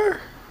in there?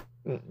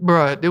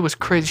 Bro, it was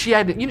crazy. She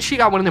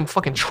got one of them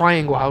fucking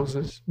triangle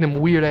houses. Them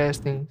weird ass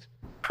things.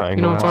 Triangle.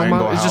 You know what I'm talking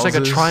about? It's just like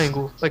a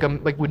triangle.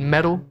 Like with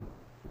metal.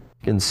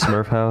 In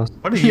Smurf house.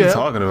 What are you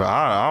talking about?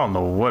 I don't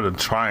know what a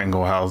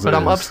triangle house is. But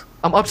I'm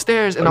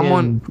upstairs and I'm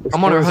on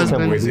her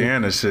husband.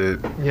 Louisiana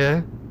shit.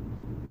 Yeah.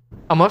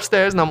 I'm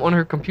upstairs and I'm on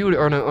her computer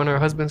or on her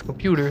husband's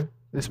computer.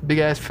 This big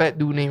ass fat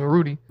dude named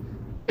Rudy.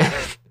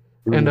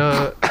 And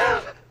I'm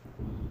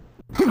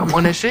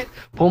on that shit.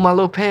 Pull my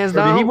little pants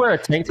down. Did he wear a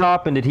tank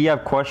top and did he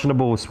have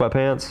questionable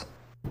sweatpants?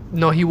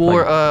 No, he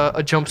wore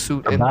a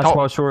jumpsuit and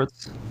basketball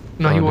shorts.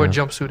 No, he wore a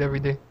jumpsuit every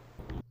day.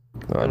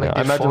 I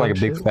imagine like a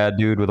big fat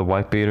dude with a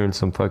white beater and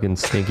some fucking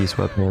stinky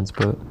sweatpants,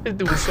 but this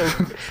dude was so.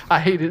 I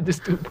hated this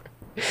dude.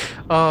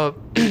 So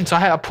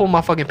I pulled my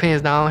fucking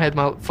pants down, had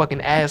my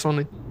fucking ass on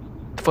the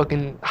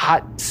fucking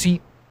hot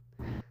seat.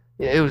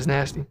 Yeah, it was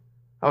nasty.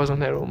 I was on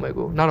that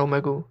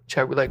Omegle,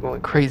 chat was like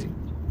going crazy.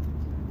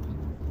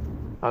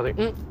 I was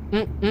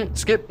like,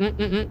 skip,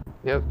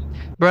 Yep.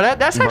 Bro,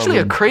 that's actually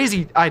a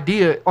crazy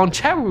idea. On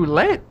chat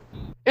roulette,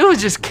 it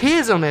was just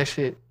kids on that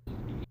shit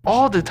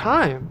all the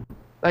time.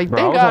 Like,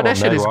 thank God that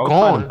shit is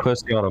gone.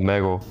 Pussy on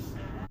Omegle.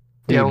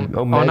 Yeah,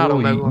 not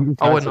Omegle.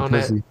 I wasn't on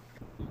that.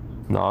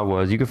 No, I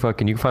was. You can find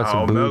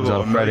some boobs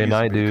on a Friday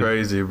night, dude.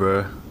 Crazy,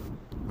 bro.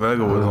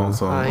 Vega was on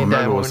some.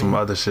 Omega was some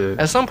other shit.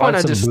 At some point,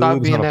 I just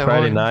stopped being that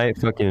Friday night,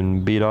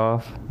 fucking beat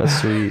off. That's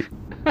sweet.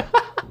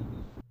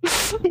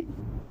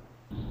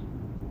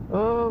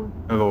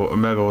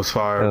 Omega was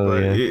fire.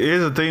 But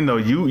here's the thing, though.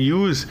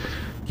 You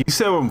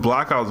said when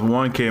Blackouts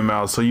 1 came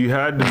out, so you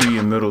had to be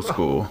in middle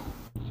school.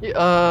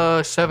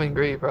 7th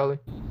grade probably,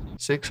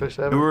 6th or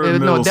 7th. You were in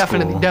middle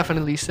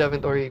definitely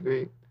 7th or 8th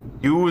grade.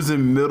 You was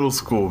in middle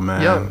school,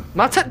 man. Yeah,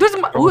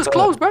 it was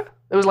close, bro.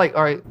 It was like,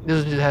 all right, this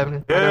is just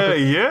happening.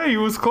 Yeah, you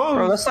was close.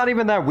 Bro, that's not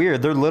even that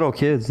weird. They're little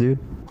kids, dude.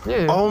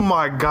 Yeah. Oh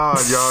my God,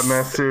 y'all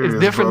not serious.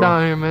 It's different bro.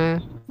 down here,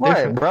 man. What,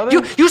 Different. brother?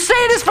 You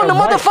say this from the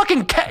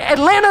motherfucking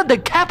Atlanta, the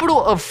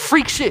capital of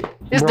freak shit.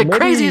 It's the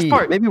craziest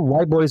part. Maybe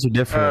white boys are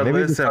different. Maybe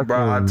listen,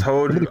 bro. I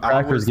told you.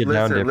 I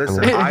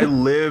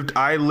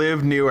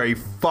lived near a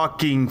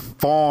fucking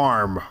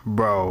farm,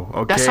 bro.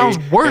 Okay. That sounds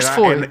worse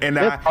for it. And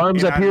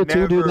farms up here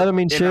too, dude. That don't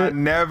mean shit.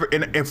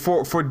 And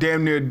for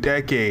damn near a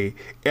decade,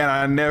 and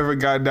I never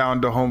got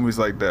down to homies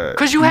like that.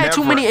 Cause you had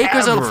too many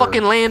acres of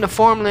fucking land, of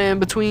farmland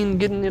between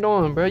getting it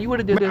on, bro. You would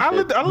have did that. I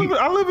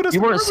live in a. You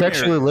weren't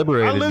sexually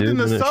liberated. I lived in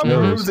the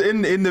suburbs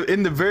in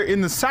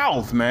the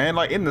south, man.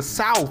 Like in the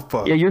south.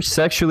 Yeah, you're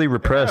sexually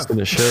repressed in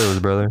the shows,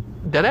 brother.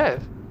 Dead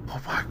ass. Oh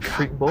my God.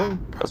 Freak boy.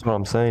 That's what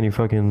I'm saying. You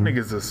fucking.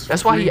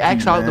 That's why he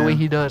acts out the way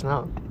he does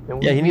now.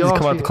 Yeah, he needs to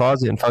come out the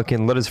closet and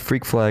fucking let his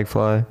freak flag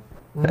fly.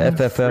 The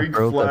FFF,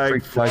 bro. Let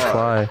freak flag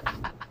fly.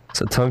 It's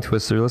a tongue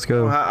twister. Let's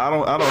go. I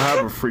don't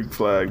have a freak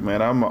flag,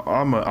 man. I'm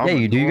yeah,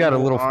 you do. You got a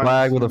little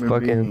flag with a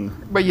fucking.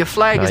 But your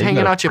flag is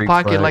hanging out your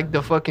pocket like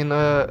the fucking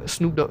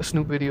Snoop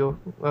video.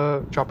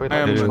 Drop it. I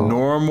am a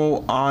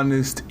normal,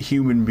 honest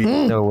human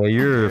being. No way,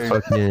 you're a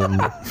fucking.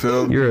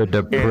 You're a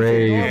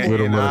depraved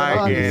little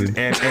motherfucker.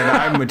 And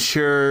I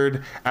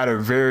matured at a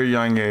very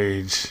young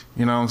age.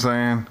 You know what I'm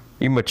saying?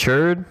 You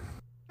matured?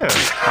 Yeah,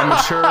 I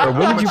matured.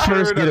 When did you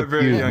first get a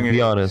pube? Be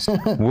honest.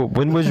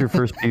 When was your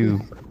first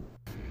pube?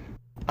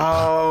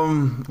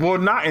 Well,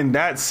 not in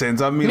that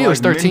sense. I mean, it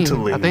was 13.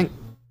 Mentally. I think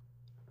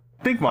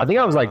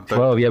I was like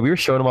 12. Yeah, we were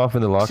showing them off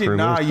in the locker room.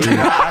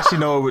 Actually,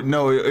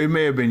 no, it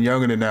may have been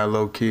younger than that,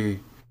 low key.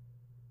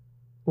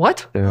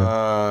 What?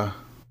 No,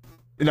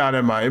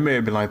 never mind. It may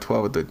have been like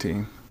 12 or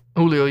 13.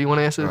 Julio, you want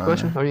to answer the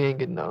question, or you ain't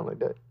getting down like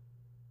that?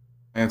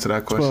 Answer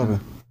that question.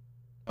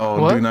 12.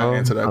 Oh, do not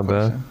answer that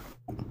question.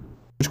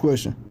 Which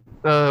question?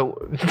 I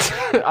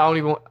don't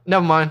even.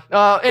 Never mind.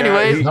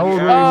 Anyways, how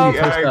old were you when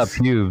you first got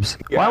pubes?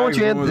 Why won't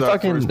you answer the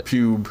fucking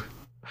pube?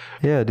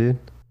 Yeah, dude.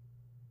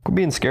 Quit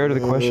being scared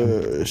of the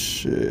question.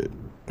 Shit.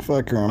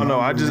 Fuck her. Oh no,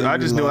 I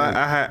just knew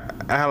I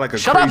had like a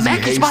shut crazy up, Mac.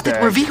 He's about to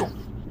reveal.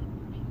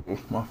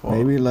 My fault.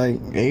 Maybe like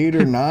 8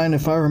 or 9,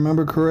 if I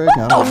remember correct.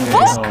 What the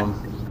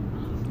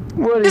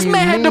fuck? This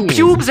man had the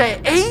pubes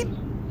at 8.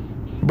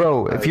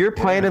 Bro, if you're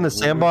playing in the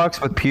sandbox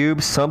with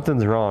pubes,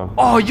 something's wrong.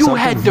 Oh, you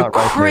had the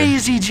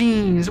crazy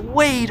genes.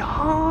 Wait,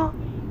 huh?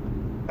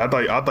 I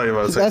thought you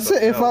were about to say that's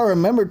it. If I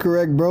remember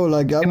correct, bro.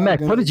 Like, hey,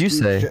 Mac, what did you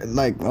say?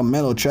 Like a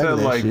mental check.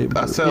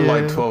 I said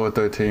like 12 or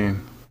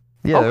 13.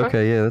 Yeah,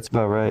 okay, yeah, that's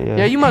about right.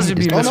 Yeah, you must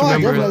be misremembering. Oh no, I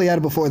definitely had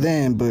it before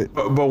then, but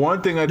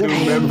one thing I do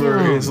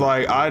remember is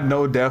like I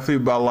know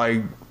definitely by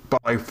like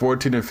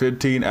 14 and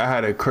 15, I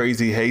had a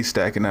crazy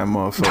haystack in that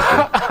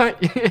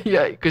motherfucker.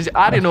 Yeah, because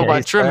I didn't know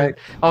about trimming.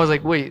 I was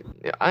like, wait,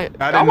 I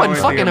wasn't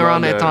fucking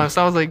around that time,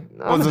 so I was like,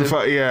 I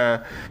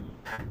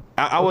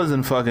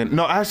wasn't fucking.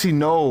 No, actually,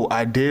 no,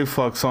 I did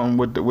fuck something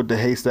with the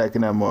haystack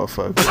in that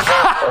motherfucker.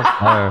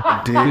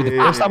 Dude, the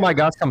first time I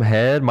got some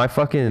head, my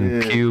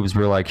fucking pubes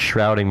were like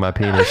shrouding my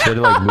penis. She had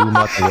to like move them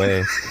out the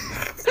way.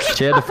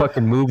 She had to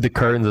fucking move the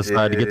curtains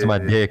aside to get to my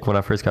dick when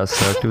I first got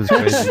sucked. It was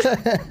crazy.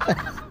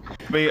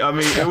 I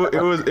mean,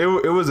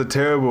 it was a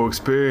terrible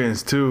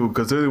experience too,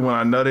 because really when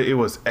I nutted, it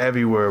was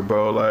everywhere,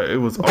 bro. Like it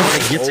was all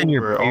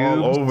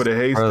over the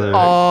haystack.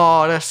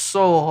 Oh, that's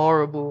so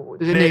horrible.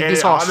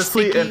 And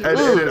honestly,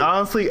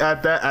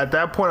 at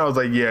that point, I was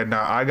like, yeah,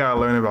 nah, I gotta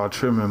learn about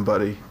trimming,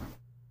 buddy.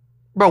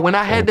 Bro, when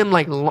I had them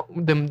like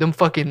them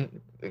fucking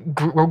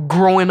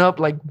growing up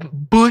like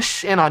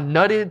bush, and I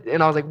nutted,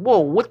 and I was like, whoa,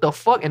 what the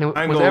fuck? And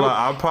I ain't gonna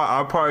lie, I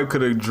probably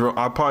could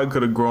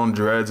have grown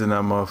dreads in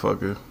that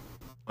motherfucker.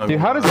 Dude,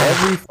 how does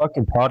every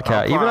fucking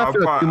podcast, even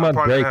after a 2-month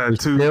break, we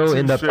still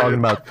end up talking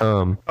about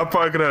cum? I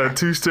probably could have had a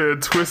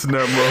 2-strand twist in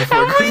that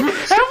motherfucker.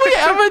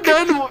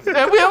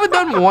 Have we ever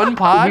done one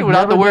pod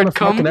without the word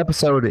cum? An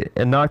episode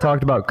and not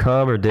talked about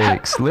cum or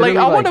dicks. Like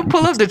I want to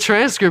pull up the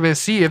transcript and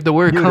see if the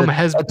word cum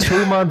has a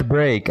 2-month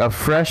break, a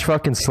fresh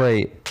fucking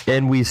slate,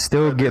 and we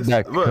still get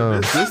back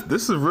cum.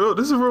 This is real.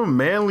 This is real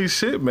manly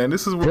shit, man.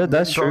 This is what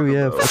that's true.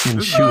 Yeah, fucking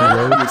shoot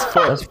ropes.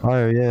 That's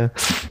fire. Yeah.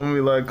 I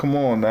mean, like, come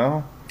on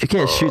now. You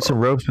can't shoot some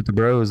ropes with the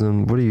bros,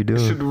 and what are you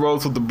doing? Shoot the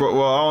ropes with the bros.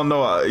 Well, I don't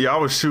know. I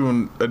was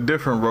shooting a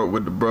different rope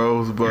with the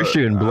bros, but you're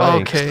shooting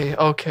blanks.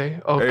 Okay.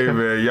 Hey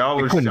man,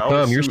 y'all was shooting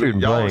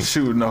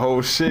the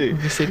whole shit.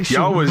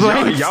 Y'all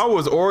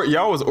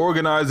was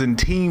organizing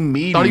team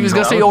meetings. Thought he was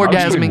gonna say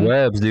orgasming.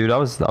 Webs, dude. I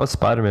was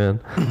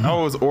Spider-Man. I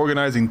was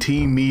organizing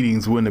team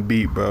meetings when the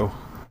beat, bro.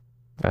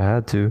 I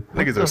had to.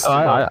 Niggas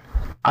are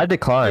I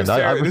declined.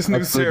 This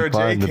nigga Sarah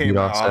J came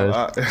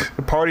out.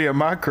 Party at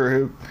my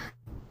crib.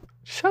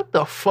 Shut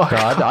the fuck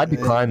up. I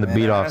declined the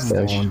beat off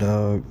session.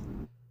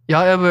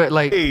 Y'all ever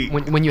like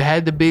when you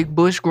had the big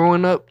bush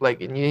growing up,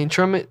 like and you ain't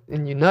trim it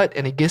and you nut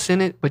and it gets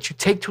in it, but you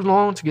take too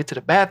long to get to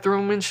the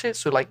bathroom and shit,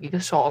 so like it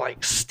gets all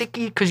like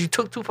sticky because you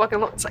took too fucking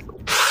long. It's like,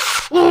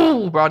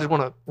 ooh, bro, I just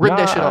want to rip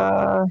that shit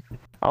off.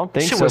 I don't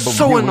think shit so. Was but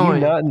so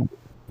annoying.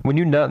 When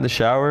you nut in the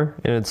shower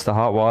and it's the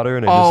hot water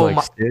and it just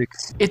like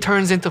sticks, it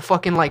turns into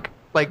fucking like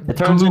it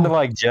turns into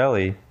like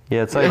jelly.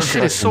 Yeah, it's like that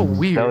shit is so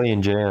weird. Jelly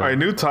and jam. All right,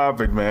 new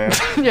topic, man.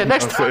 Yeah,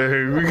 next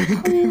topic.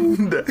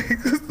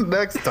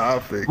 Next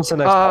topic. What's the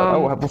next?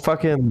 Well,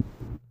 fucking,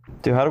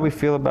 dude. How do we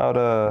feel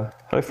about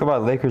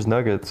Lakers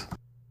Nuggets?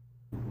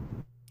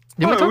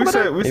 Did we talk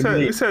about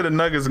we said the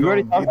Nuggets are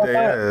gonna beat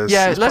their ass.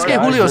 Yeah, let's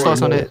get Julio's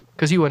thoughts on it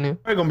because you weren't here.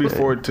 They're gonna be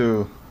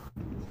 4-2.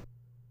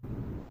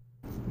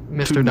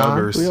 Mr.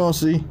 Don. We don't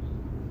see.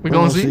 We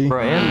gonna see.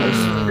 Bro, and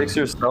the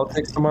Sixers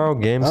Celtics tomorrow,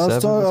 game 7.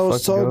 I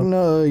was talking to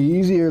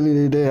Yeezy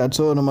earlier today. I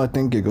told him I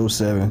think it goes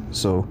 7.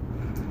 So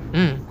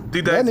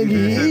that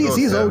nigga,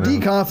 he's OD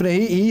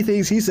confident.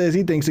 He says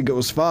he thinks it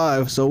goes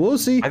 5. So we'll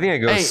see. I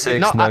think it goes 6.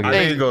 Nuggets. I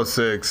think it goes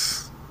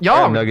 6.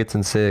 Y'all Nuggets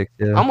and 6.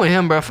 Yeah. I'm with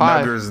him, bro.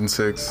 5. Nuggets and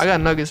 6. I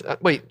got Nuggets.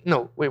 Wait,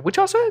 what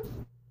y'all said?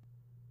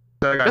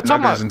 I got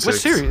Nuggets and 6.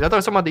 What series? I thought it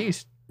was talking about the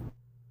East.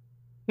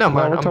 No,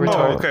 man, I'm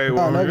retarded. Okay,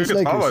 well, we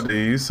can talk about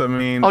these. I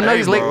mean,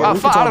 Nuggets,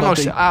 Lakers. I don't know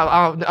shit.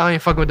 I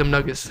ain't fucking with them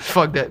Nuggets.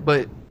 Fuck that.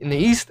 But in the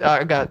East,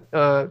 I got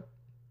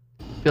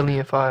Philly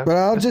and 5. But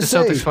I'll just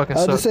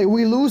say,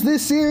 we lose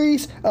this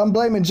series, I'm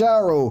blaming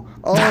Gyro.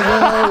 Oh,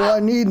 well, I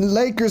need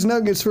Lakers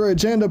Nuggets for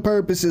agenda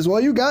purposes. Well,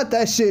 you got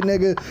that shit,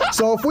 nigga.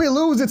 So if we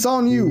lose, it's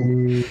on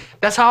you.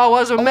 That's how I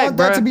was with Meg, bro. I want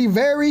that to be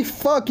very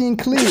fucking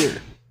clear.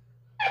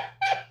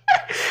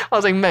 I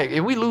was like, Meg,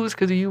 if we lose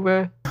because of you,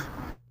 bro.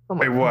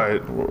 Wait,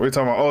 what? We're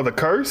talking about? Oh, the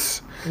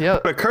curse? Yeah.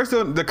 The curse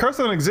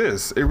don't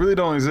exist. It really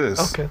don't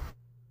exist. Okay.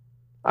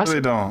 It really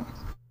don't.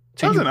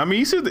 Doesn't. I mean,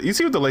 you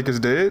see what the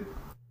Lakers did? It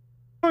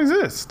don't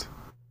exist.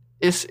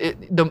 What's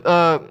it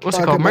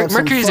called?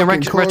 Mercury's in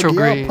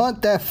retrograde. I'll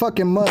punt that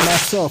fucking mud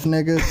myself,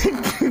 nigga.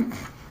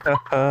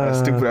 That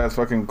stupid ass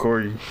fucking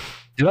Corgi.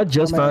 Dude, I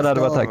just found out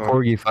about that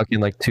Corgi fucking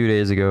like 2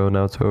 days ago.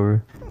 Now it's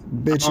over.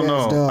 Bitch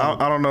ass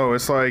dog. I don't know.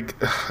 It's like,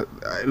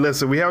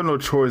 listen, we have no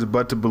choice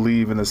but to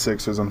believe in the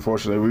Sixers.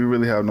 Unfortunately, we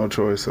really have no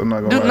choice. I'm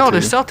not gonna. Dude, no, the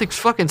Celtics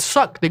fucking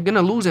suck. They're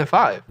gonna lose in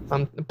 5.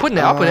 I'm putting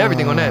that. I'll put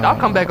everything on that. I'll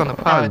come back on the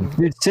pod.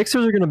 Dude,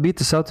 Sixers are gonna beat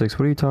the Celtics.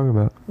 What are you talking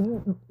about?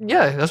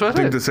 Yeah, that's what I said.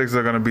 I think the Sixers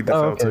are gonna beat the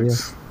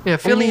Celtics. Yeah,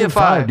 Philly in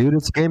 5. Dude,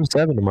 it's game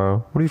 7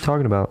 tomorrow. What are you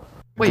talking about?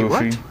 Wait,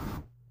 what?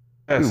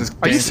 Yes,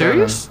 are you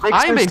serious?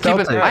 I ain't been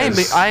keeping. I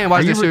ain't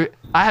watched this series.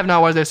 I have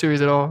not watched that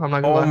series at all. I'm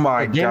not gonna lie. Oh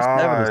my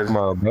god,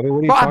 tomorrow,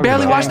 bro, I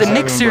barely watched the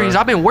Knicks series.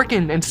 I've been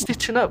working and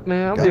stitching up,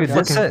 man. Dude,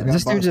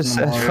 this dude just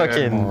said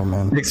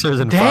fucking Sixers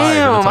and 5.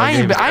 Damn,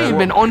 I ain't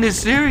been on this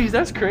series.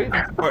 That's crazy.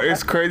 Well,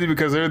 it's crazy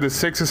because the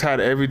Sixers had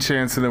every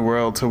chance in the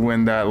world to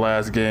win that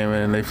last game,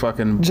 and they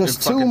fucking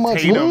just too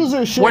much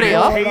loser shit. Were they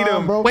up?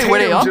 Wait, were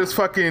they up?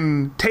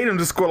 Tatum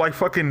just scored like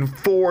fucking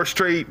 4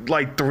 straight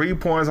like 3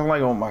 points. I'm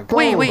like, oh my god.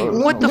 Wait,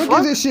 what the fuck? Look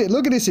at this shit.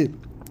 Look at this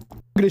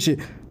shit.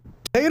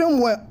 Tatum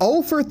went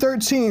 0 for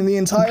 13 the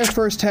entire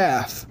first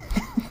half.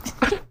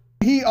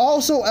 He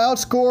also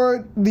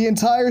outscored the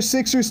entire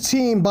Sixers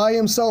team by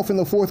himself in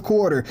the fourth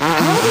quarter.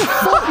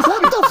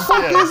 What the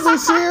fuck is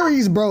this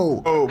series,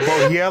 bro? Oh,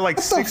 bro, he had like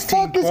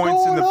 16 points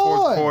in the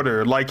fourth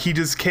quarter. Like, he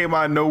just came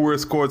out of nowhere,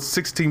 scored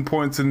 16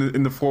 points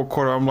in the fourth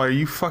quarter. I'm like, are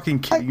you fucking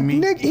kidding me?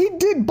 Nick, he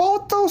did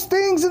both those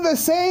things in the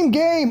same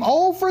game.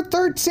 0 for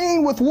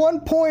 13 with 1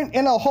 point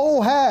in a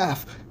whole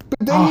half.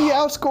 But then he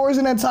outscores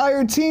an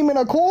entire team in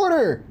a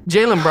quarter.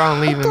 Jaylen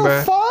Brown leaving, bro.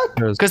 What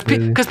the fuck?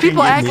 Because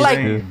people act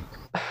like...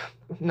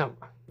 No,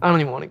 I don't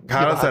even want to.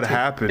 How does that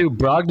happen? Dude,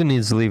 Brogdon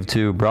needs to leave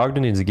too.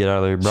 Brogdon needs to get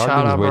out of there.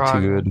 Brogdon is way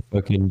too good to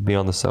fucking be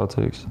on the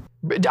Celtics.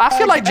 I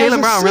feel like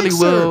Jaylen Brown really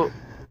will.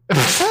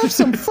 Have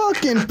some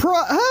fucking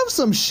have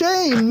some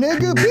shame,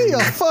 nigga. Be a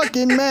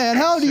fucking man.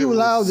 How do you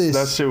allow this?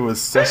 That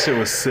shit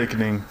was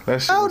sickening.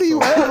 How do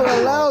you ever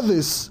allow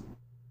this?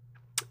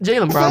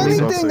 Jaylen Brown.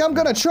 If anything, I'm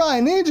gonna try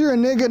and injure a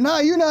nigga. Nah,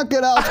 you're not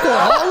gonna outscore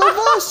all of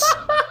us.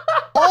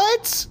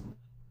 What?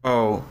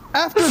 Oh.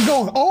 After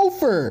going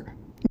over.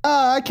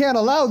 Nah, I can't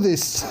allow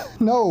this.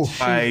 No.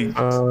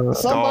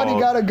 Somebody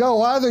gotta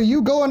go. Either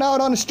you going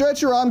out on a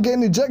stretcher or I'm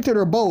getting ejected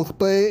or both.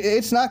 But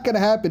it's not gonna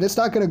happen. It's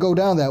not gonna go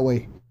down that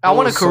way. I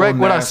want to correct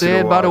what I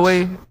said, by the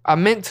way. I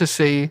meant to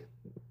say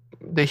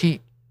the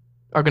Heat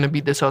are gonna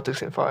beat the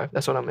Celtics in 5.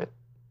 That's what I meant.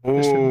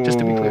 Just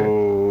to be clear.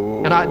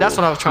 And that's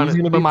what I was trying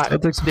to.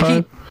 But the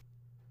Heat.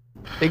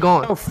 They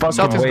going. No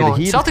Celtics going.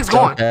 Celtics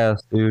going.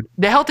 Ass, dude.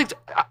 The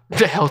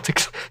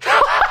Celtics.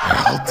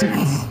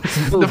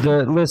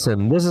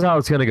 Listen, this is how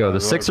it's gonna go. The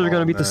Sixers are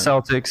gonna beat the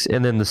Celtics,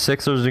 and then the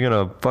Sixers are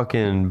gonna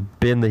fucking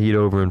bend the Heat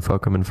over and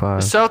fuck them in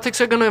 5. The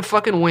Celtics are gonna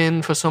fucking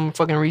win for some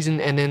fucking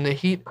reason, and then the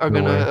Heat are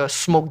gonna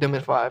smoke them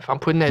in 5. I'm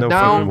putting that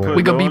down.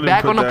 We're gonna be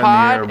back on the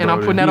pod, and I'm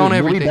putting that on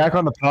everything. We'll be back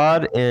on the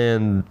pod,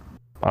 and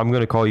I'm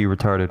gonna call you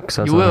retarded. Cause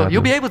that's you will.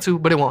 You'll be able to,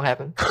 but it won't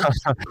happen.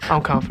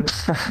 I'm confident.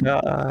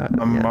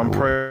 I'm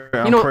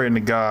praying to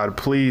God,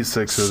 please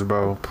Sixers,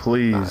 bro,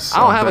 please. I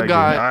don't have a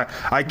God.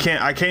 I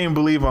can't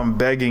believe I'm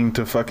begging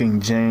to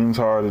fucking James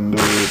Harden,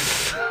 dude.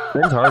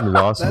 James Harden is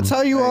awesome. That's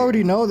how you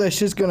already know that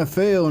shit's gonna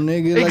fail,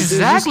 nigga.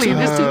 Exactly.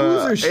 Listen.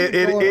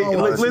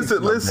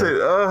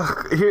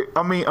 Here,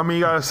 I mean,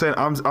 you gotta say,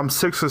 I'm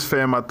Sixers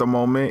fan at the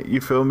moment. You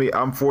feel me?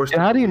 I'm forced.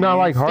 How do you not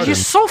like Harden? You're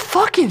so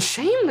fucking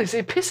shameless.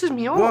 It pisses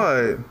me off.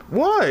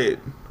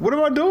 What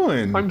am I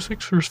doing? I'm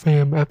Sixers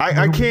fan.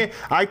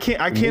 I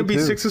can't be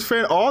Sixers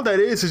fan. All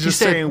that is just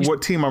saying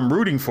what team I'm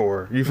rooting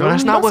for. You feel me?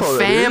 That's not what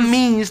fan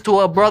means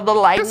to a brother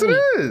like me. Yes,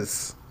 it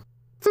is.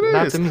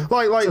 Like if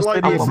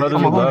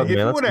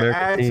you would have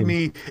asked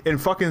me in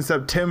fucking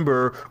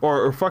September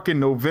or fucking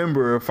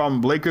November if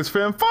I'm a Lakers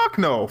fan, fuck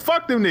no,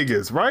 fuck them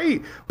niggas,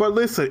 right? But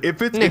listen,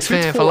 if it's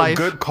for a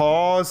good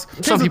cause,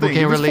 some people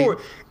can't relate.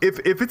 If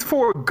it's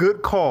for a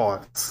good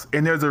cause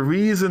and there's a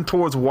reason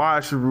towards why I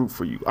should root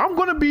for you, I'm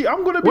gonna be.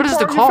 What is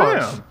the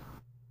cause?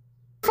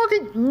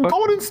 Fucking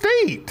Golden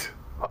State.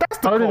 That's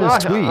the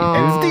cause. Sweet.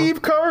 And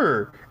Steve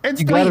Kerr. And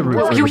you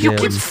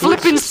keep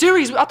flipping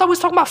series. I thought we was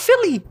talking about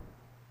Philly.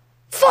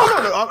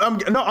 Fuck.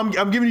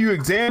 I'm giving you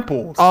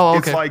examples. Oh, okay.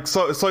 It's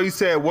like so you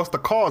said what's the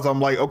cause? I'm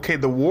like, okay,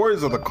 the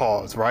Warriors are the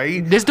cause,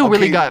 right? This dude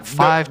really got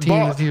 5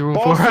 teams to root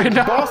for right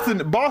now.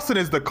 Boston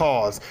is the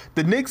cause.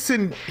 The Knicks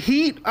and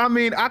Heat, I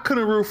mean, I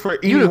couldn't root for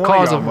either you the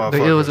cause of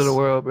the ills of the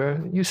world,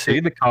 bro. You sick.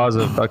 You're the cause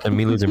of fucking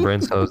me losing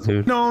brain cells,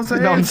 dude. No, I'm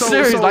saying. No, I'm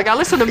serious. Like I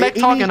listen to Mac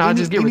talking, I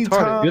just get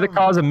retarded. You're the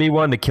cause of me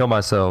wanting to kill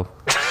myself.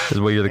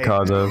 Is what you're the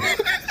cause of.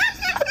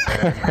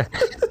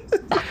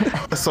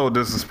 That's so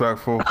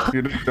disrespectful.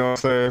 You know what I'm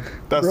saying?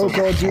 That's Bro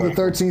called you the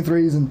 13th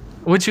reason.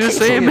 What you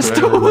saying,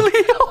 Mr. Julio?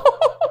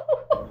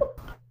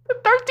 The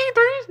 13th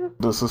reason?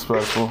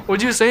 Disrespectful.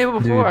 What you saying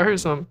before? Dude, I heard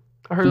something.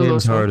 I heard a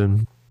little something.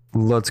 Harden.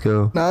 Let's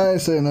go. Nah, I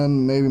ain't saying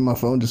nothing. Maybe my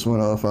phone just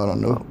went off. I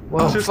don't know.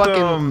 Well, just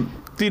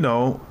you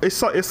know,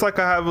 it's like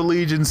I have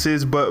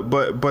allegiances,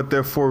 but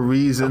they're for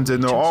reasons,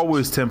 and they're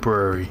always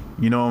temporary.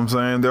 You know what I'm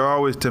saying? They're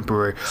always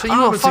temporary. So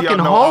you a fucking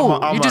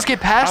hoe. You just get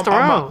passed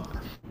around.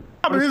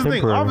 But here's the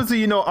thing. Obviously,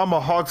 you know, I'm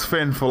a Hawks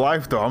fan for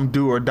life, though. I'm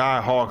do or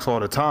die Hawks all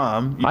the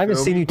time. I haven't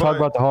seen you talk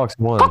about the Hawks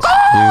once, dude.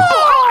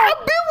 I've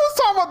been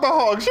talking about the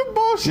Hawks. You're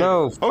bullshit.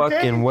 No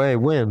fucking way.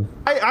 When?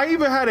 I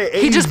even had an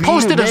AV. He just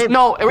posted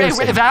Val,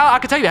 I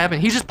can tell you that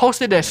happened. He just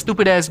posted that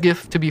stupid ass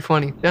GIF to be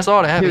funny. That's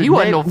all that happened. Dude, he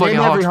wasn't no fucking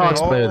Hawks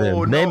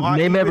player.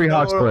 Name every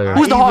Hawks player.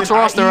 Who's the Hawks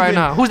roster right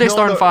now? Who's they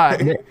starting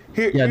 5?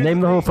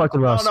 Name the whole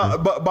fucking roster. No,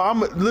 but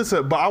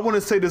I want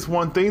to say this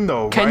one thing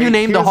though. Can you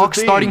name the Hawks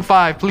starting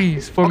 5,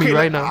 please, for me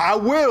right now? I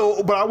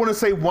will, but I want to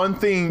say one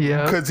thing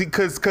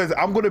because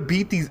I'm gonna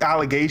beat these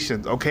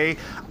allegations. Okay,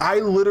 I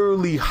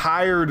literally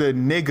hired a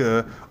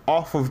nigga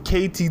off of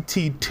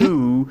KTT2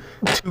 to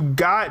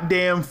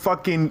goddamn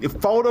fucking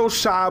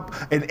Photoshop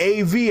an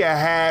AV I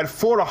had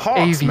for the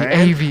Hawks, man.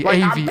 I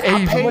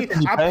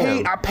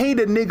paid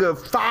a nigga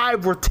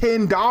 $5 or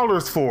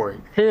 $10 for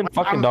it.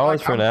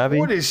 $10 for an AV?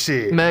 For this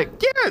shit. Mac.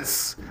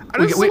 Yes.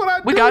 This is what I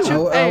do. We got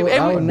you.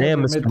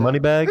 Damn, Mr.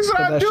 Moneybags. This is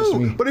what I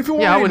do. But if you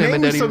want to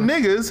name me some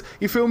niggas,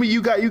 you feel me?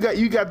 You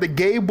got the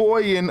gay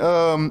boy in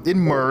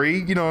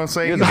Murray. You know what I'm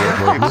saying? He's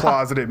a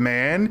closeted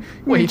man.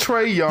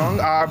 Trae Young,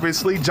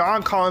 obviously.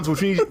 John Collins, which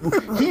he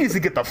needs to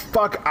get the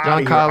fuck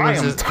out of here. I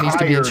am tired needs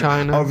to be in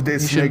China. Of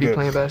this he shouldn't nigga. Be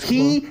playing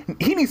basketball.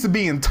 He needs to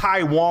be in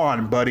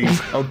Taiwan, buddy.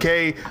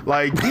 Okay,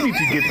 like you need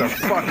to get the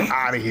fuck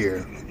out of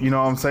here. You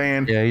know what I'm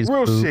saying? Yeah, he's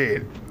real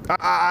shit.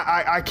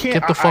 I can't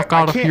get the fuck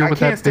out of here with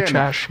that bitch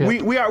ass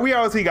shit. We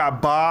obviously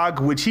got Bog,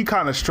 which he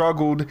kind of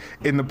struggled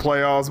in the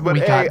playoffs, but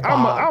hey,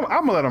 I'm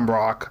gonna let him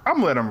rock. I'm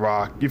gonna let him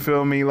rock. You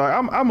feel me? Like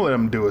I'm gonna let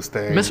him do his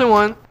thing. Missing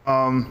one.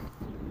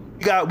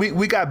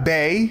 We got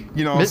Bay.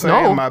 You know what I'm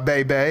saying? No. My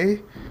Bay.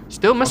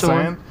 Still missing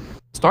one.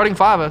 Starting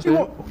 5, I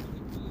said.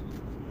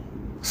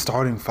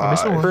 Starting 5.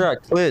 I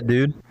forgot Clit,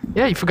 dude.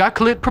 Yeah, you forgot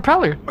Clit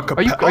Propeller.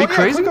 Are you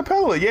crazy?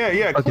 Capella,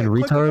 yeah. Fucking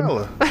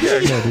retard. Yeah,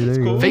 dude, there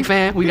you go. Fake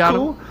fan, we got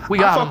him. We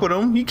got him. Fuck with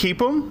him. You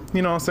keep him.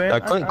 You know what I'm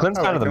saying? Clint's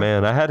kind of the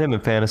man. I had him in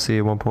fantasy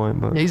at one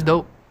point, but yeah, he's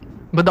dope.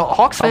 But the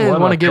Hawks fans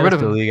want to get rid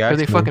of him because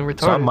they fucking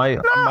retarded. So I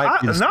might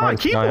be the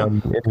smartest guy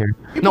in here.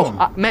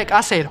 No, Mac, I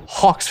said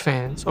Hawks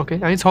fans. Okay,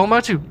 I ain't talking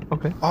about you.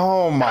 Okay.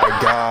 Oh my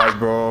god,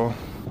 bro.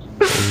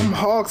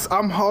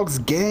 I'm Hawks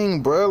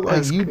gang, bro.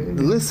 Like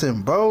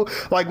listen, bro.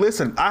 Like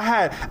listen, I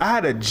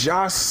had a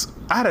Josh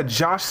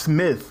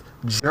Smith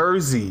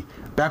jersey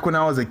back when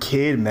I was a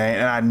kid, man,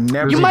 and I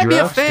never. You might be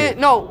a fan.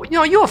 No,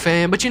 you're a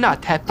fan, but you're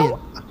not tapped in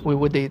with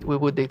what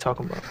they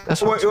talking about.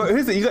 That's what.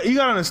 Here's the, you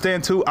gotta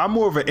understand too. I'm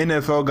more of an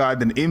NFL guy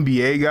than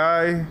NBA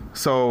guy,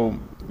 so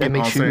you know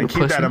what I'm saying.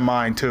 Keep that in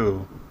mind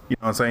too. You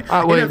know what I'm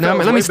saying? Wait,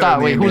 let me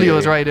stop. Wait,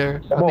 Julio's right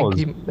there. I think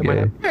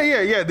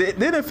yeah. The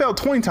NFL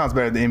 20 times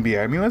better than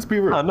NBA. I mean, let's be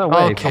real. No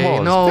way. Okay,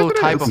 no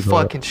type of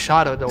fucking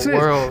shot of the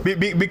world.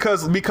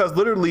 Because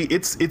literally,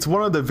 it's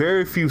one of the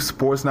very few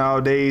sports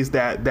nowadays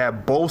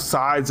that both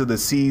sides of the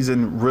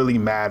season really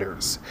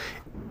matters.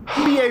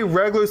 NBA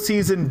regular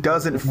season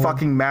doesn't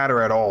fucking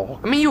matter at all.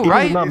 I mean, you're It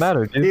right. does not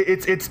matter, dude.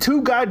 It's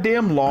too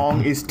goddamn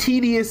long. It's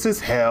tedious as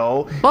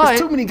hell. But There's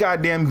too many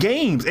goddamn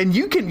games, and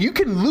you can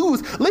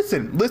lose.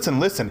 Listen.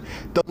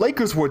 The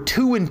Lakers were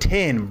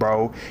 2-10,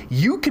 bro.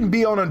 You can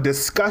be on a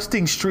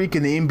disgusting streak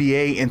in the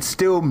NBA and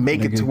still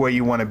make it to where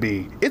you want to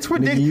be. It's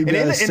ridiculous. You got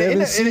a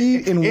 7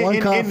 seed in one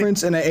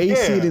conference and an 8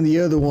 seed in the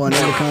other one. In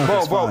the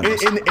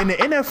conference in the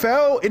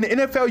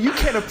NFL, you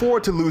can't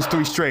afford to lose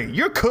 3 straight.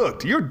 You're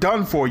cooked. You're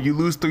done for. You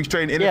lose 3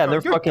 straight in the NFL. Yeah,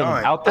 they're you're fucking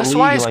done. out the that's league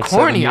why it's in like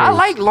corny. 7 I years.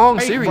 like long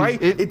Right, series. right?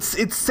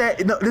 It's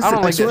sad. No, listen, I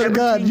don't like swear to that.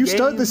 God, you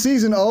start the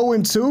season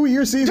 0-2,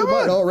 your season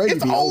might already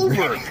it's be over.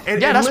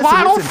 And that's listen, why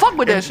I don't fuck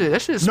with that shit.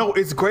 That shit's no,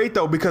 it's great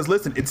though because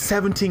listen, it's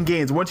 17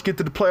 games. Once you get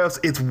to the playoffs,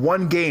 it's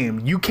 1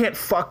 game. You can't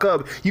fuck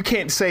up. You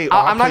can't say, "Oh,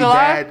 I'm I not played gonna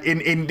bad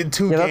in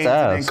 2 Yeah, that's games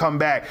and then ass. come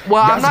back."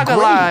 Well, I'm That's not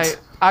gonna lie. great.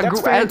 I That's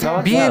grew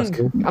fantastic.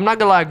 I'm not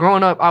gonna lie.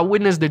 Growing up, I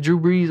witnessed the Drew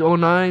Brees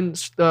 09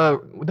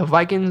 the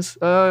Vikings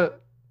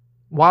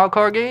wild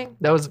card game.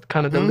 That was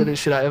kind of the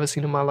littest shit I ever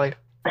seen in my life.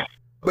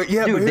 But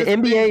yeah, Dude, but the here's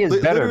NBA is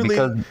thing. better Literally-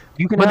 because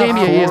you can But the have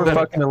NBA is 4 better.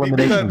 fucking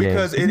elimination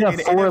because games. in You can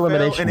have 4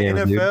 elimination in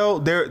the games, dude.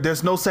 NFL,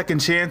 there's no second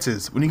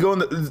chances. When you go in,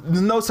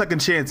 there's no second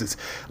chances.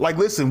 Like,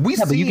 listen, we Yeah,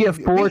 but see you get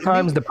 4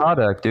 times the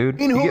product, dude.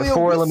 You You get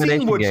 4 we've elimination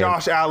seen what games.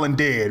 Josh Allen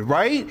did,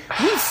 right?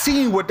 We've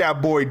seen what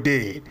that boy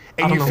did,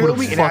 I and don't you know feel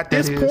who me? the And fuck at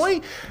this that is.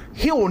 point,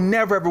 he will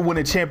never ever win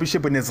a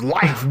championship in his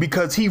life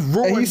because he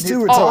ruined he's his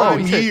too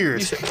prime retired.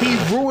 years. He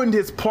ruined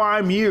his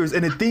prime years,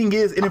 and the thing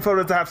is, NFL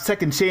doesn't have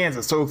second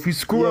chances. So if you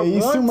screw up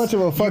He's once, too much of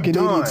a fucking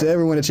you idiot to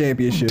ever win a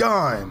championship.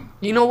 done.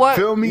 You know what?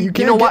 Feel me? You You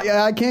can't know what?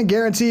 I can't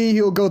guarantee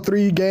he'll go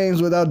 3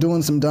 games without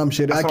doing some dumb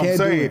shit. That's I what I'm can't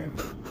do saying. it.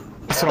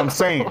 That's what I'm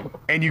saying.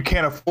 And you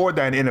can't afford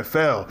that in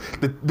NFL.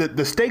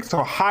 The stakes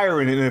are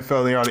higher in the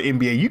NFL than they are in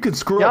the NBA. You can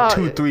screw up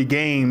 2-3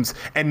 games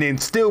and then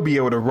still be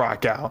able to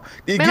rock out.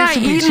 It Man, I gives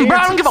ain't you eating, bro. I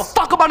don't chances. give a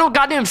fuck about no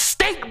goddamn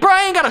steak, bro.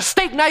 I ain't got a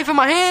steak knife in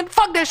my hand.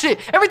 Fuck that shit.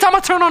 Every time I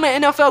turn on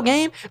an NFL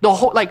game, the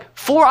whole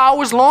 4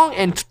 hours long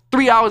and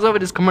 3 hours of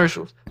it is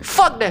commercials.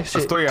 Fuck that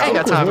shit. It's 3 I ain't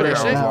got hours. time for It's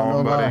that 3 shit. hours.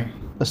 long, buddy.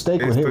 A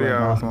steak It's would hit 3 right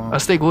hours now. long. A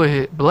steak would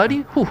hit. Bloody?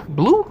 Whew.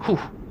 Blue? Whew.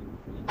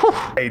 Whew.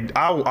 Hey,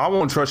 I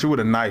won't trust you with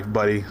a knife,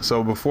 buddy.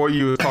 So before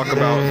you talk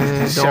about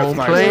chef's don't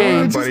knife,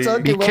 play.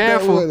 buddy, Be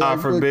careful.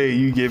 God forbid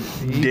you get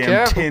damn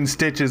careful. 10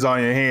 stitches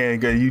on your hand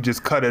because you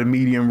just cut a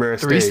medium rare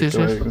 3 steak.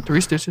 stitches. Like,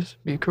 3 stitches.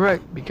 Be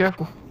correct. Be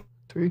careful.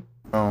 3.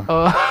 oh,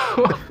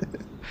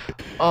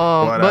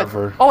 But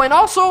whatever. and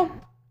also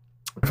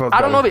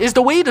I don't know. It's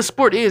the way the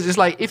sport is. It's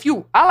like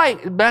I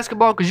like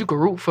basketball because you could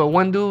root for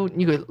one dude,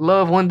 you could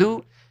love one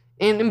dude.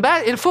 And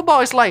in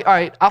football, it's like, all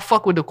right, I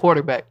fuck with the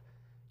quarterback.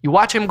 You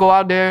watch him go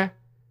out there,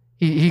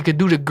 he could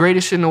do the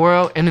greatest shit in the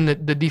world, and then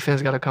the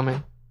defense got to come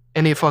in,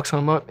 and they fuck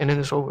something up, and then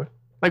it's over.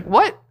 Like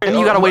what? And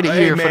you gotta wait a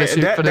year for the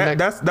shit for the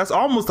next. That's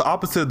almost the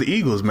opposite of the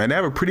Eagles, man. They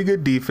have a pretty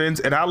good defense,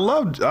 and I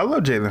love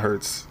Jalen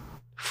Hurts.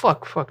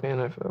 Fuck the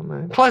NFL,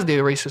 man. Plus,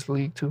 they're a racist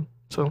league too,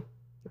 so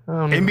I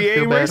don't even NBA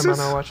feel bad racist? about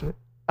not watching it.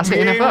 I say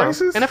NBA NFL.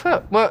 racist?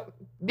 NFL. Well,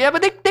 yeah,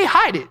 but they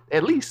hide it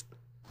at least.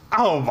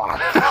 Oh my!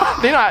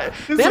 They're not.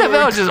 The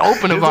NFL is just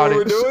open about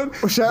it.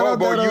 Well, shout out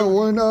that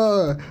one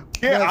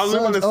Yeah, that I was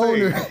Suns gonna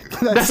owner. say.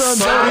 That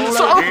Suns owner. Suns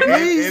Like,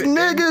 these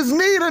niggas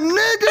need a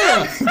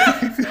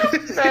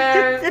nigga.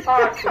 Man,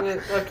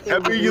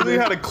 I mean, you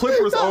had a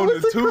Clippers That owner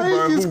was the too, bro, who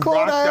craziest quote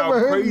rocked I out ever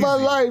heard crazy. in my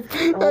life.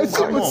 That shit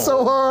come was on.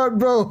 so hard,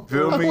 bro.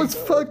 Feel I me? was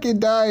fucking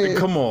dying.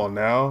 Come on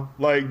now,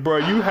 like, bro,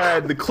 you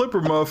had the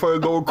Clipper motherfucker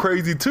go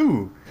crazy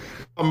too.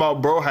 I'm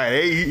about, bro,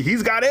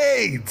 he's got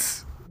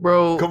AIDS.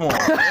 bro. Come on.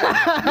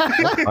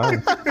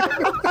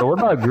 So what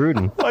about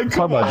Gruden? Like, Talk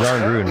come about on.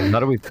 John Gruden. How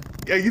do we?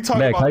 Yeah, you talking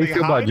Mac, about how you they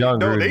feel about hide- John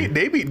no, Gruden?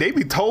 they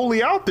be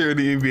totally out there in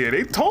the NBA.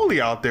 They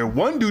totally out there.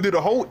 One dude did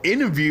a whole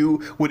interview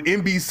with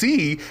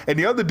NBC, and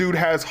the other dude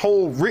has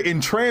whole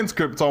written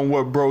transcripts on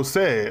what bro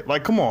said.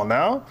 Like, come on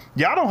now,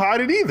 y'all don't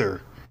hide it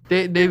either.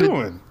 David,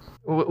 Doing.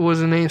 what was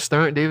his name?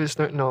 Stern? David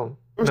Stern? No,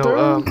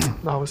 Sterling?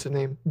 no. What's his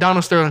name?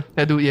 Donald Sterling.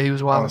 That dude. Yeah, he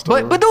was wild.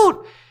 Donald But dude,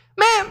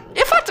 man,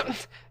 if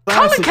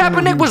Colin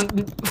Kaepernick was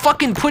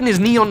fucking putting his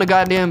knee on the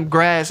goddamn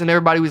grass and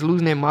everybody was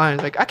losing their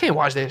minds. Like, I can't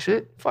watch that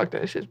shit. Fuck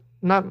that shit.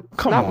 Taking my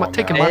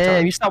Man,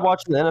 time. you stopped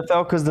watching the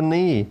NFL because the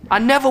knee. I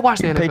never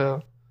watched the You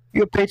NFL.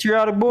 You a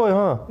patriotic boy,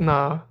 huh?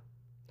 Nah.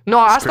 No,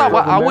 I stopped.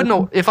 crazy. I wouldn't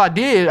know. If I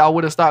did, I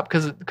would have stopped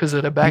because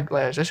of the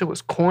backlash. That shit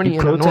was corny You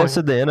and annoying.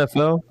 protested the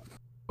NFL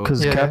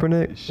because Yeah.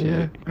 Kaepernick.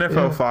 Yeah.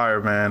 NFL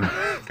fire, man.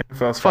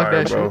 NFL's Fuck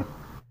fire, that bro.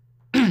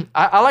 shit.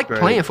 I like Great.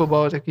 playing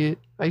football as a kid.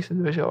 I used to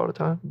do that shit all the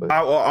time. But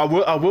I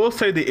will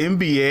say the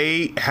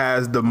NBA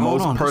has the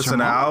most on,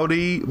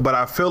 personality, but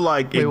I feel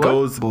like Wait, it what?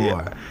 goes.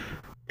 Boy.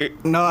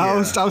 No, I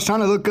was trying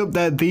to look up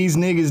that these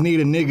niggas need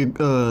a nigga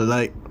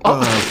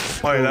Oh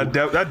yeah, that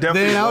definitely.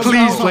 Then I was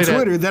Please on play that.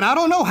 Twitter. Then I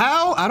don't know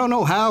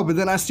how, but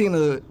then I seen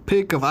a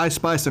pic of Ice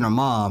Spice and her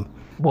mom.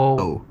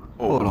 whoa,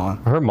 Hold on.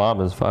 Her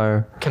mom is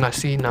fire. can I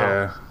see now?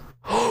 Yeah.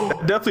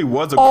 That definitely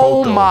was a Oh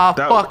quote. Though. my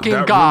that, fucking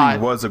that God.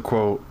 really was a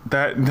quote.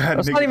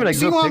 That's not even a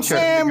good what I'm picture.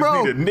 saying,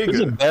 bro?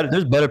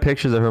 There's better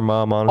pictures of her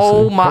mom, honestly.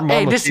 Oh my,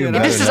 hey, this is.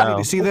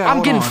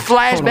 I'm getting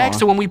flashbacks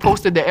to when we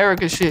posted the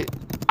Erica shit.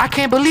 I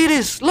can't believe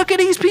this. Look at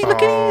these people.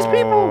 Look at these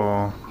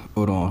people.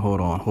 Hold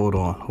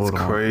on. It's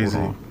crazy.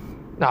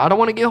 Now I don't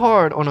want to get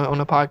hard on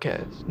a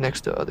podcast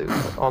next to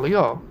all of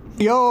y'all.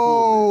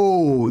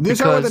 Yo, this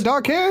girl with the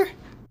dark hair?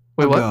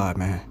 Wait, what? God,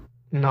 man.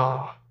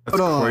 No.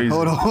 Hold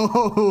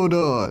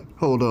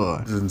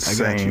on. This is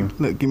insane. I got you.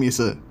 Look, give me a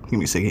sec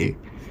here.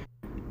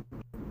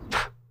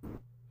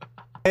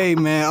 Hey,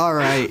 man, all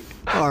right.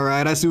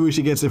 I see where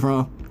she gets it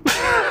from.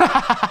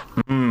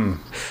 I'm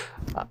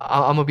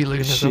gonna be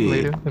looking this up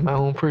later in my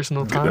own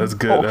personal time. That's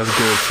good. Oh. That's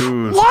good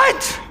too.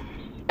 What?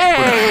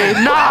 Hey,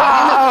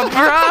 nah,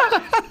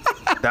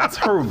 bruh. That's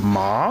her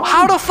mom?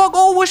 How the fuck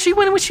old was she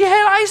when she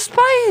had Ice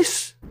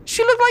Spice?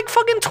 She looked like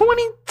fucking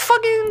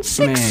 26.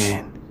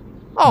 Man.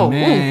 Oh,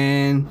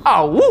 man. Woo.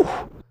 Oh, woo.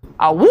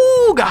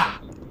 Oh, wooga.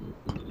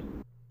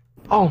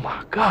 Oh,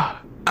 my God.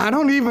 I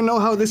don't even know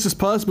how this is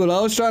possible. I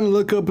was trying to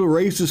look up a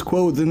racist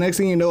quote. The next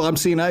thing you know, I'm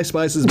seeing Ice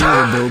Spice's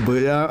movie, though.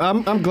 But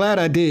I'm glad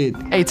I did.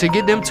 Hey, to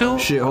get them two.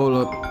 Shit,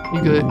 hold up.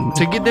 You good?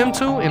 To get them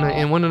two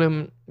in one of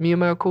them Me and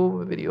My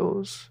Cool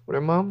videos with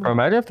her mom. Bro,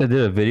 imagine if they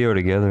did a video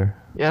together.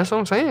 Yeah, that's what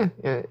I'm saying.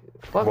 Yeah.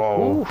 Fuck.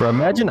 Whoa. Bro,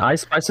 imagine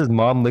Ice Spice's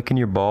mom licking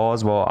your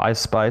balls while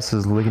Ice Spice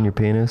is licking your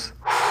penis.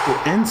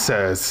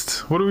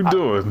 Incest. What are we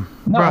doing?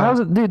 No, how's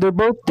it, dude?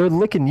 They're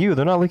licking you.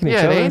 They're not licking each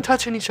other. Yeah, they ain't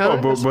touching each other.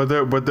 Oh,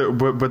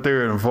 but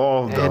they're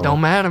involved though. It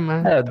don't matter,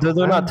 man. Yeah,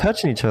 they're not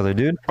touching each other,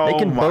 dude.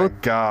 Oh my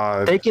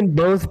God. They can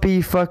both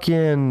be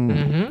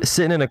fucking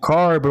sitting in a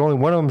car, but only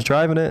one of them's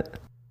driving it.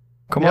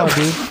 Come on,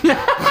 dude.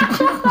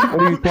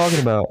 What are you talking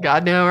about?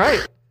 Goddamn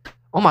right.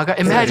 Oh my God!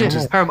 Imagine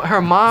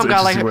her mom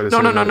got like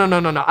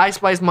no. Ice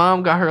Spice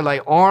mom got her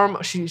like arm.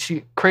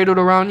 She cradled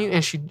around you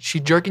and she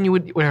jerking you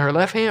with her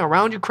left hand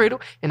around your cradle,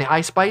 and the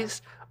Ice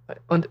Spice.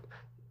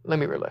 Let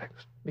me relax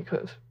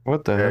because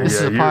what the hell? This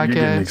is a podcast. You're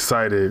getting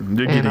excited.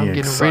 You're and getting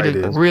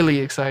excited. Really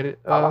excited.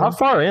 How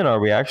far in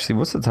are we actually?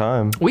 What's the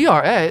time? We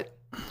are at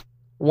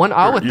 1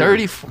 hour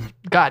 30.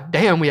 God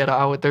damn, we had an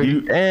hour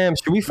 30. Damn,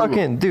 should we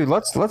fucking dude?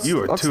 Let's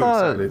You are let's too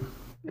not. excited.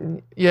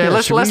 Yeah,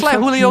 let's let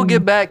Julio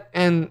get back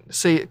and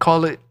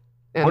call it.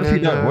 And what if he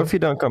don't? What if he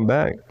don't come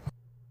back?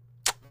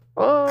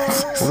 What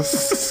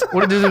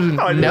if this dude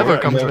never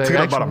comes back?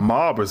 About a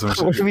mob or some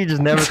shit. What if he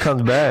just never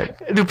comes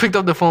back? Dude picked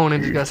up the phone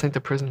and just got sent to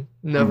prison.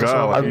 Never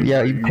saw him.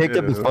 Yeah, he picked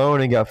up his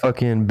phone and got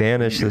fucking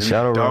banished to the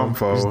shadow realm.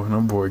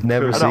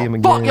 Never see him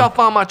again. Fuck y'all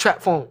found my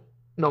trap phone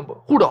number.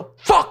 Who the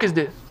fuck is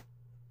this?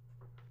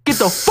 Get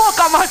the fuck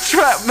out my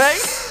trap, man.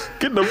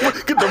 Get the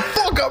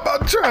fuck out my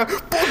trap,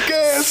 punk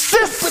ass,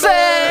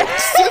 sissy.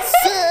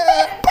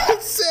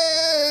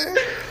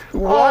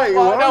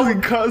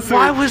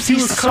 Why was he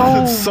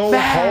so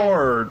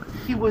hard?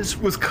 He was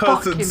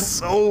cussing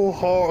so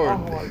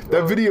hard.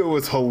 That video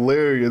was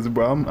hilarious,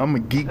 bro. I'm a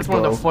geek. That's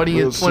one of the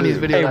funniest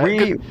videos.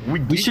 Hey,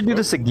 we should do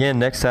this again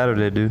next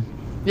Saturday, dude.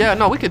 Yeah,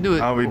 no, we could do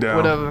it. I'll be down.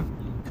 Whatever.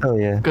 Hell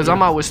yeah. Because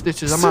I'm out with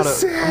stitches. I'm out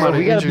of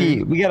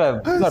injury. We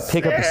gotta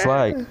pick up the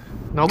slack.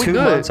 No, we 2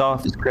 good. months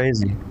off is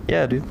crazy.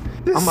 Yeah, dude.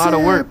 I'm out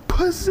of work.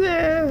 Pussy.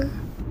 Hell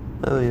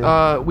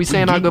yeah. We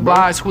saying our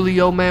goodbyes,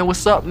 Julio, man.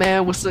 What's up,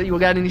 man? What's up? You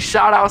got any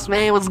shout outs,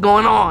 man? What's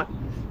going on?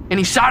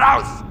 Any shout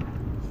outs?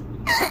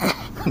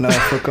 Nah,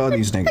 fuck all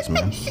these niggas,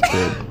 man.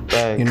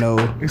 But, you know,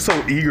 you're so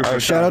eager for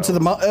shout out to the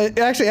mom.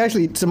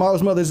 Actually,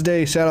 tomorrow's Mother's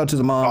Day. Shout out to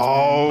the moms.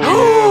 Oh,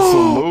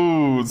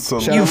 yeah,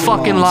 salute. You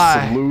fucking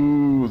lie.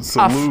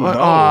 Salute.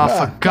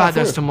 I forgot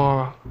that's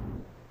tomorrow.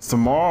 It's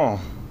tomorrow.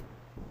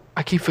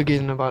 I keep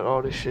forgetting about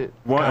all this shit.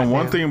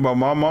 One thing about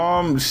my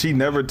mom, she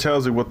never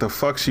tells me what the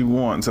fuck she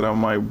wants, and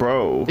I'm like,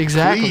 bro,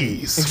 exactly.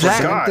 Please,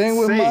 exactly. Thing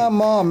with my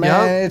mom,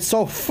 man, it's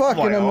so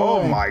fucking annoying.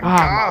 Oh my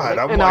God,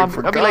 I'll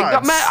be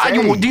like,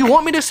 man, do you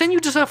want me to send you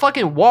just a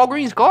fucking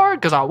Walgreens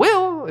card? Cause I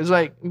will. It's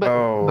like,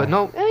 but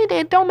no,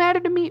 it don't matter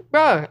to me,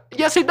 bro.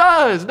 Yes, it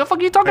does. The fuck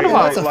are you talking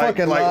about? It's a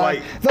fucking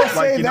lie. They'll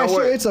say that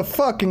shit. It's a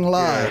fucking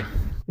lie.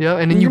 Yeah,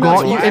 and then you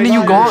go,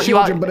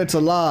 but it's a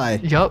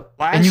lie. Yep.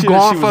 And you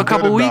gone for a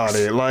couple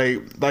weeks.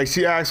 Like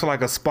she asked for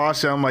like a spa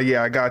shot. I'm like,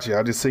 yeah, I got you.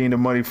 I'll just send you the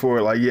money for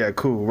it. Like, yeah,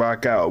 cool,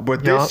 rock out.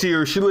 But this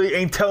year, she really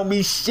ain't tell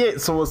me shit.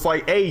 So it's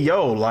like, hey,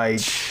 yo, like,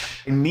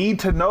 I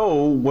need to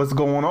know what's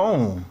going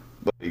on.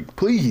 Like,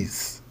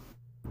 please,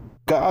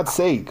 God's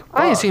sake.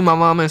 I ain't seen my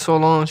mom in so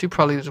long. She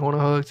probably just want a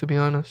hug, to be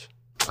honest.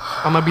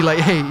 I'm gonna be like,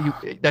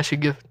 hey, that's your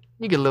gift.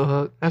 You get a little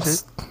hug.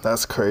 That's it.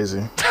 That's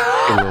crazy.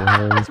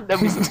 That'd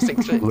be some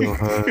sick shit.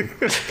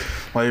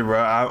 Like, bro,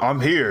 I'm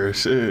here.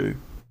 Shit.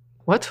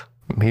 What?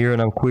 I'm here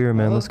and I'm queer,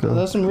 man. Let's go.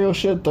 That's some real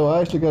shit, though.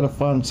 I actually gotta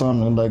find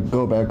something to like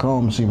go back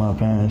home and see my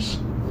parents.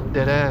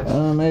 Dead ass.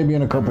 Maybe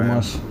in a couple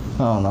months. I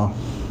don't know.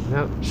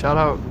 Yep. Shout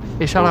out.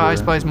 Hey, shout out Ice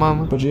Spice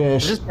mama. But yeah,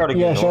 shout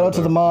out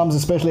to the moms,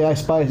 especially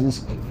Ice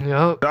Spices.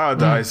 Yep. Shout out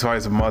to Ice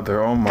Spice's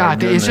mother. Oh my God,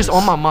 goodness. It's just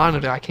on my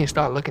monitor. I can't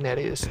stop looking at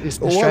it. It's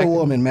distracting. What a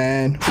woman,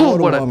 man.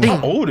 What a thing.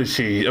 How old is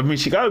she? I mean,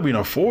 she gotta be in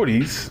her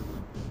 40s.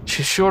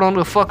 She sure don't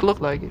the fuck look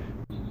like it.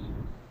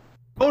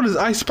 old is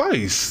Ice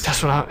Spice?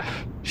 That's what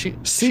she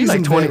Seasoned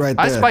like 20. vet right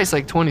Ice there. Spice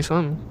like 20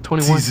 something,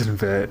 21. Seasoned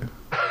vet.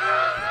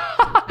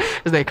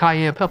 Is that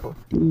cayenne pepper?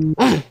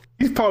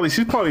 She's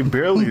probably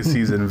barely a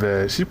seasoned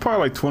vet. She's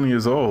probably like 20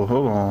 years old.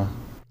 Hold on.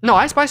 No,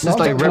 Ice Spice is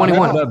like wrap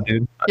 21. Up,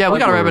 dude. Yeah, we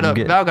gotta wrap it up.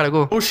 Val gotta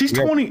go. Oh, she's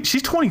 20.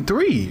 She's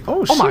 23.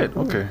 Oh, Oh my- shit.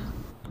 Okay.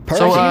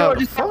 So, You know,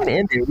 just fucking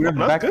end it. We were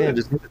That's back good. then,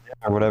 just hit it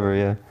down or whatever.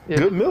 Yeah.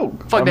 Good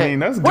milk. Fuck that.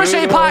 That's What's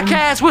good. your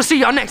podcast? We'll see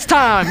y'all next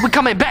time. We're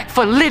coming back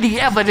for Liddy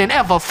ever than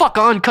ever. Fuck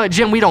a uncut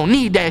gym. We don't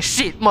need that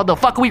shit,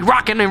 motherfucker. We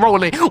rocking and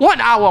rolling.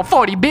 1 hour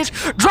 40,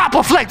 bitch. Drop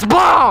a flex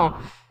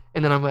bomb.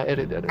 And then I'm gonna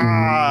edit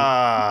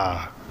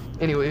that.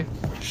 Anyway.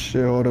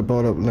 Shit, hold up.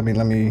 Let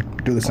me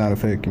do the sound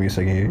effect. Give me a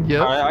second here.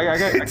 Yep. I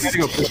gotta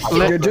go.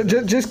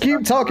 Yeah, just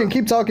keep talking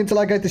till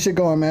I get the shit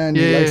going, man.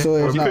 Yeah. Like, so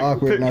it's not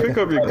awkward. Pick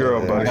up your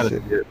girl, buddy.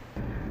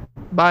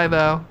 Bye,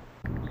 Val.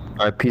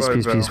 All right, peace.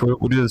 We'll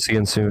do this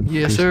again soon.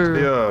 Yes, Peace.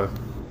 sir.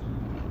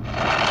 Yeah.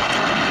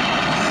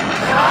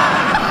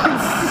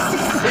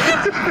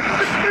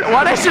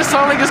 Why that shit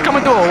sound like it's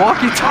coming through a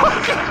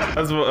walkie-talkie?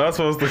 That's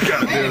what the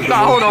goddamn.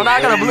 Nah, hold on. I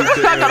got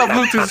a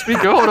Bluetooth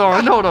speaker. Hold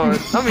on.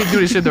 Let me do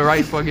this shit the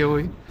right fucking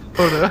way.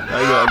 Hold on. I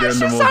got That the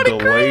shit most sounded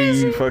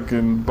crazy. delayed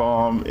fucking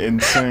bomb.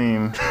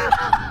 Insane.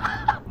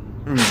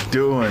 What are you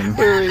doing?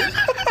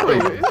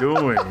 Wait.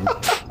 Doing.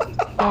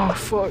 Oh,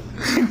 fuck.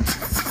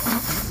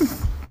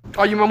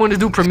 Oh, you remember when this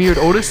dude premiered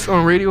Otis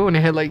on radio and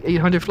they had like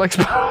 800 flex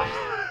power?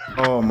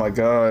 Oh my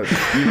god.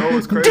 You know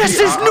what's crazy? This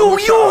is New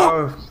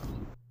York!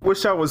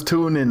 Wish I was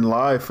tuned in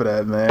live for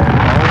that, man.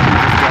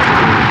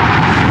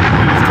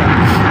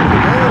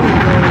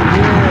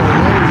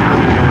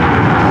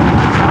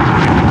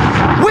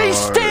 We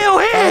still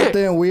here!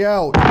 Then we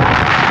out.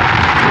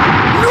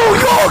 New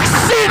York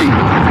City!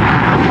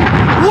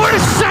 We're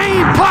the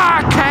same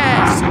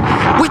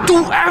podcast! We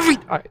do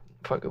everything. Alright,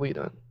 fuck it, we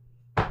done.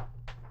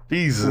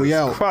 Jesus We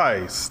out.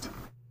 Christ.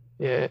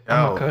 Yeah,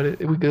 I'm gonna cut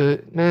it. We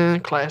good. Man,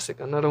 classic.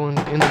 Another one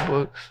in the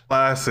books.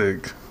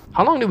 Classic.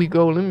 How long did we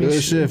go? Let me Good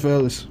see. shit,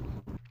 fellas.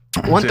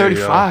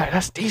 135.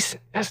 That's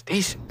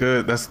decent.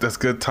 Good. That's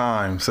good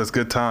times. That's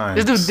good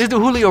times. This dude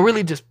Julio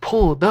really just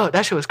pulled up.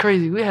 That shit was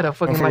crazy. We had a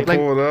fucking I'm like finna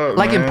pull it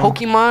up, in man.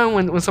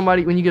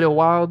 Pokemon when you get a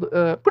wild you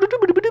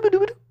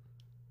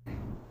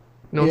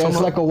know what I'm Yeah, talking it's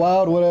about? like a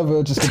wild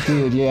whatever just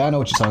appeared. Yeah, I know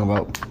what you're talking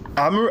about.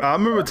 I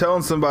remember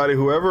telling somebody,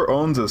 whoever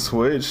owns a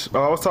Switch,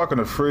 I was talking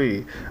to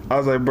Free. I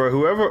was like, bro,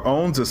 whoever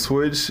owns a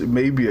Switch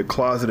may be a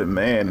closeted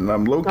man. And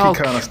I'm low-key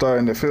Okay. kind of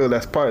starting to feel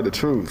that's probably the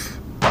truth.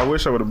 I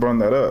wish I would have brought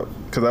that up.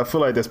 Because I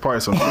feel like there's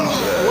probably some truth to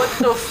that. What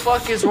the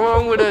fuck is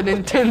wrong with a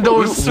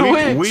Nintendo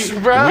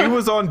Switch, bro? We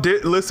was on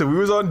we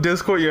was on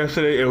Discord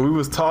yesterday and we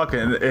was talking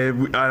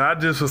and I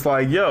just was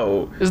like,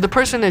 yo. Is the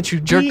person that you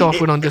jerked off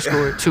with on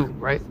Discord too,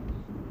 right?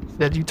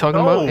 That you talking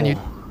about? And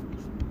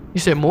you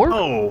said more?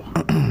 Oh.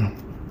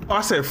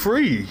 I said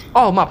Free.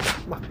 Oh, my.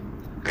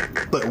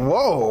 Like,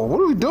 whoa,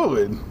 what are we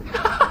doing?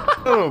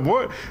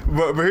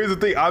 But here's the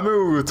thing. I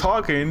remember we were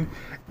talking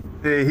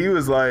and he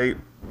was like,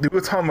 we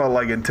were talking about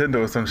like Intendo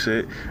or some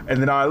shit.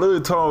 And then I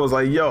literally told him, I was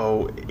like,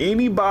 yo,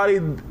 anybody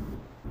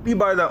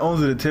that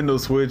owns a Nintendo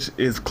Switch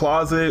is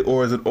closet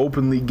or is an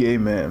openly gay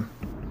man.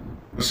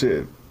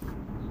 Shit.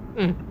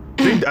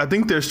 I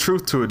think there's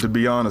truth to it, to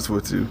be honest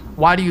with you.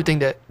 Why do you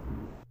think that?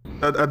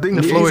 I think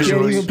The floor is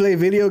Can't yours. even play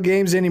video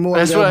games anymore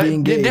That's without right.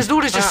 being gay. This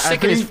dude is just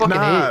sick in his fucking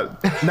head.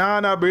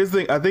 Nah, but here's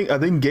the thing. I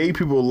think gay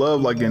people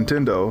love like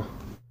Nintendo.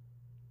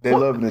 They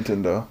love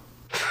Nintendo.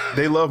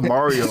 They love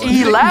Mario.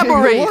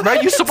 Elaborate, bro.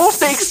 You're supposed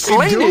to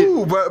explain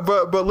it.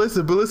 But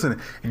listen.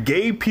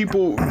 Gay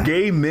people,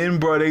 gay men,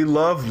 bro. They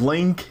love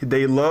Link.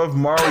 They love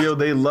Mario.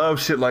 They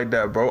love shit like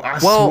that, bro. I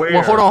swear.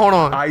 Well, hold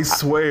on. I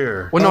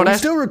swear. Well, no, Are we that's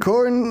still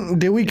recording?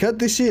 Did we cut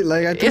this shit?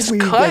 Like I think it's we.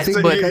 cut, I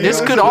think but we cut this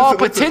it. could all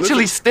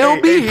potentially still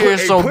be here,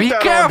 so be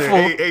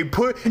careful.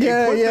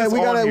 Yeah, we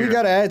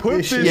gotta add Put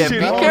this this shit.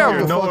 shit be on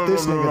careful. here. What the fuck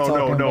this nigga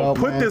talking about,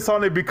 Put man? this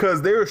on it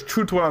because there's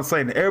truth to what I'm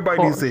saying.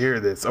 Everybody needs to hear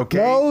this, okay?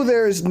 No,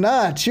 there's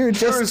not. You're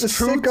There just is a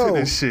truth to sicko.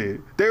 this shit.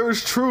 There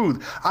is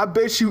truth. I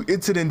bet you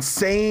it's an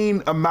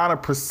insane amount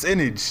of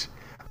percentage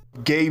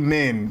of gay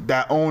men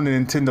that own a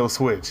Nintendo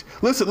Switch.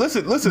 Listen.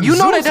 You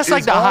know Zeus that's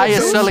like is the all-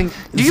 highest Zeus- selling.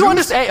 Do you Zeus-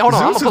 understand? Hey, hold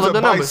on, I'm Zeus gonna pull up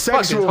is the a numbers. Fuck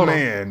this, bisexual hold on.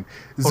 man.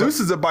 Zeus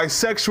is a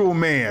bisexual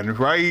man,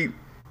 right?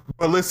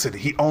 But listen,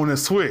 he owned a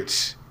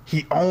Switch.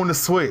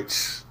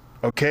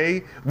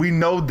 Okay? We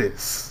know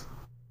this.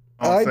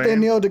 All right, then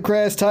Neil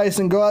deGrasse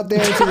Tyson, go out there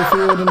into the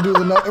field and do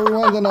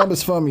run the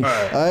numbers for me. All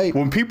right.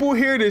 When people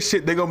hear this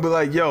shit, they're gonna be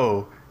like,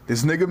 yo,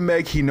 this nigga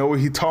Meg, he know what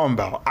he talking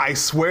about. I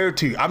swear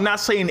to you. I'm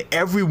not saying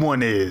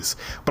everyone is,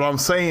 but I'm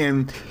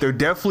saying there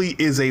definitely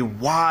is a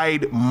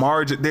wide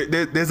margin.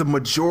 There's a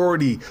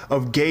majority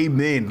of gay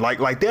men. Like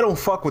they don't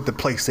fuck with the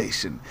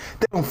PlayStation.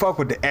 They don't fuck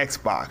with the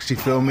Xbox. You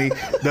feel me?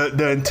 The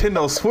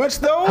Nintendo Switch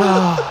though,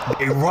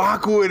 they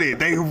rock with it.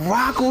 They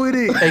rock with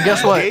it. Hey,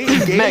 guess what?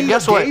 Mac,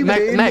 guess what?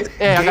 Mac,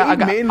 hey, I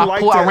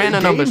ran the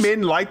numbers. Gay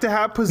men like to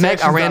have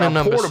possessions Mac, I ran that the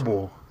are numbers.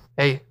 portable.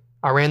 Hey,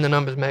 I ran the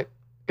numbers, Mac.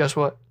 Guess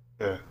what?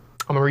 Yeah.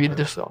 I'm gonna read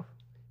this off.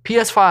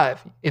 PS5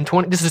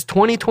 this is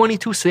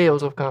 2022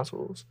 sales of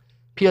consoles.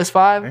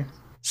 PS5, Okay.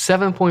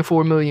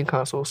 7.4 million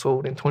consoles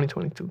sold in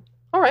 2022.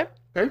 All right.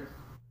 Okay.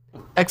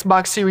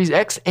 Xbox Series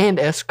X and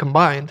S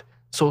combined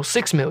sold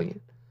 6 million.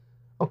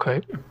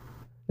 Okay.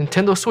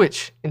 Nintendo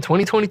Switch in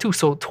 2022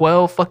 sold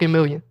 12 fucking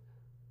million.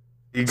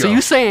 So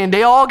you saying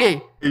they all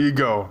gay? Here you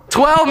go.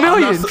 12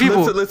 million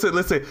people.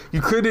 Listen.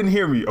 You couldn't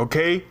hear me,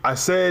 okay? I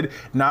said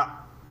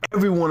not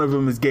every one of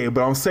them is gay,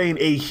 but I'm saying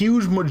a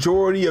huge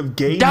majority of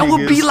gay That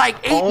would be like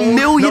 8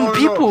 million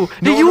people.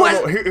 The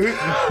US.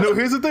 No,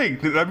 here's the thing.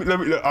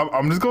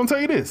 I'm just gonna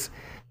tell you this.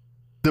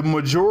 The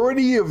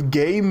majority of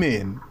gay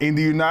men in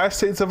the United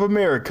States of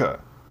America,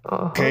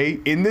 okay,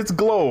 in this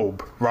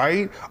globe,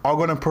 right, are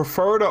going to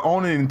prefer to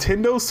own a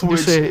Nintendo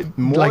Switch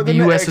more like than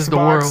the US Xbox is the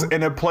world.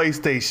 and a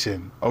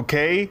PlayStation,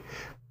 okay?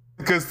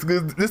 Because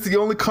this is the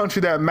only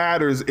country that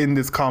matters in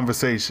this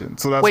conversation.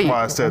 So that's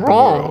why I said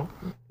wrong. the world.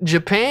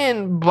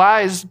 Japan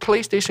buys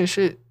PlayStation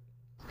shit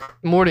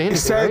more than anything.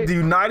 It said right? the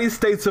United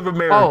States of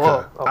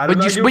America.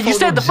 But you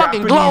said the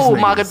fucking globe,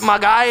 my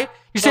guy.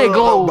 You said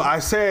globe. But I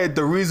said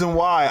the reason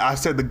why I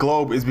said the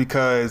globe is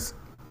because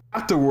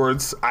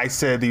afterwards I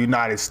said the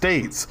United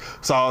States.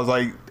 So I was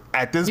like,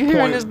 at this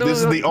point,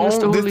 this is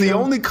the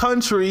only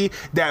country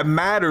that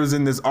matters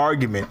in this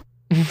argument.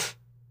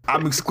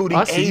 I'm excluding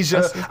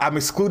Asia. I'm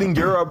excluding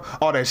Europe,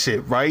 all that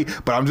shit, right?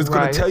 But I'm just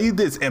going to tell you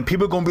this, and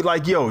people are going to be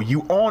like, yo,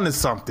 you on to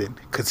something.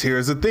 Because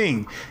here's the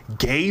thing.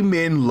 Gay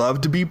men love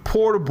to be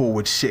portable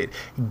with shit.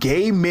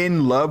 Gay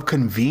men love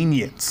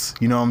convenience.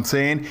 You know what I'm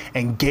saying?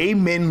 And gay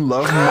men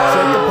love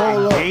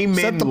money. Gay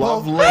men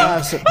love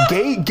love.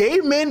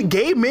 Gay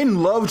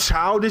men love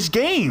childish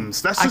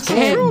games. That's just the truth.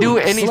 I can't do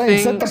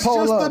anything. That's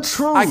just the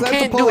truth. I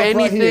can't do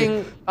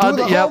anything. Do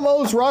the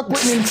homos rock with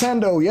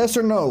Nintendo? Yes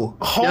or no?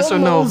 Yes or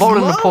no? Vote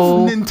in the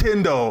poll.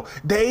 Nintendo.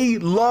 They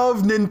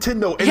love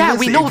Nintendo. And yeah,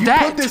 listen, we know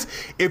that.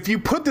 If you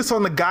put this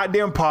on the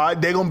goddamn pod,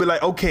 they're gonna be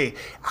like, okay,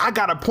 I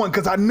got a point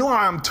because I know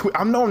I'm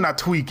not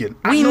tweaking.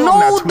 We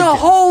know the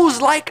hoes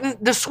like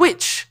the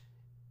Switch.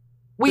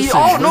 We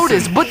all know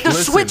this, but the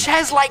Switch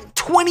has like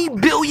 20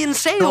 billion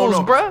sales,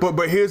 bruh.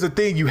 But here's the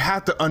thing: you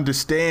have to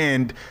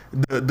understand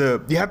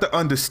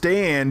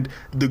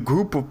the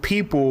group of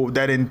people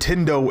that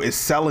Nintendo is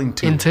selling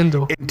to.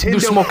 Nintendo. You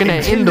smoking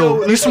that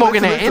Indo? You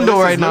smoking that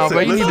Indo right now, bro?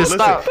 You need to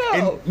stop.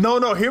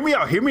 No, hear me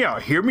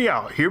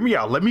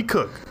out. Let me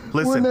cook.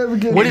 Listen,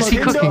 what is he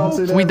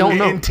cooking? We don't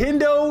know.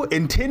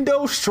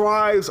 Nintendo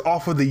strives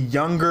off of the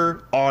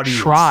younger audience.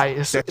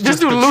 Tries. This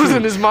dude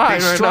losing his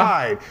mind right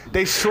now.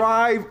 They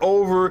strive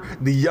over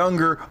the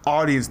younger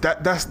audience.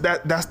 That's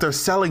their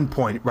selling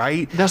point,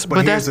 right?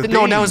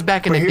 That was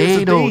back in the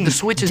day though. The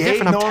Switch is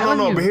different. I'm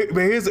telling you.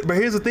 But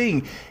here's the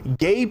thing.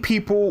 Gay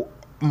people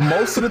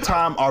most of the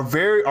time are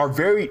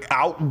very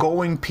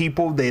outgoing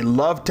people. They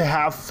love to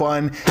have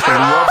fun. They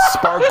love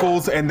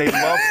sparkles and they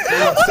love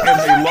fruits and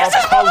they love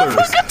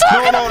colors.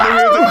 No,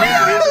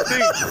 here's the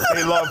thing.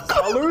 They love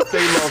colors,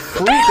 they love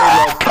fruit, they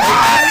love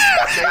colors,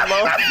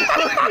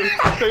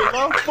 they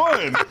love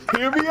fun.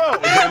 Hear me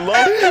out. They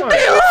love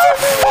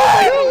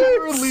fun.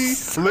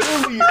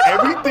 Literally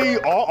everything,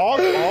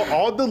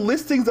 all the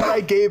listings that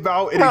I gave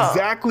out, it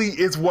exactly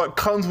is what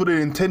comes with a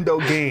Nintendo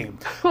game.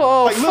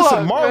 Like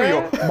listen,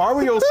 Mario's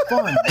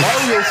fun.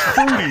 Mario's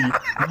fruity.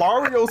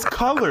 Mario's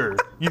color.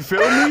 You feel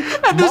me?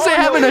 I just say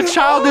having a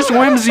childish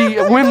whimsy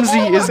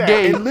is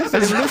gay. And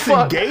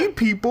listen, gay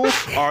people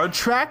are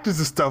attracted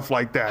to stuff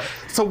like that.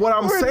 So what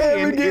I'm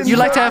saying is, you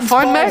like to have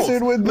fun, Max?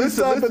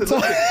 Listen.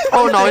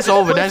 Oh no, it's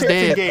over. That's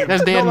dead.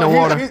 That's dead in the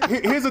water.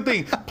 Here's the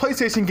thing: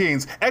 PlayStation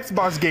games,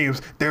 Xbox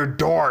games, they're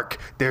dark,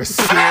 they're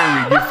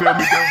scary. You feel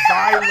me?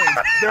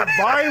 They're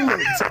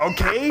violent.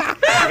 Okay?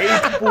 Gay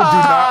people do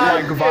not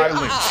like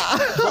violence.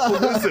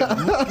 But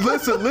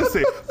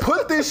listen.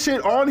 Put this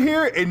shit on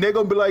here, and they're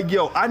gonna be like,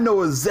 "Yo, I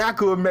know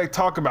exactly what Meg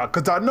talking about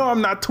because I know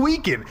I'm not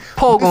tweaking."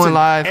 Poll going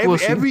live.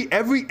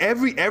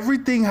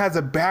 Everything has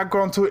a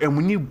background to it, and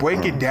when you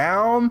break it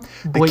down,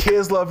 the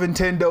kids love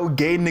Nintendo,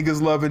 gay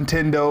niggas love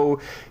Nintendo.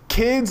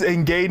 Kids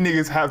and gay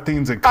niggas have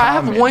things in common. I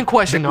have one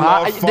question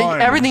though.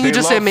 Everything you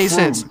just said made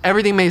sense.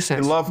 Everything made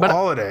sense. They love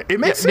all of that. It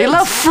makes sense. They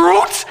love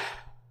fruit.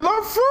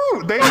 Love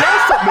fruit. They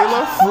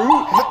love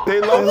fruit.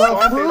 They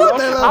love fruit.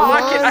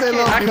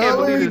 I can't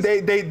believe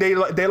this.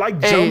 They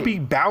like jumpy,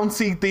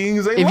 bouncy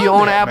things. If you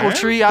own an apple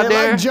tree out there,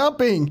 they like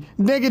jumping.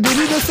 Nigga, did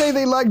he just say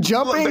they like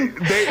jumping?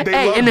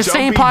 Hey, in the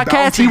same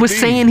podcast, he was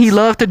saying he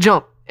loved to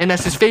jump, and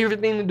that's his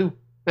favorite thing to do.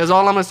 That's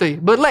all I'm gonna say.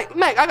 But like,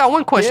 Mac, I got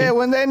one question. Yeah,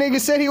 when that nigga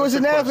said he was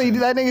an athlete,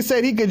 that nigga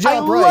said he could jump. I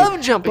love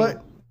jumping.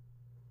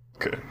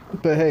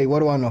 But hey,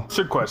 what do I know? What's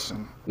your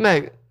question?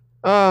 Mac,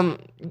 do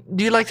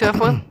you like to have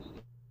fun?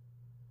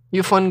 You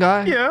a fun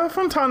guy? Yeah,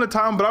 from time to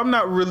time, but I'm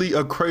not really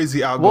a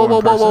crazy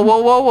outgoing person.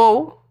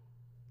 Whoa.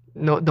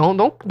 No, don't,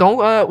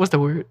 what's the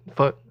word?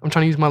 Fuck. I'm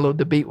trying to use my little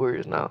debate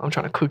words now. I'm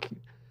trying to cook you.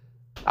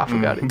 I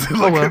forgot it.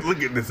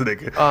 Look at this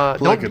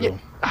nigga. Look at him.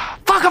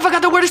 Fuck, I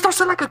forgot the word. It starts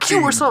with like a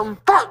Q or something.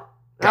 Fuck.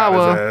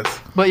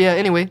 But yeah,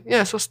 anyway.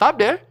 Yeah, so stop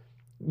there.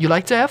 You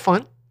like to have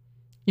fun.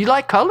 You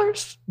like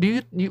colors? Do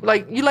you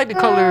like the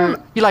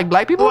color? You like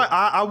black people?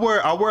 I wear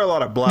a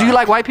lot of black. Do you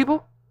like white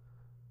people?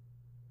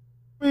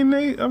 I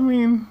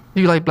mean,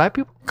 Do you like black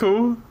people?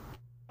 cool.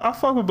 I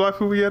fuck with black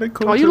people. Yeah, they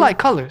cool. Oh, you too. like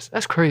colors?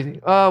 That's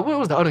crazy. What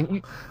was the other?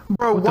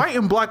 Bro, white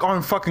and black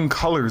aren't fucking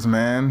colors,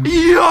 man.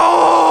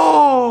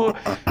 Yo,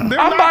 I'm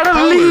about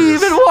to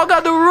leave and walk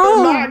out the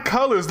room. They're not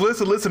colors.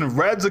 Listen.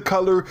 Red's a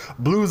color,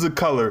 blue's a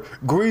color,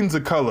 green's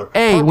a color.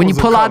 Hey, when you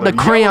pull out the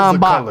crayon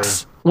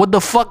box, what the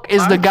fuck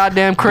is the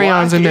goddamn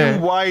crayons in there?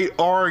 Black and white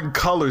aren't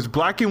colors.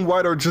 Black and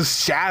white are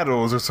just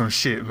shadows or some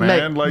shit,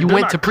 man. Like you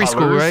went to preschool,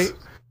 colors. right?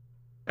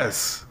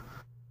 Yes.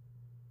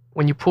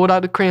 When you pulled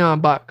out the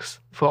crayon box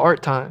for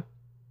art time,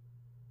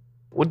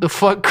 what the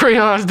fuck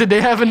crayons did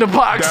they have in the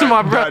box,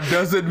 my bro? That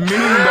doesn't mean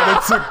that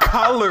it's a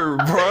color,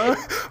 bro.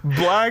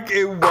 Black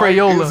and white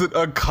Crayola. isn't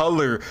a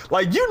color.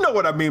 Like, you know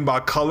what I mean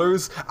by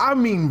colors. I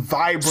mean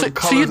vibrant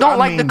colors. So you don't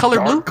like the color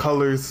dark blue?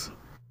 colors.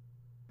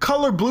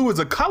 Color blue is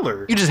a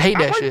color. You just hate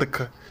that shit.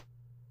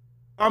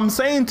 I'm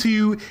saying to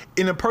you,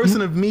 in a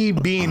person of me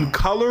being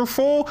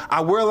colorful,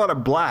 I wear a lot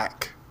of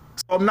black.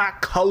 So I'm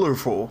not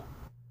colorful.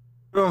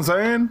 You know what I'm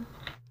saying?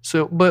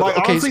 So, but Like,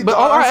 okay, honestly,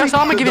 all right, so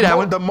I'm gonna give you that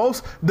one.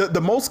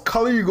 The most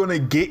color you're gonna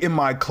get in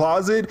my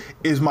closet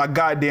is my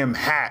goddamn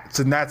hats,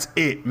 and that's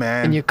it,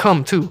 man. And you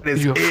come too. That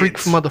You're a is freak it.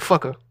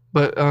 motherfucker.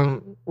 But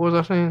what was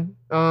I saying?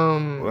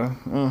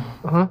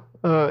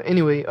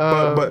 Anyway,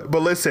 but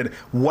listen,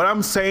 what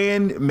I'm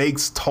saying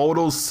makes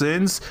total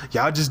sense.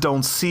 Y'all just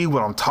don't see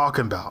what I'm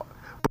talking about.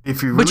 But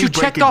if you really but you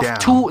break checked it off down,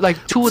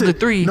 two of the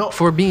three No.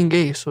 for being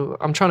gay. So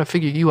I'm trying to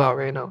figure you out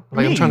right now.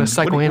 Like I'm trying to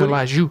What do you-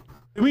 psychoanalyze you.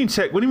 What do you mean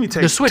check? What do you mean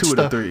take The Switch 2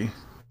 stuff. of the 3?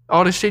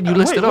 All the shit you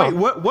listed Wait, off.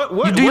 what?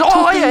 You do? what two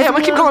Oh yeah, things I'm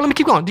gonna keep were- going. Let me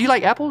keep going. Do you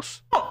like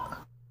apples? Oh,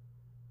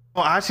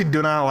 I actually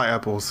do not like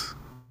apples.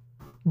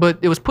 But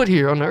it was put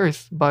here on the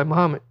earth by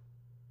Muhammad,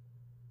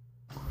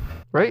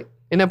 right?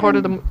 Isn't that part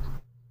of the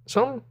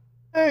something?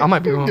 Hey, I might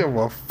be wrong. I don't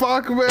give a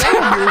fuck, man.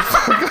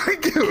 I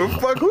don't give a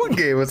fuck. Who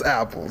gave us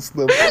apples?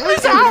 I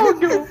don't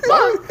give a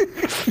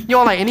fuck. You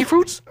don't like any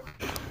fruits?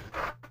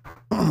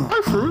 I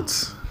like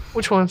fruits.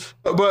 Which ones?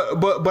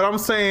 But I'm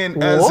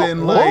saying as Whoa,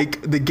 in whoa.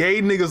 like the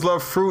gay niggas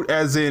love fruit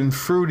as in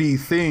fruity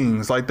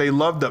things. Like they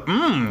love the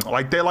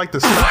like they like to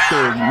stuff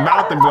their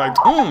mouth and be like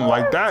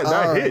like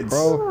that hits.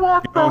 bro. You know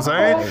what I'm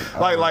saying?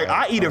 Like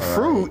I eat a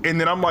fruit and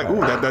then I'm like,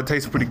 ooh, that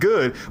tastes pretty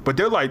good. But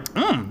they're like,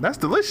 that's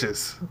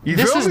delicious. You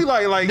This feel is- me?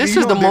 Like this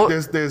you is know, the mo-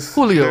 there's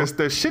Julio.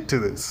 there's shit to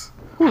this.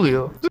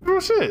 Julio. It's real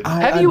shit.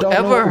 Have I you don't know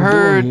ever what we're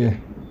heard? doing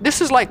here.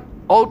 This is like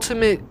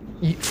ultimate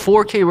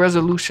 4K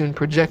resolution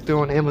projector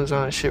on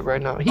Amazon shit right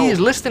now. He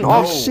is listing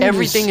off shit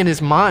everything is- in his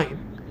mind.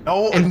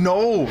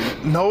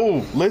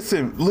 No.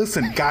 Listen.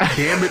 God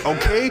damn it.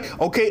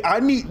 Okay. I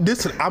need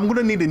this. I'm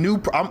gonna need a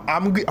new.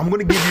 I'm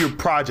gonna give you a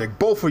project.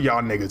 Both of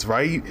y'all niggas,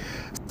 right?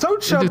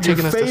 Search up your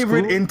taking us to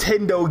favorite school?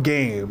 Intendo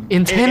game.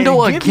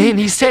 Nintendo and give again.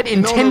 me- He said No,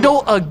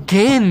 Nintendo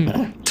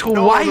again.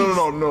 Twice.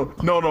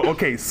 No.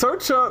 Okay,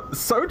 search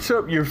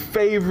up your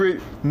favorite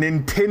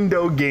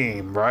Nintendo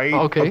game, right?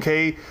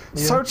 Okay.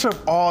 Search up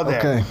all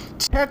that. Okay.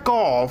 Check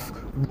off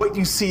what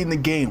you see in the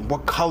game,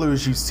 what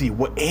colors you see,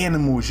 what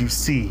animals you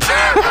see, and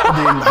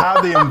then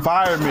how the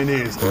environment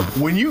is.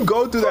 When you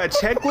go through that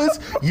checklist,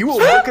 you will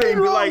look at it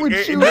and be like, with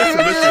hey, you, listen.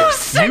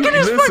 fucking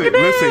head.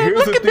 Here's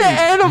Look the at the thing.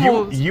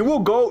 animals. You will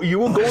go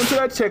into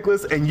that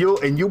checklist and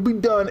you'll be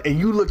done, and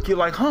you're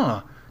like,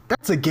 huh,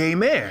 that's a gay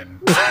man.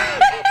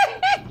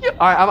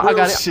 All right, I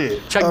got it.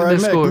 Shit. Check All the right,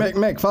 Discord.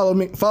 Mac, follow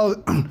me.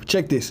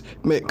 Check this.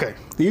 Mac, Okay.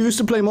 you used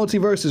to play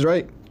multiverses,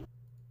 right?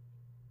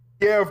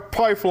 Yeah,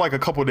 probably for like a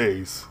couple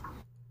days.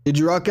 Did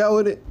you rock out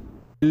with it?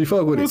 Did you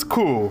fuck with It it? was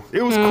cool. But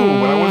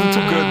I wasn't too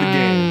good at the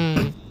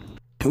game.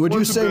 Would you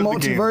wasn't say good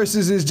at the game.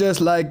 multiverses is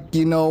just like, a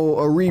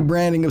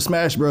rebranding of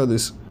Smash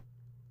Brothers?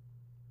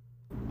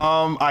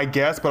 I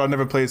guess, but I've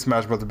never played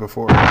Smash Brothers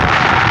before.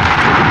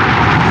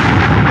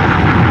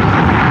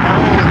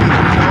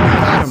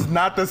 It's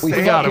not the We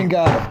same. got him. fucking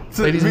got it.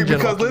 Ladies and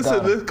Because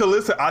gentlemen.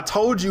 listen, I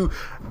told you,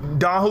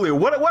 Don Julio.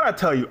 What I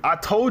tell you? I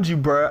told you,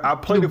 bro. I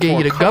played You it gave for you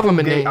a the couple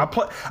government games. name.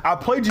 I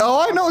played you.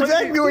 Oh, I know played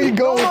exactly it- where you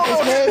going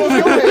with this, man.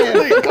 No, Go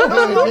ahead. Go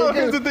ahead, No, nigga.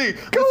 here's the thing.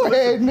 Go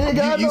ahead,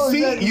 nigga. I know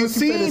exactly You what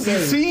you finna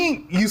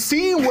say.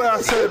 see what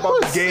I said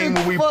about the game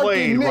when we Fucking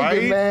played, nigga,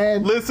 right?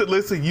 man.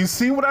 Listen. You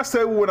see what I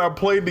said when I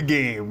played the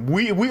game.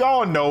 We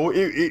all know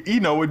it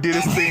did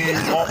its thing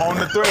on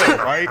the thread,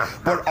 right?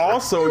 But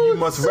also you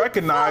must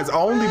recognize I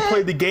only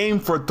played the game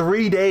for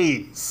 3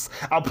 days.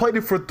 I played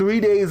it for 3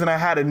 days and I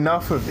had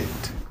enough of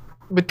it.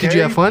 But did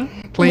you have fun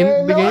playing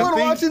Man, the no game? one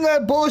watching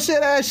that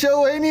bullshit ass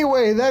show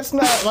anyway. That's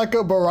not like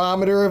a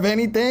barometer of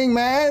anything,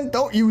 man.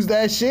 Don't use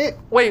that shit.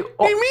 Wait,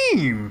 What do you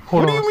mean?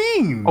 Hold What do on. you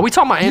mean? are we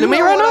talking about You anime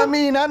know right what now? I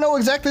mean? I know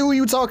exactly who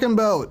you talking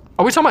about.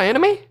 Are we talking about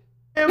anime?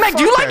 Man, Mac,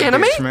 do you fuck like that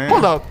anime? bitch, man.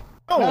 Hold up.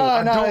 No,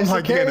 I don't it's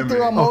like a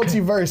character anime. on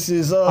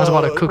Multiverses. was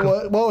about to cook him.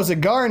 What was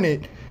it?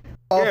 Garnet.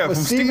 Yeah, For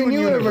from Steven Steven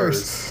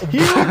Universe. Universe. He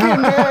would get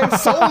mad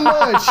so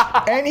much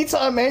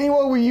anytime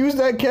anyone would use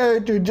that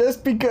character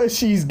just because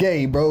she's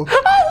gay, bro.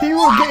 He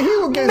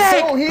would get Mac,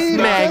 so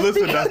heated. Mac, just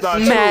Listen, that's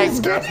not Mac.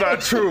 true. That's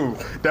not true.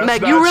 That's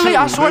Mac, not you really? true.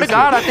 I swear to Listen.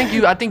 God,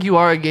 I think you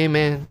are a gay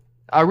man.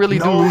 I really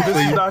do. No, this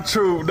is not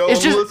true. No,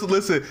 it's just,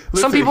 listen.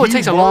 Some people, it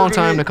takes a long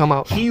time to come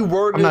out. He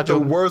worded it the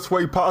worst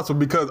way possible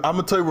because I'm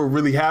going to tell you what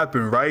really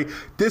happened, right?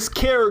 This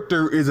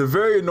character is a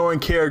very annoying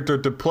character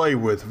to play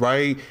with,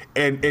 right?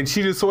 And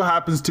she just so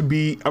happens to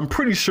be, I'm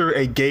pretty sure,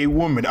 a gay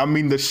woman. I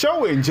mean, the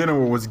show in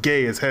general was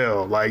gay as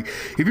hell. Like,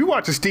 if you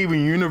watch a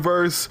Steven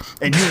Universe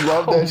and you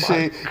love that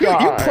shit, you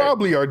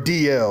probably are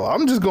DL.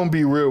 I'm just going to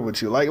be real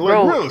with you. Like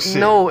bro, real shit.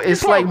 No,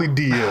 it's you're probably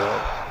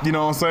DL. You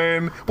know what I'm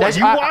saying? What,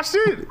 you watched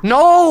it?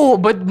 No,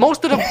 but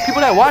most of the people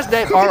that watch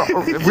that are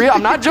real.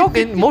 I'm not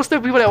joking. Most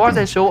of the people that watch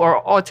that show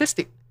are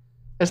autistic.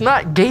 It's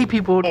not gay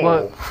people,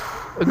 but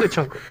a good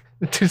chunk.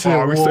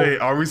 Are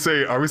we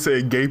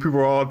saying gay people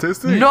are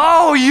autistic?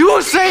 No,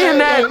 you saying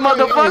that,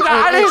 motherfucker.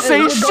 I didn't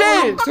say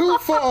shit. Too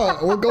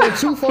far. We're going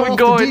too far off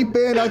the deep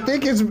end. I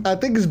think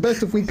it's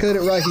best if we cut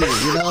it right here.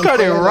 You know what cut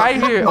it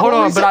right here. Hold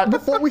on,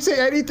 before we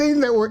say anything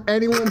that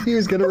anyone here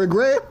is gonna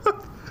regret.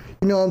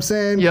 You know what I'm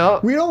saying?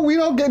 Yep. We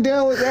don't get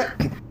down with that.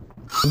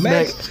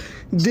 Mac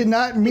did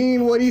not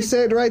mean what he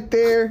said right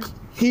there.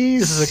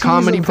 This is a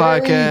comedy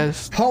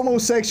podcast.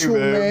 Homosexual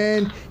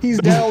man. He's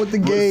down with the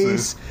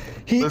gays.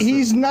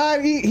 He's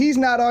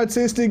not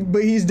artistic,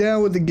 but he's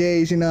down with the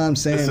gays. You know what I'm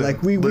saying?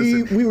 Like we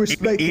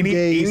respect the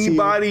gays.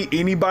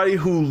 Anybody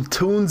who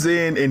tunes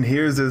in and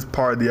hears this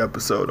part of the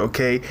episode,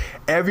 okay?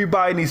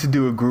 Everybody needs to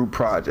do a group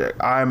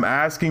project. I'm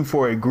asking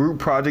for a group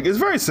project. It's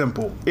very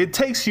simple. It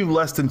takes you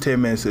less than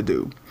 10 minutes to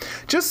do.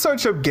 Just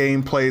search up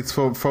gameplays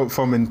from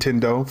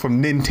Intendo,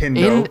 from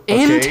Nintendo.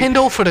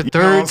 Nintendo for the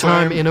third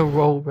time in a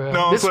row, bro.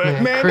 No, this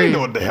man they know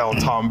what the hell I'm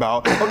talking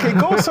about. Okay,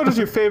 go search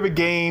your favorite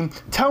game.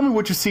 Tell me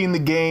what you see in the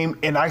game.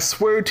 And I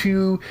swear to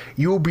you,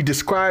 you will be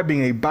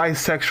describing a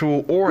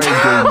bisexual or a gay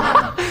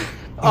man.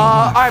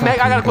 All right, Mac,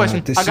 I got a question.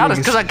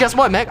 Because guess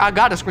what, Mac? I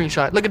got a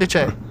screenshot. Look at the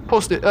chat.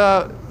 Post it.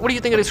 What do you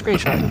think of this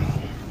screenshot?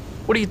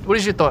 What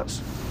is your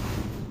thoughts?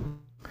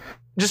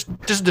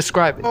 Just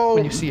describe it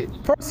when you see it.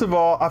 First of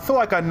all, I feel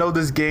like I know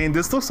this game.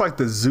 This looks like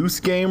the Zeus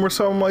game or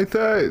something like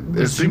that.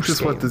 I think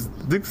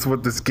this is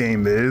what this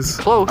game is.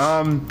 Close.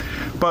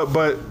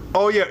 But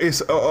oh yeah,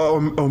 it's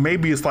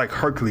maybe it's like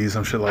Hercules,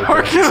 some shit like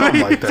that.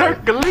 Something like that.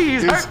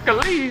 Hercules.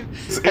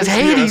 It's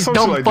Hades,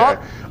 dumb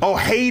fuck. That. Oh,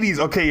 Hades.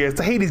 Okay, yeah, it's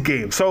the Hades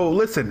game. So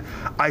listen,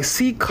 I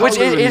see color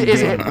in the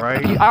game,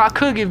 right? I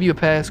could give you a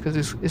pass because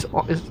it's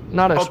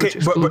not a Switch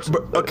exclusive.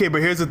 But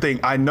here's the thing.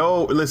 I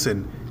know.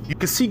 Listen. You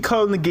can see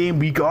color in the game,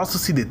 but you can also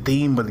see the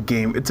theme of the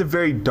game. It's a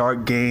very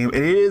dark game.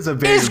 It is a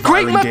very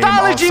Greek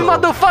mythology,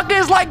 motherfucker.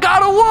 It's like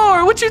God of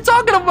War. What you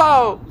talking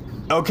about?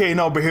 Okay,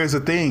 no, but here's the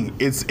thing.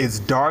 It's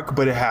dark,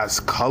 but it has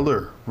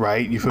color,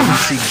 right? You feel me? You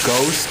see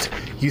ghosts.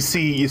 You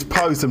see, it's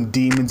probably some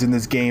demons in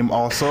this game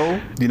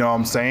also. You know what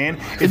I'm saying?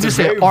 It's a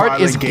very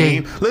violent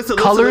game.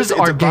 Colors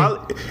are gay.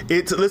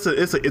 It's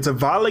a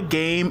violent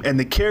game, and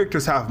the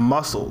characters have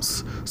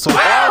muscles. So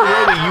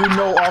already you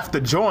know off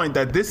the joint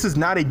that this is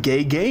not a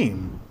gay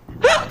game.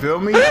 Feel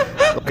me?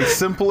 Like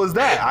simple as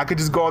that. I could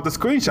just go out the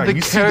screenshot.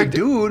 You see the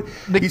dude.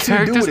 The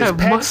characters have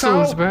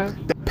muscles, bro.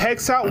 The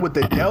pecs out with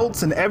the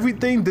delts and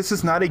everything. This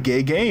is not a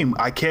gay game.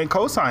 I can't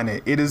co-sign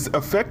it. It is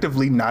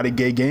effectively not a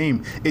gay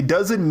game. It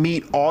doesn't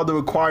meet all the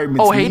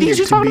requirements. Oh, Hades,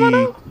 you talking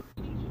about now?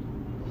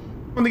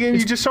 From the game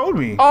you just showed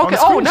me. Oh, okay.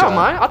 Oh, never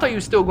mind. I thought you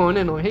were still going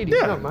in on Hades.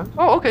 Yeah. Never mind.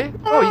 Oh, okay.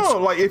 Oh,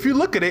 like if you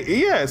look at it,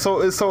 yeah.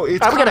 So it's. We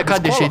gotta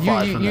cut this shit.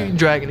 You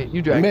dragging it.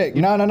 You dragging it.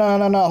 No.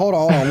 Hold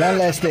on. One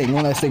last thing.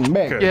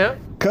 Mick. Okay. Yeah.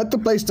 Cut the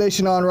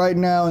PlayStation on right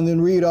now and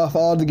then read off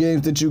all the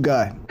games that you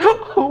got.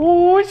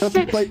 Oh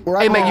shit.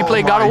 Hey, Mac, you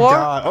play God of War?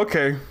 God.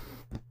 Okay.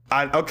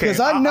 Because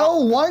I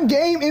know one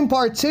game in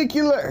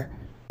particular,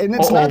 and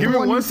it's not the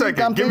one you think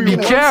I'm thinking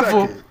of. Be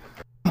careful.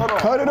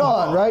 Cut it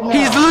on right now.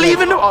 He's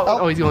leaving.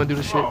 He's gonna do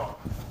the shit.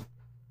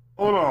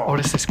 Hold on. Oh,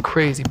 this is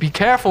crazy. Be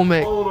careful,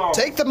 Mac.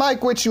 Take the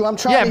mic with you. I'm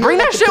trying to. Yeah, bring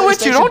that shit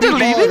with you. Don't just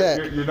leave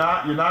it. You're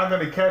not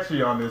gonna catch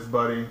me on this,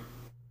 buddy.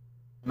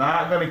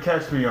 Not gonna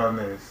catch me on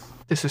this.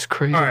 This is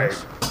crazy. All right.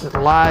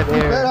 Live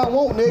air.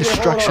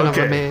 Destruction of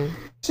a man.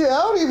 Shit, I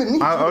don't even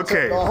need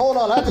okay. Hold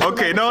on.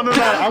 Okay, no. He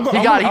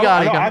got it.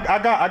 I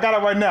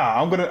got it right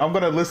now. I'm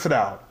gonna list it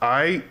out. All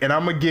right, and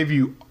I'm gonna give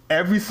you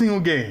every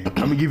single game.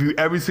 And you're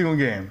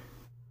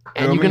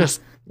gonna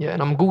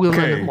and I'm googling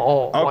them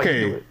all.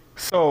 Okay.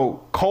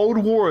 So Cold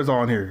War is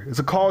on here. It's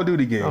a Call of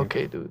Duty game.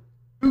 Okay, dude.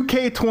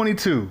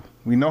 2K22.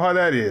 We know how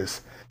that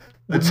is.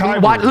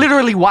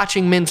 Literally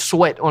watching men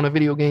sweat on a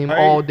video game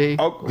all day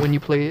when you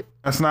play it.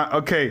 That's not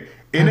okay.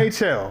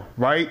 NHL,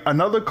 right?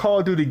 Another Call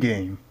of Duty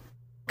game.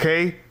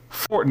 Okay,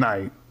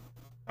 Fortnite.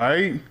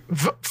 Right?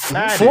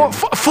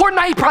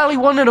 Fortnite probably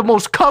one of the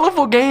most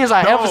colorful games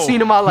I ever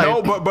seen in my life.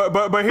 No,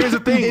 but here's the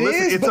thing.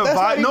 It's a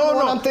vibe.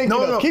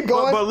 No. Keep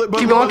going.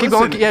 Keep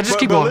going. Yeah, just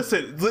keep going.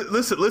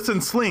 Listen,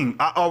 Sling.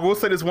 I will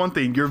say this one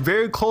thing. You're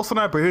very close on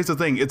that, but here's the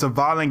thing. It's a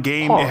violent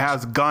game. It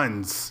has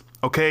guns.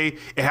 Okay,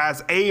 it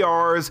has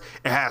ARs,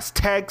 it has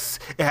techs,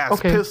 it has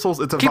pistols.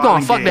 It's a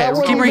violent game. Fuck that.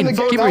 Keep reading.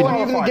 That wasn't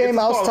even the game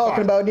I was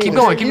talking about. Keep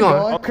going.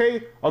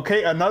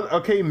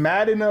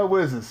 Madden.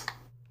 What is this?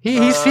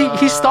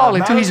 He's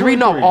stalling too. He's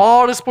reading off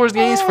all the sports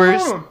games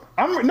first.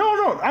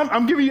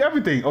 I'm giving you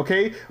everything,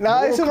 okay?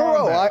 Nah, it's in a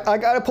row. I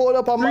got it pulled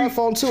up on my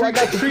phone too. I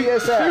got the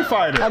PS app. Street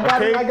Fighter,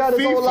 I got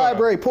his whole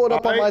library pulled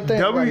up on my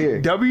thing right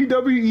here.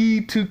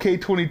 WWE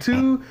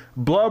 2K22,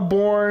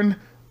 Bloodborne,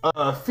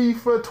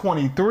 FIFA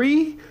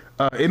 23,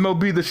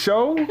 MLB The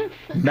Show,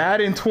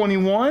 Madden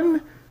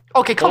 21.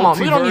 Okay, come on.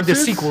 We don't need the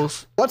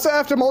sequels. What's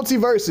after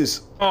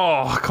Multiverses?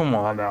 Oh, come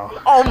on now.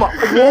 Oh my.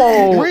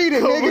 Whoa. Read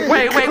it, nigga.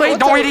 Wait.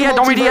 Don't read it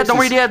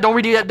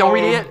yet.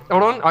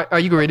 Hold on. Are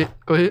you gonna read it?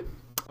 Go ahead.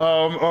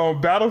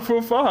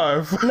 Battlefield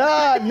 5.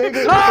 Nah,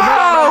 nigga.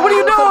 No, what are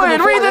you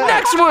doing? Read the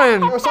next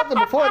one. There was something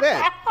before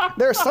that.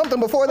 There's something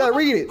before that.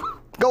 Read it.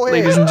 Go ahead.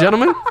 Ladies and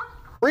gentlemen,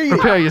 read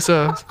prepare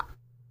yourselves.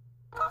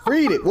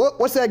 Read it.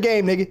 What's that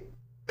game, nigga?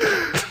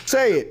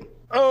 Say it.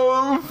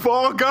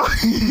 Fall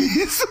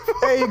Guys.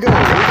 There you go.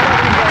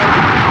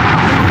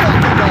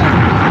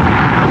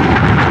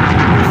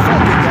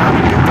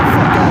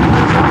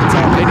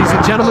 Ladies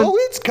and gentlemen. Oh,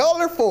 it's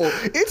colorful.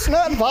 It's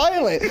not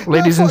violent.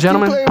 Ladies and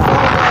gentlemen.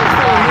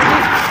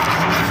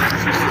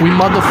 We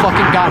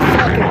motherfucking got him.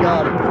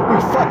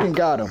 We fucking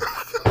got him.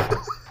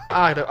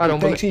 I don't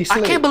believe.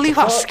 I can't believe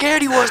how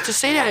scared he was to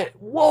say that.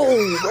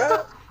 Whoa,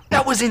 bro.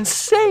 That was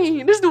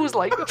insane. This dude was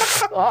like,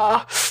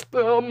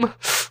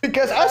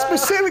 Because I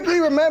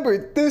specifically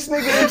remembered this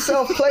nigga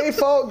himself played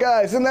Fall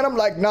Guys, and then I'm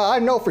like, nah, I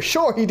know for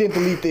sure he didn't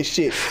delete this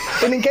shit.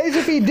 And in case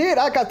if he did,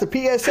 I got the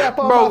PS app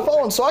on my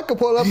phone, so I could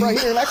pull it up right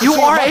here and I can you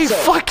see are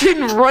myself. a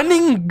fucking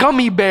running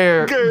gummy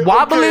bear,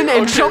 wobbling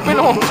and jumping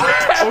on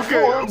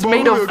platforms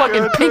made of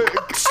fucking pink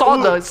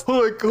sawdust.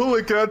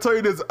 Hula, can I tell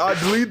you this? I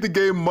deleted the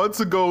game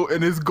months ago,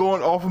 and it's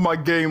going off of my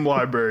game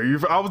library.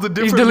 I was a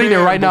different He's deleting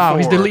it right now.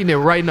 He's deleting it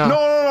right now.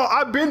 No.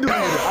 I've been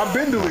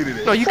deleted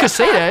it. No, you could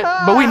say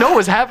that, but we know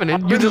what's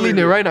happening. You're deleting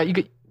it right now.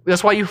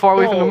 That's why you far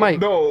away from the mic.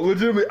 No,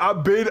 legitimately,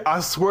 I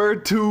swear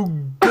to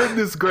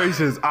goodness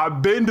gracious,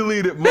 I've been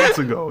deleted months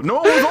ago. No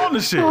one was on the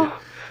shit. I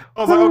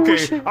was like,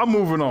 okay, I'm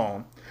moving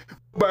on.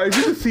 But as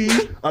you can see,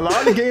 a lot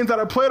of the games that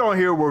I played on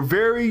here were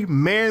very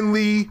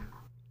manly,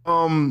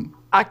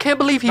 I can't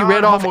believe he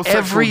read off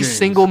every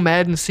single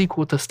Madden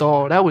sequel to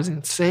stall. That was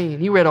insane.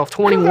 He read off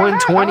 21,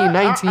 20,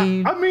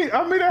 19. I mean,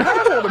 I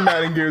have all the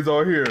Madden games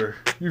on here.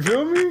 You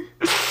feel me?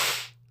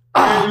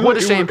 What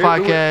a shame,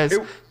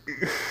 podcast.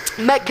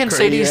 Matt can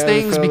say these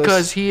things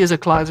because he is a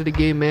closeted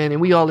gay man,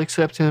 and we all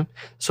accept him.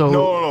 So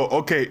no.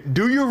 Okay,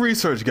 do your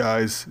research,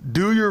 guys.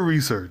 Do your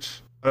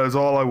research. That's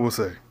all I will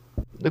say.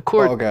 The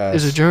court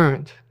is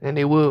adjourned, and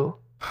they will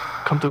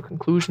come to a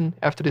conclusion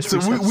after this. So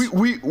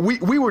we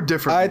were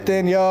different. All right,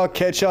 then, y'all.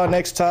 Catch y'all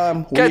next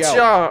time.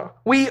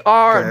 We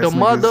are the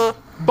mother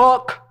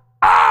buck.